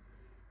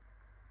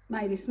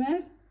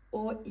 meierismør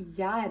og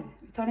gjær.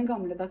 Vi tar den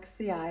gamledags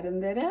gjæren,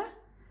 dere.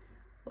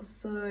 Og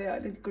så ja,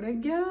 litt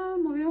gløgg, ja,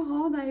 må vi jo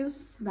ha. Det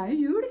er jo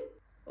jul.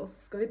 Og så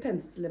skal vi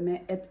pensle med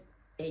et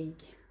egg.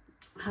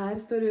 Her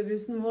står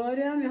rødbrusen vår,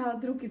 ja. Vi har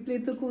drukket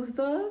litt og kost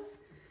oss.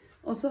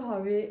 Og så har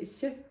vi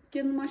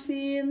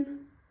kjøkkenmaskin.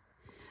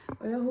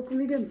 Og ja,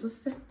 Håkon, vi glemte å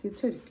sette i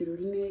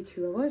tørkerullen i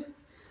kua vår.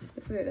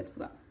 Det får vi gjøre etterpå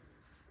da.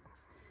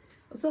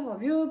 Og så har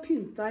vi jo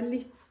pyntet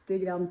litt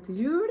grann til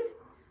jul.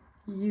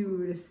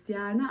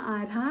 Julestjerne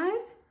er her.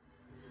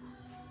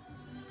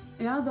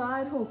 Ja, da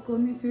er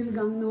Håkon i full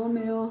gang nå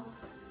med å...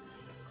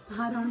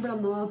 Her har han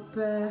blandet opp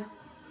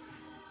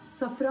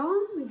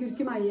safran,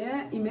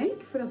 gurkemeie i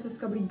melk for at det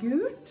skal bli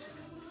gult.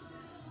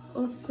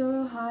 Og så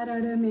her er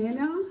det mel,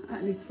 ja.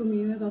 Litt for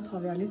mye, da tar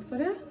vi av litt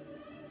bare.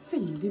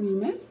 Veldig mye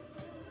mel.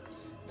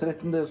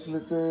 13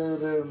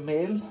 deciliter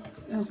mel.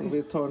 Ja, ok. Så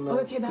vi tar ned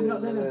Ok, det er bra,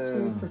 det er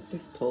 240.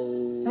 12...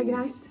 Det er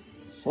greit.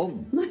 Sånn.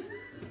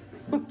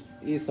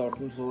 I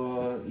starten så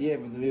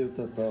jevner vi ut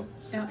dette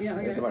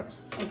etter hvert.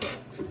 Okay.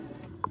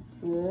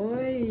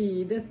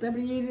 Oi, dette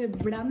blir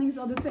blandings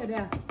av det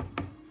tørre.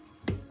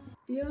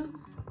 Ja,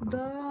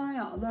 da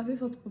har vi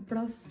fått på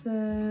plass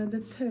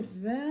det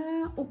tørre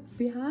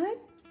oppi her.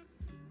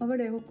 Hva var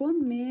det,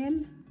 Håkon?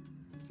 Mel?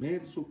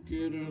 Mel,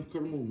 sukker,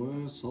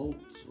 kardemomme,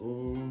 salt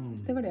og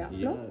Det var det,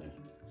 ja.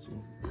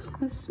 Flott.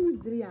 Det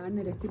smuldrer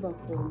gjerne rett i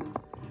bakholdene.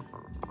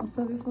 Og så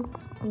har vi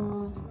fått på...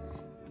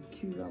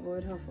 Kua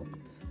vår har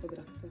fått på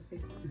drakta si.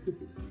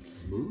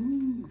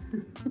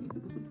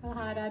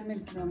 Her er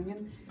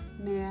melkeblandingen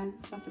med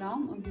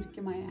safran og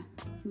gurkemeie.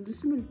 Du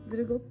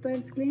smuldrer godt da,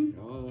 elskling.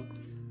 Ja,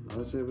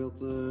 her ser vi at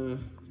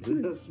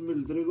det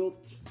smuldrer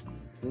godt.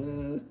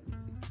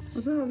 Og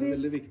så har vi... Det er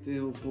veldig viktig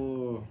å få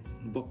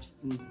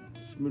baksten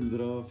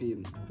smuldra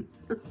fin.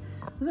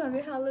 Og så har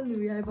vi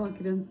halleluja i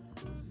bakgrunnen.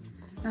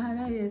 Ja, her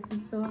er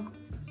Jesus og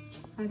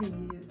her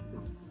ringer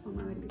Jesus. Han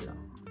er veldig glad.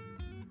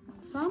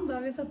 Sånn, da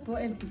har vi satt på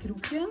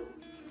eltekroken.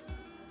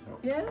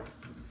 Yes,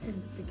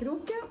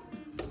 eltekroken.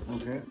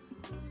 Ok.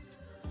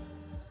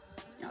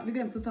 Ja, vi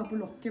glemte å ta på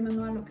lokket, men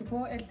nå er lokket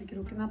på.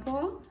 Eltekroken er på.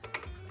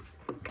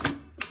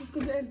 Og så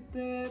skal du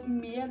elte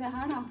med det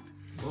her, da.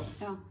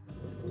 Ja.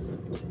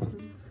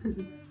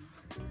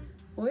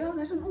 Åja,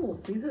 det er sånn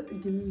åpning. Så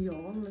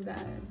genial.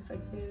 Jeg skal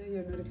ikke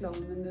gjøre noe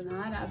reklame, men den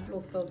her er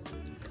flott, altså.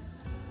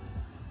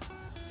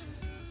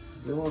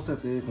 Vi må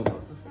sette i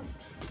kontakten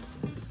først.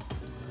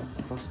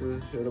 Da skal vi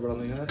kjøre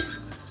blanding her.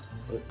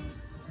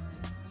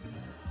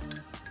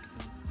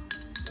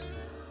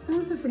 Ja,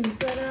 så flink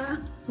du er.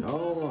 Ja,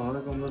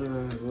 her kommer det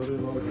gå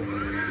unna.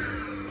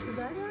 Så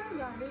der, ja,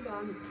 da er vi i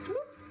gang.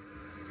 Ups.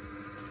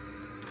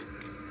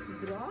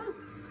 Bra.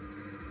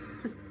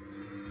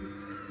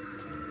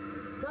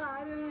 Da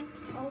er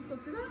alt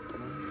oppi da.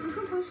 Du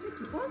kan ta en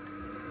slikkepott.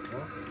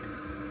 Ja.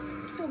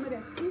 Få med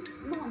resten.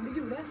 Vanlig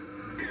gule.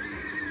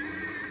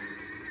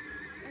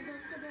 Da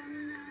skal den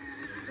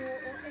stå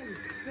og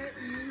elte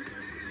i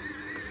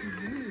 10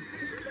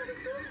 minutter, synes jeg det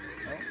stod.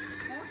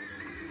 Ja.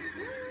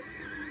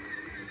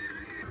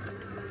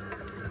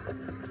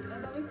 Da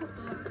har vi fått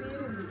opp i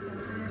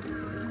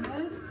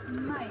rommetemperatur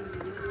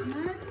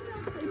meierismør,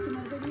 altså ikke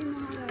margarin. Nå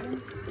her er det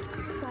en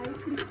seig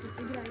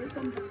klippete greie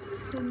som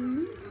på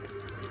nytt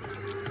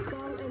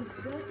skal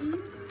elte i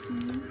 10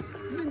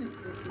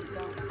 minutter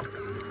cirka.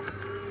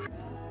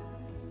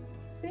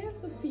 Se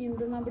så fin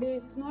den har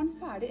blitt. Nå er den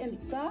ferdig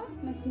elta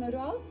med smør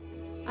og alt.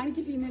 Er den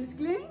ikke fin,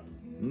 elskling?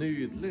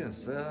 Nydelig,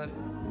 se her.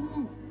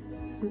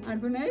 Er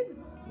du fornøyd?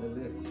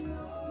 Veldig.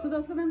 Så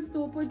da skal den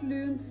stå på et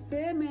lunt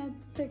sted med et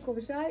tekk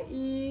over seg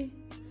i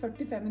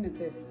 45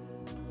 minutter.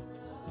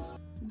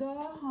 Da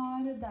har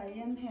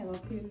deigen hevet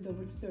til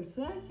dobbelt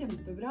størrelse.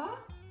 Kjempebra.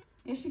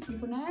 Jeg er skikkelig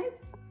fornøyd.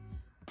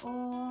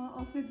 Og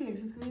altså, i tillegg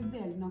så skal vi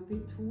dele den opp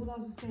i 2 da.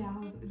 Så skal jeg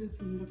ha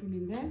rosiner opp i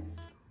min del.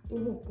 Og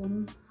Håkon,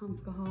 han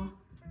skal ha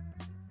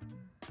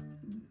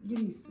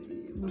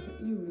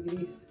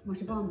julegris,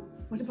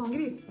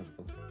 marsipangris.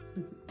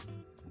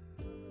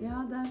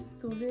 Ja, der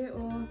står vi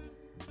og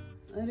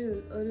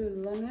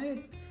ruller den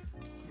ut.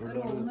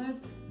 Roller den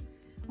ut.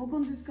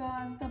 Håkon, du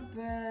skal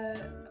stappe...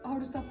 Har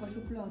du stappet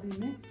sjokolade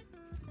inni?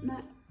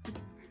 Nei.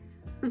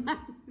 Nei.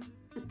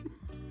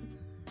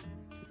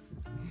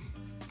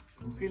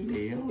 Kan ikke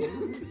le av det.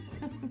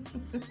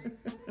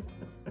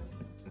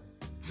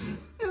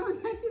 Ja, men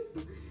det er ikke så...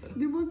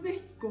 Du må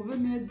dekke over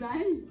med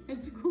deg.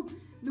 Ellers så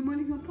du Du må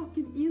liksom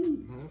pakke den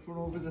inn. Nei, for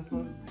nå vil dette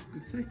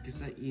trekke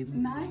seg inn.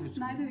 Nei,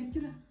 det vil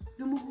ikke det.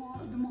 Du må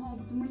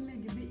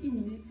legge det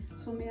inni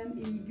som i en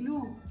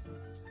iglo.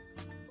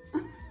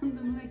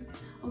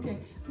 Ok,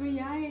 for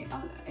jeg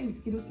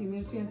elsker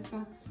rosiner, så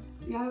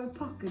jeg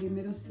pakker de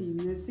med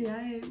rosiner, så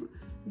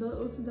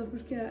derfor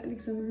skal jeg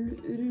liksom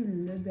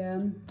rulle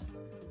den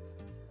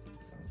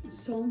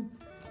sånn,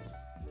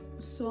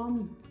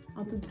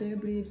 at det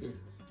blir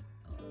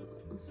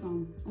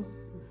sånn.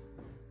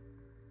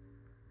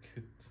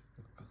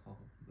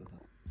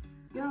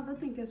 Ja, da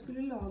tenkte jeg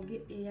skulle lage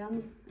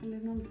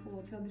noen få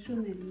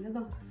tradisjonelle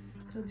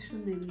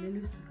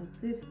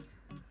lussekatter.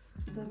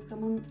 Så da skal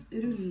man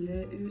rulle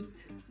ut,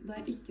 da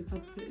har jeg ikke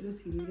tatt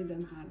rosiner i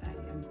den her der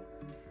igjen.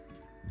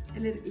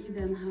 Eller i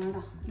den her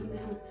da, men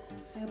det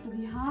er på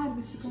de her,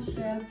 hvis du kan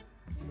se,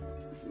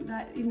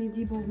 inni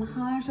de bollene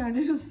her så er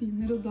det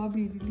rosiner, og da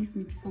blir det liksom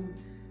ikke sånn,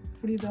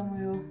 fordi da må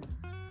jeg jo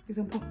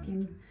liksom pakke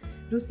inn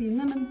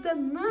rosinene, men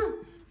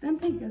den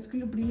tenkte jeg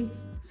skulle bli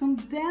som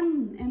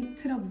en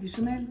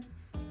tradisjonell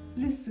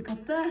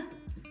lussekatte.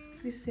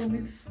 Skal vi se om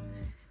vi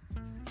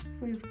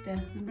får gjort det.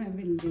 Den ble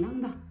veldig lang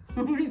da.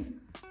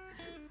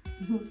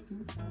 Så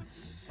stor.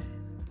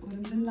 Og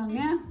den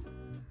lange.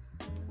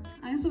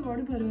 Nei, så var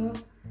det bare å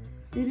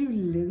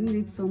rulle den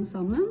litt sånn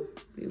sammen.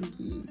 Det blir jo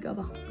giga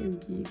da. Det blir jo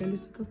giga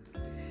lussekatt.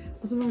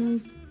 Og så var den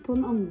på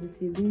den andre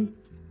siden.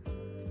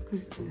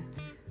 Kanskje skal det.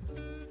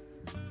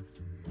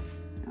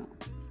 Ja.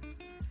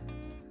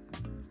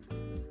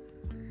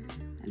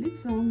 Det er litt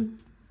sånn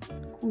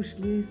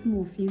koselig,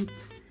 småfint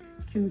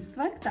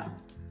kunstverk da.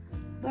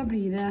 Da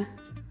blir det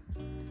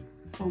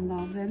sånn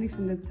da, det er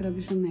liksom det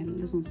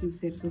tradisjonelle, sånn som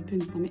ser ut som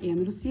pynta med en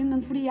rosin,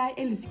 men fordi jeg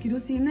elsker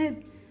rosiner,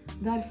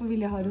 derfor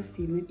vil jeg ha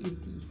rosiner i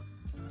de.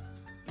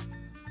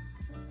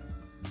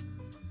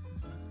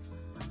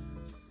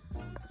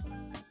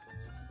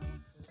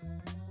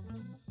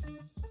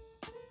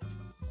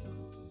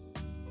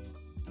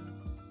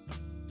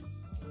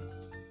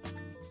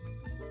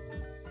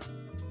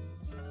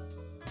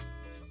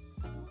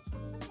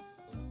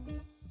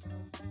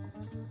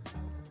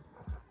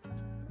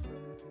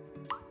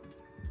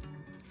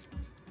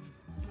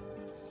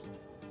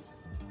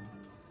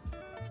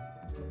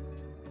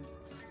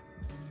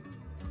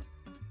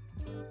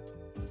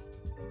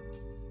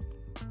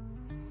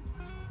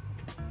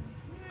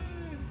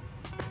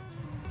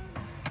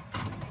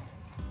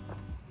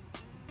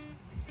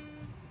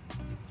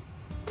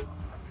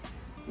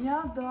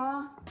 Ja,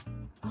 da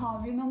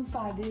har vi noen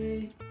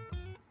ferdig.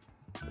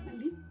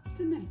 Litt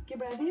mørke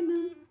ble de,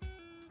 men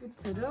du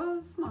tør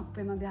å smake på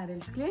en av de her,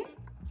 elskelig?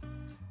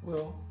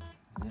 Ja,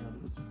 det er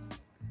det.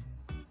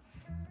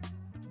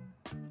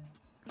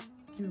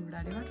 Gule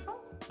er de i hvert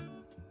fall.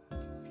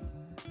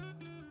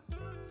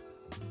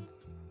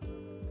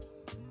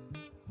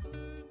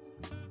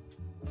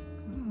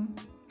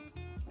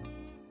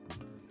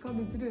 Hva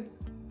bytter du?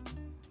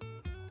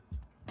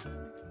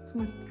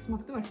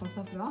 Smakte i hvert fall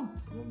safran.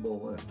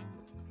 Bolle.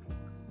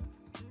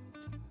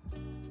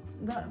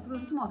 Da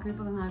smaker vi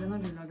på den her når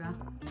du lager det.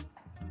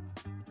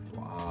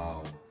 Wow.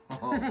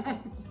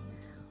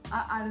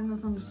 Er det noe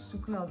sånn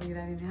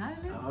sjokoladegreier inni her,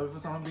 eller? Ja, vi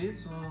får ta en bit,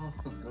 så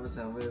skal vi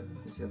se om vi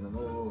kjenner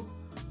noe.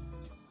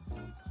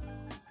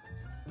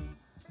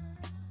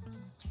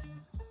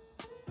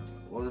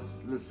 Og litt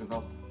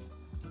lussekatt.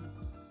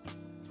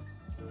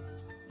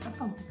 Jeg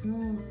fant ikke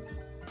noe.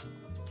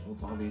 Og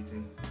ta en bit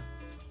til.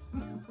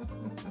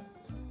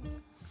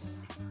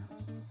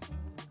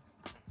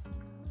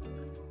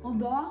 Og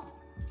da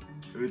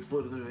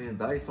utfordrer vi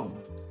deg, Tom.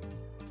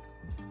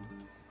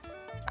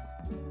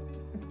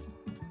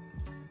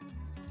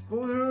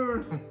 God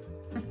jul!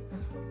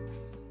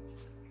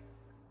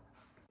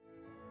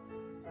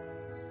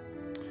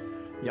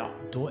 Ja,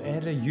 da er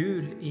det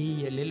jul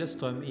i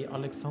Lillestrøm i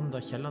Alexander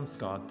Kiellands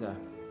gate.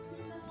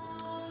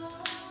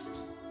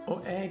 Og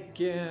jeg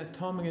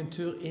tar meg en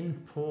tur inn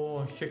på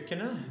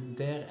kjøkkenet,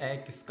 der jeg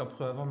skal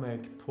prøve meg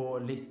på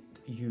litt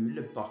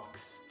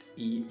julebakst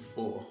i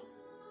år.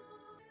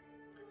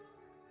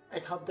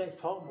 Jeg hadde en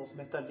farmor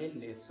som heter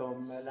Lilly,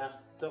 som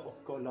lærte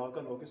oss å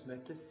lage noe som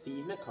heter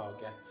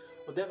sinekake.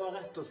 Og det var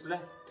rett og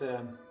slett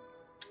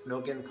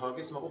noen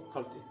kake som var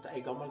oppkalt etter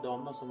en gammel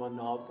dame som var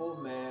nabo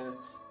med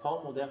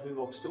farmor der hun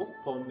vokste opp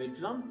på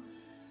Midland.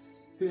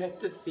 Hun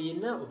hette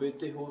Sine og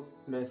bodde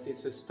med sin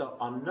søster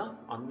Anna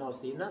og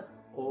Sine.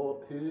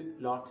 Og hun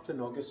lagde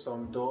noe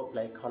som da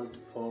ble kalt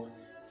for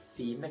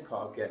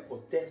sinekake.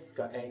 Og det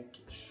skal jeg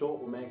se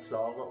om jeg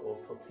klarer å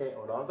få til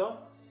å lage.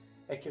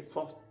 Jeg har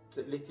fått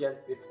litt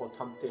hjelp fra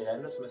tante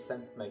Irene, som har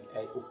sendt meg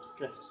en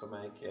oppskrift som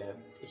jeg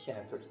ikke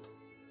har fulgt.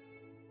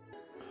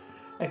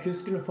 Jeg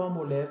husker når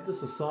farmor levde,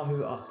 så sa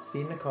hun at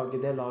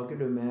sinekake det lager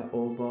du med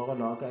å bare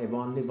lage en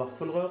vanlig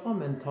vaffelrøre,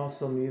 men ta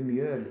så mye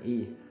mjøl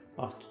i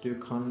at du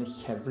kan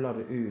kjevle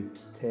det ut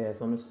til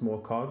sånne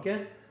små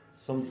kaker,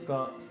 som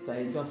skal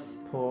stekes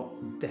på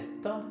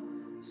dette,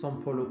 som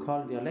på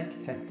lokal dialekt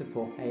heter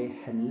for ei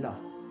hella.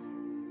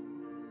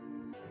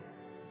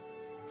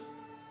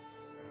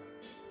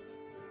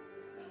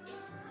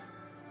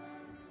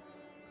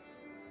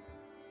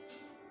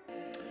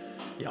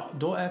 Ja,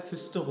 da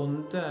første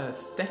runde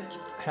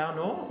stekt her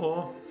nå,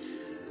 og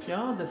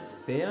ja, det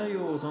ser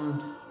jo sånn,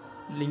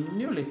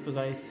 ligner jo litt på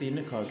de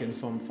svinekaken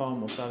som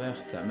farmor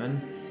serverte, men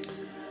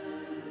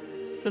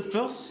det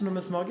spørs når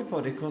vi smaker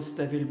på det, hvordan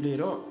det vil bli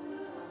da.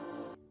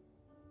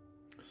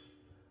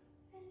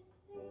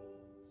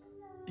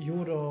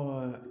 Jo da,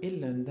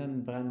 ilden den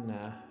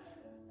brenner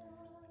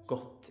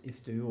godt i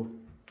stua,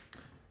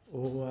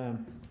 og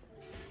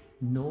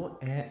nå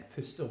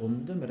første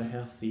runde med det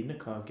her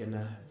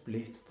svinekakene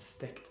blitt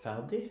stekt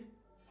ferdig,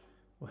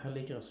 og her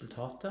ligger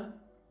resultatet.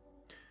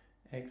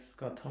 Jeg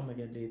skal ta meg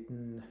en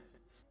liten...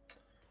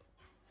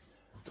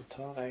 Da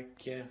tar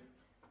jeg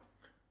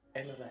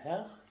en av det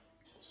her,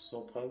 og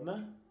så prøver vi.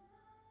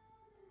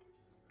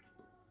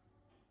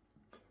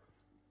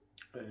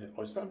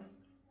 Oi sann,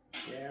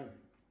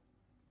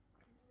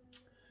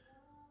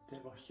 det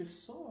var ikke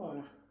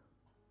så...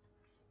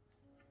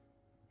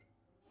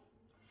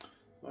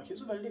 Det var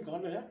ikke så veldig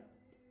galt det.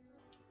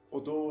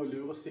 Og da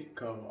lurer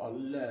sikkert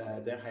alle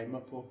der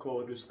hjemme på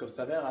hva du skal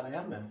servere det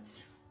her med.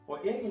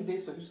 Og egentlig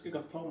så husker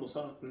jeg at farmor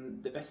sa at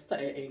det beste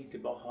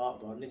egentlig bare å ha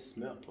vanlig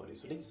smør på dem.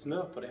 Så litt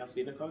smør på det her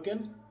svinekaken.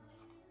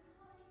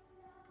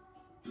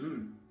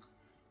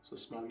 Så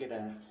smaker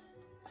det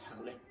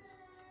herlig.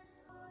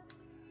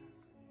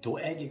 Da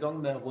jeg i gang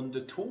med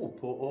runde 2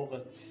 på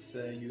årets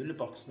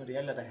julebakst når det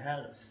gjelder det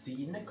her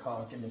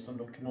svinekakene som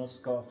dere nå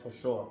skal få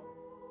se.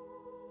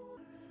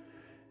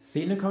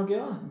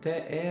 Svinekaker,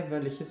 det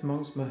vel ikke så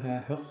mange som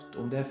har hørt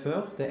om det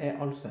før. Det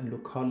altså en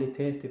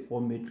lokalitet fra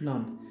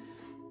Midland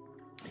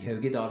i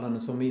Haugedalene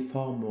som min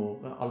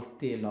farmor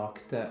alltid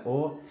lagde.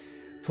 Og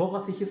for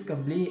at det ikke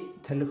skal bli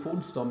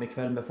telefonstorm i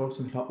kveld med folk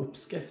som vil ha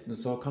oppskriften,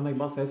 så kan jeg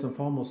bare si som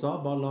farmor sa,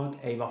 bare lag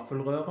en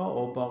vaffelrøre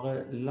og bare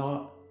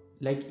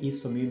legg i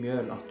så mye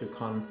mjøl at du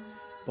kan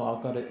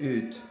bake det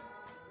ut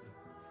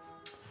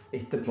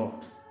etterpå.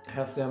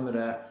 Her ser vi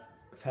det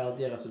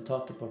ferdige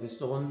resultatet på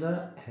første runde.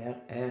 Her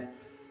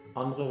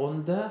andre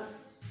runde,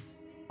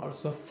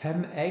 altså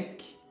 5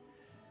 egg,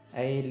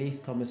 1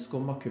 liter med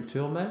skummet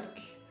kulturmelk,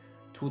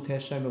 2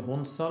 teskjeer med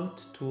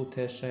hornsalt, 2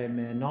 teskjeer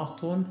med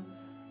natron,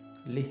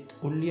 litt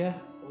olje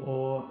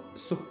og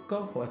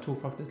sukker, og jeg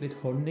tok faktisk litt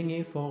honning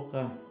i for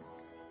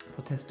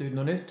å teste ut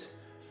noe nytt.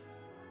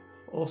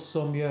 Og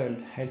så mjøl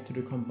helt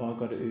til du kan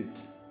bake det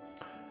ut.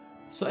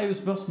 Så jo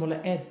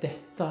spørsmålet,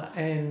 dette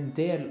en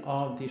del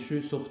av de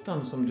 7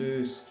 sortene som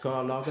du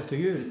skal lage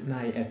til jul?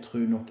 Nei, jeg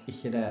tror nok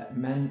ikke det,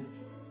 men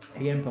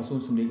jeg en person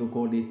som liker å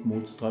gå litt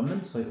mot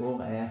strømmen, så i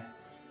år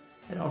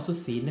det altså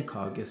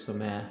svinekake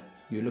som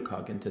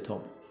julekaken til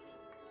Tom.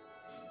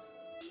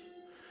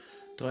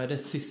 Da det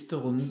siste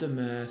runde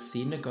med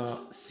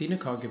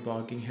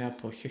svinekakebaking her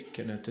på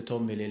kjøkkenet til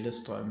Tom i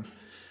Lillestrøm,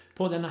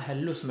 på denne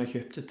hella som jeg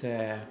kjøpte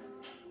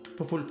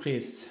på full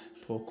pris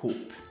på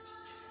Coop.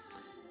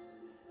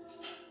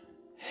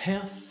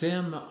 Her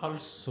ser vi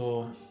altså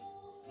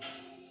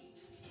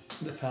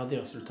det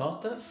ferdige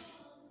resultatet.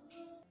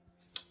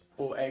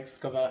 Og jeg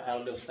skal være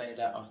ærlig og si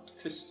det at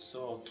først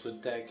så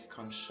trodde jeg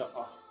kanskje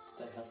at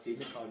de her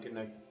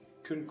svinekakene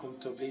kun kom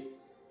til å bli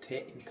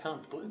til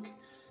internt bruk.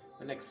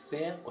 Men jeg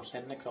ser og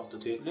kjenner klart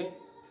og tydelig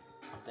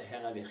at de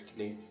her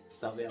virkelig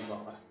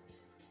serverbare.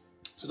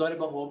 Så da det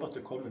bare å håpe at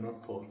det kommer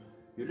noen på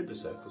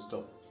julebesøk hos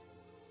Tom.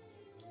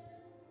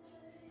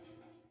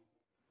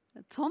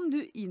 Tom,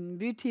 du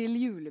innbyr til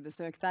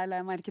julebesøk der,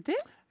 la jeg merke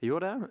til? Jo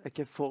det, jeg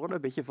har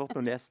foreløpig ikke fått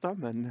noen gjester,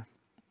 men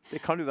det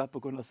kan jo være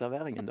på grunn av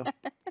serveringen da.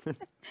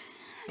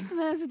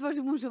 Men jeg synes det var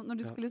så morsomt når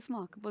du skulle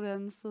smake på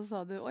den, så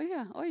sa du, oi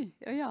ja.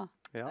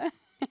 Ja.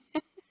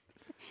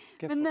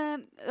 Men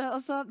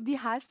altså, de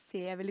her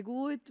ser veldig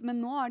gode ut, men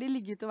nå har de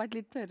ligget og vært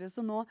litt tørre,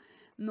 så nå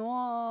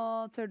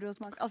tør du å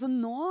smake. Altså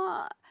nå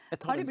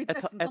har de blitt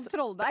nesten som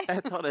trolldeig.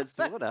 Jeg tar den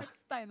store der.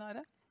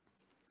 Steinare.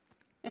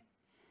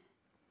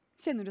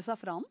 Kjenner du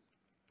safran?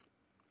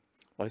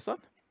 Oi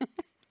sann.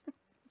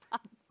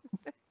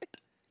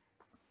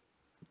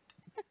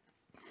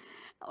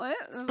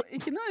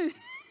 Ikke noe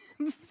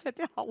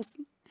sett i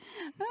halsen.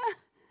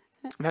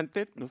 Vent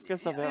litt, nå skal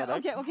jeg servere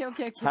deg.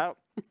 Ok. Her.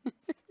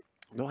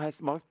 Nå har jeg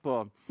smakt på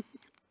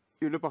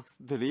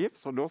julebaksten til Liv,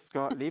 så nå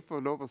skal Liv få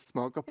lov å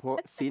smake på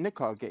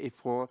svinekake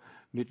fra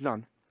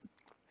Midland.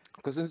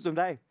 Hva synes du om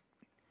deg?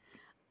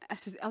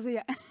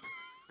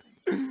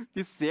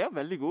 De ser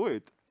veldig gode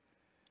ut.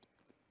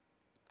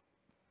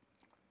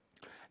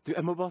 Du,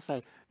 jeg må bare si,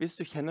 hvis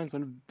du kjenner en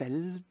sånn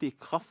veldig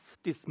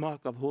kraftig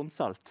smak av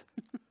hornsalt,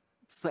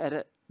 så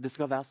det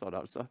skal være sånn,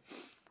 altså.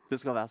 Det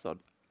skal være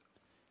sånn.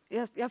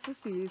 Jeg får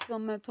si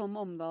som Tom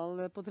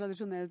Omdal på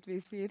tradisjonelt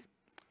vis sier,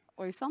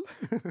 oi sann.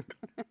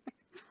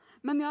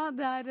 Men ja,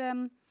 det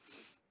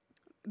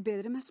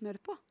bedre med smør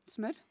på.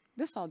 Smør,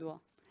 det sa du også.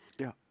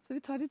 Ja. Så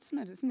vi tar en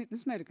liten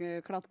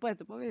smørklatt på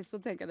etterpå,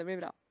 så tenker jeg det blir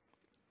bra.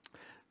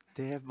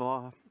 Det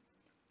var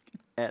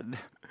en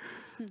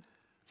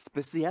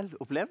spesiell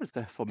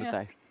opplevelse, får vi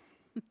si.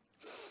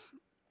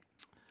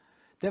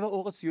 Det var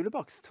årets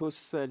julebakst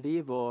hos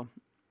Liv og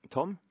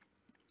Tom.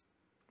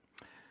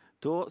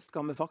 Da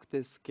skal vi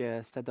faktisk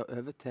sette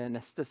over til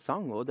neste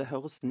sang, og det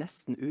høres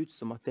nesten ut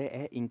som at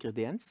det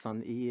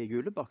ingrediensene i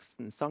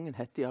julebaksten. Sangen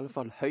heter i alle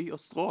fall Høy og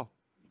strå,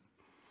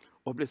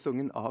 og blir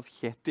sunget av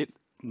Kjetil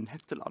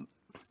Netteland.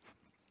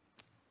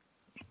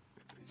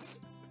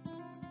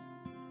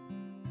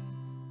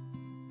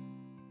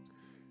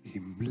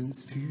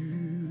 Himmelens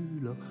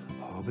fugler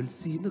har vel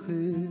sine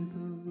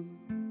reder,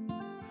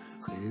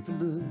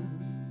 revene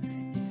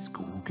i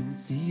skogen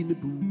sine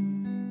bo.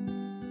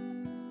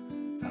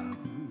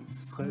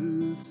 Verdens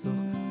frelser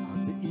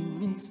hadde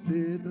ingen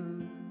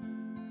steder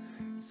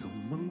som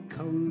man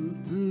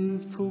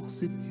kalte for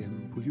sitt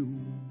hjem på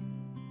jord.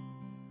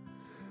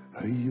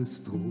 Høy og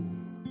strå,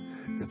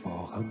 det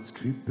var hans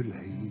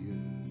krybbeleie.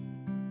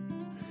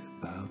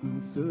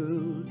 Verdens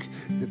ørk,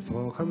 det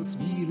var hans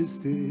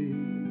hvilested.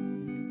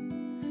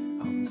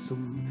 Han som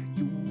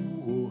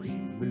jord og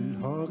himmel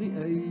har i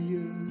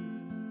eie,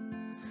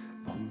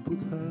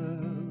 vandret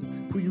her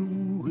på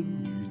jorden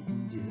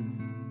uten hjem.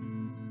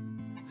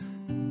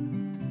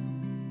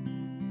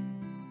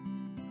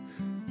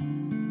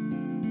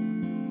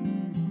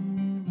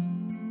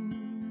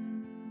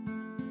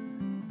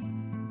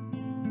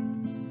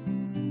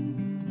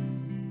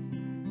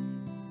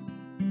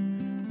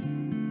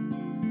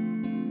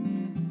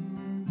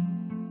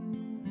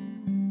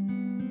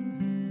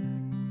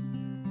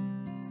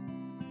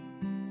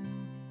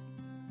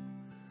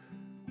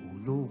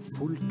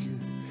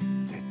 Folket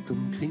tett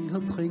omkring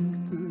han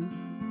trengte,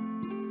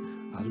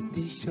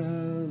 alltid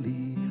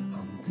kjærlig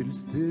han til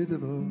stede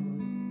var.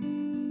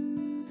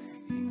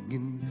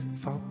 Ingen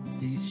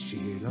fattig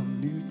sjel han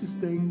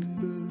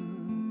utestengte,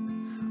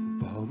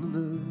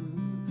 barnene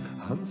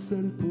han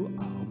selv på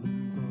armen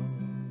bar.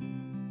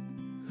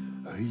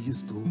 Høye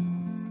strå,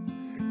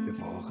 det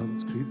var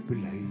hans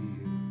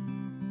krybbeleie.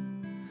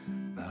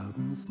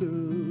 Verdens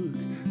ørk,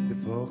 det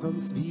var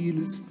hans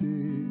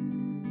hvilested.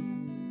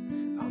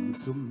 Han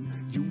som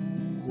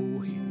jord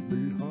og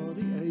himmel har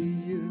i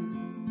eie,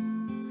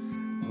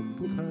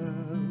 vandret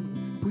her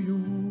på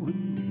jorden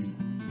uten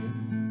hjem.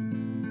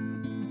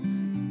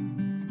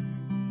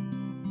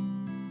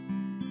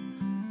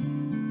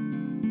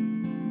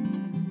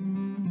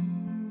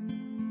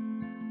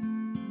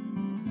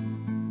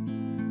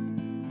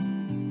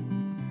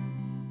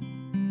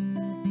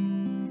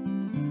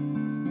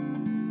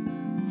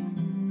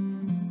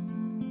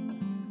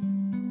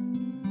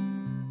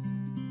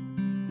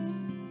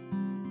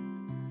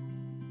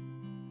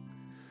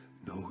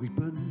 I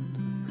bønn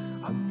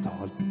han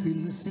talte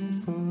til sin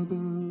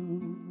fader,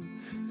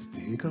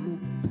 steg han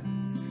opp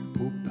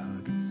på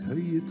bergets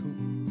høye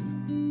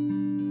topp.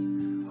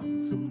 Han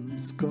som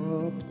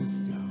skapte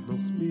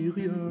stjerners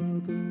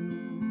myriader,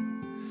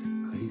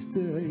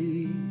 reiste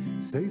ei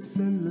seg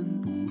selv en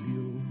bolig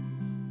om.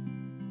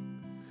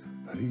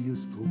 Høye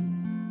strå,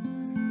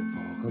 det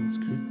var hans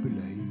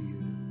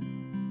krybbeleie.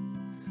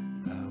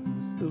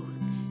 Verdens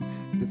ørk,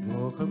 det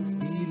var hans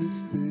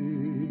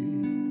hvilested.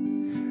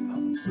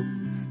 Han som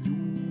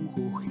jord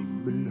og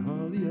himmel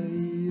har i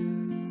eie,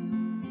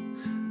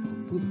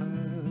 vandret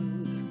her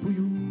på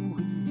jorden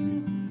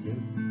uten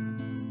hjem.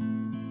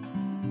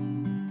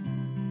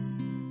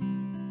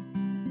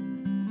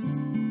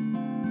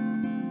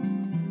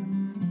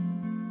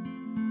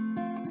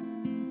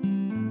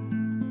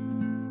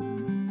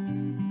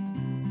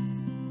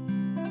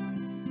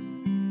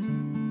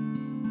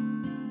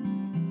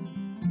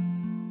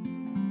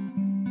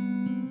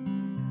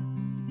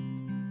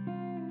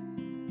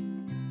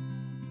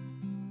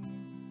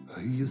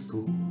 Høye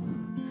strå,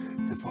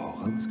 det var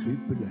hans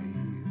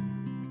krybbeleie.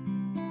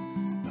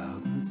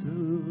 Verdens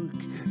ørk,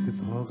 det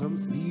var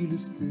hans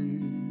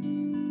hvilested.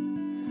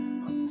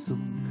 Han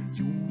som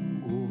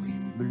jord og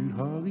himmel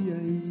har i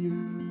eie,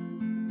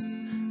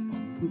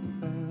 vandret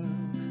her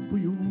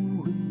på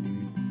jorden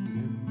uten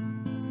hjem.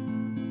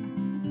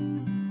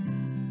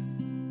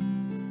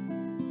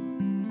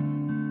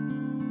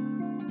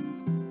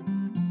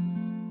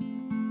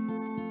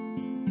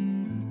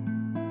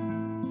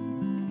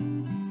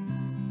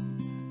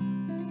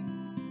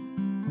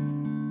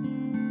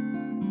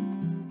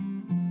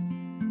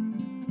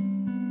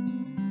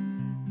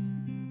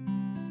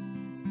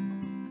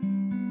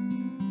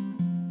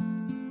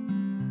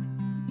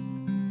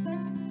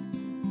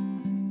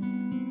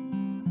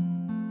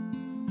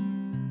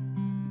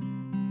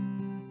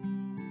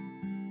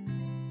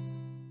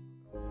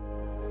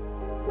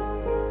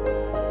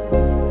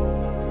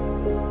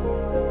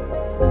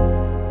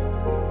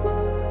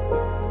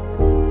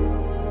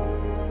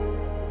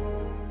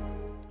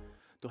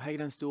 Da har jeg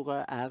den store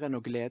æren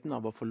og gleden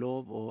av å få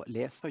lov å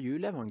lese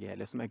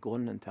juleevangeliet, som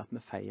grunnen til at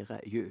vi feirer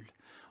jul.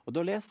 Og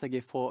da leser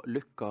jeg fra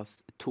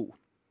Lukas 2.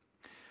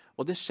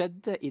 Og det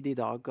skjedde i de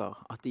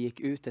dager at det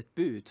gikk ut et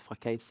bud fra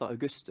keiser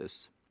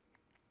Augustus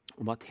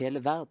om at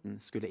hele verden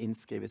skulle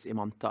innskrives i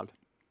manntall.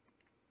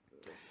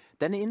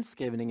 Denne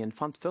innskrivningen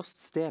fant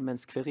først sted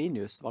mens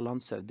Kverinius var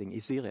landshøvding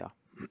i Syria.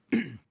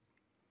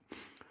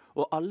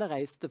 Og alle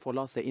reiste for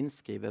å la seg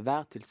innskrive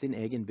hver til sin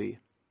egen by.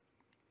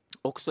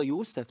 Også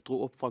Josef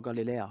dro opp fra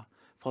Galilea,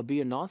 fra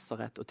byen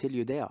Nazaret og til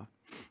Judea,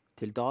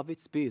 til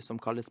Davids by som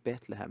kalles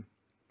Betlehem,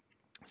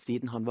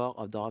 siden han var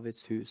av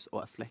Davids hus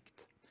og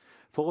slekt,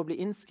 for å bli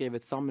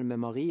innskrevet sammen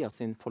med Maria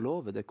sin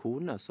forlovede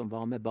kone som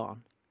var med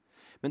barn.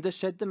 Men det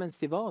skjedde mens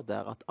de var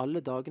der at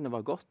alle dagene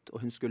var gått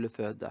og hun skulle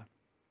føde.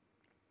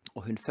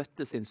 Og hun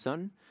fødte sin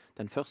sønn,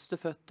 den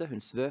førstefødte,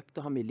 hun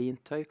svøpte ham i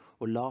lintøy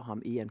og la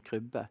ham i en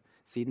krybbe,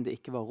 siden det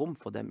ikke var rom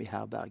for dem i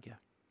herberget.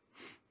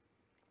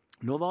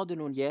 Nå var det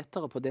noen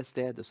gjetere på det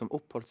stedet som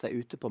oppholdt seg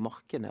ute på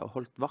markene og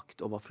holdt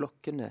vakt over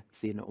flokkene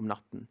sine om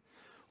natten.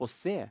 Og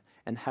se,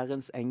 en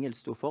Herrens engel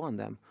sto foran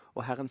dem,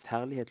 og Herrens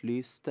herlighet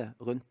lyste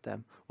rundt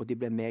dem, og de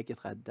ble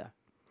meget redde.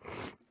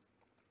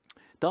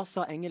 Da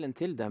sa engelen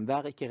til dem,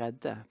 vær ikke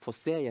redde, for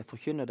se, jeg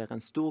forkynner dere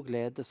en stor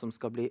glede som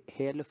skal bli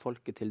hele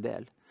folket til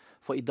del.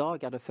 For i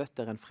dag er det født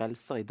dere en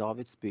frelser i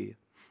Davids by.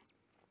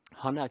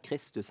 Han er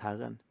Kristus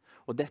Herren,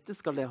 og dette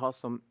skal dere ha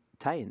som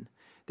tegn.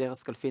 Dere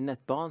skal finne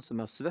et barn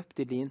som er svøpt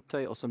i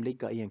lintøy og som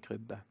ligger i en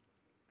krybbe.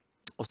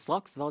 Og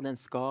straks var det en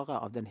skare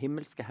av den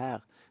himmelske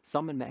hær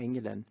sammen med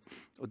engelen,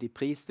 og de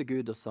priste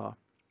Gud og sa,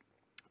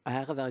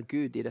 ære være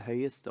Gud i det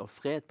høyeste og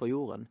fred på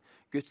jorden,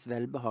 Guds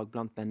velbehag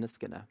blant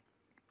menneskene.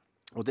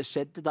 Og det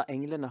skjedde da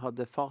englene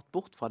hadde fart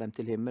bort fra dem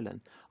til himmelen,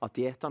 at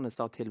gjeterne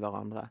sa til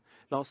hverandre,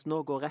 la oss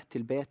nå gå rett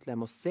til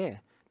Betlehem og se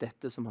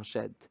dette som har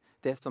skjedd,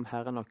 det som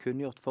Herren har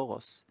kunngjort for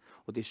oss.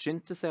 Og de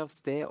skyndte seg av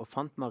sted og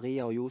fant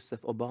Maria og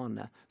Josef og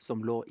barnet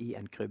som lå i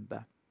en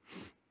krybbe.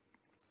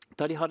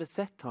 Da de hadde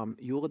sett ham,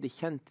 gjorde de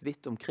kjent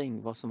vidt omkring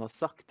hva som var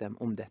sagt dem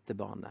om dette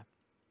barnet.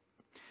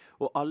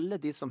 Og alle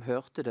de som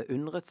hørte det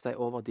undret seg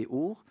over de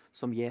ord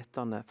som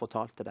gjeterne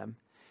fortalte dem.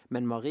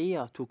 Men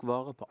Maria tok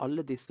vare på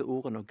alle disse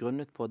ordene og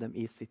grunnet på dem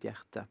i sitt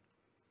hjerte.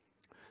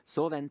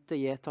 Så vendte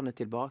gjeterne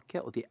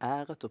tilbake, og de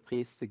æret og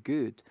priste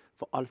Gud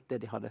for alt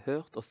det de hadde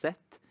hørt og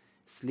sett,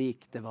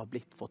 slik det var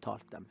blitt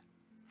fortalt dem.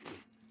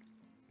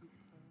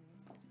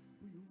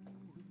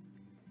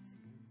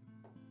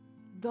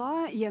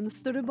 Da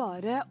gjenstår det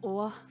bare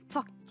å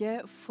takke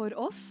for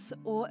oss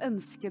og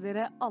ønske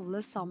dere alle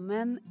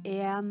sammen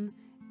en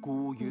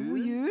god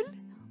jul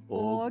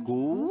og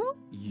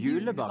god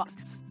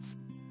julebakst.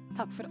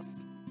 Takk for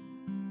oss.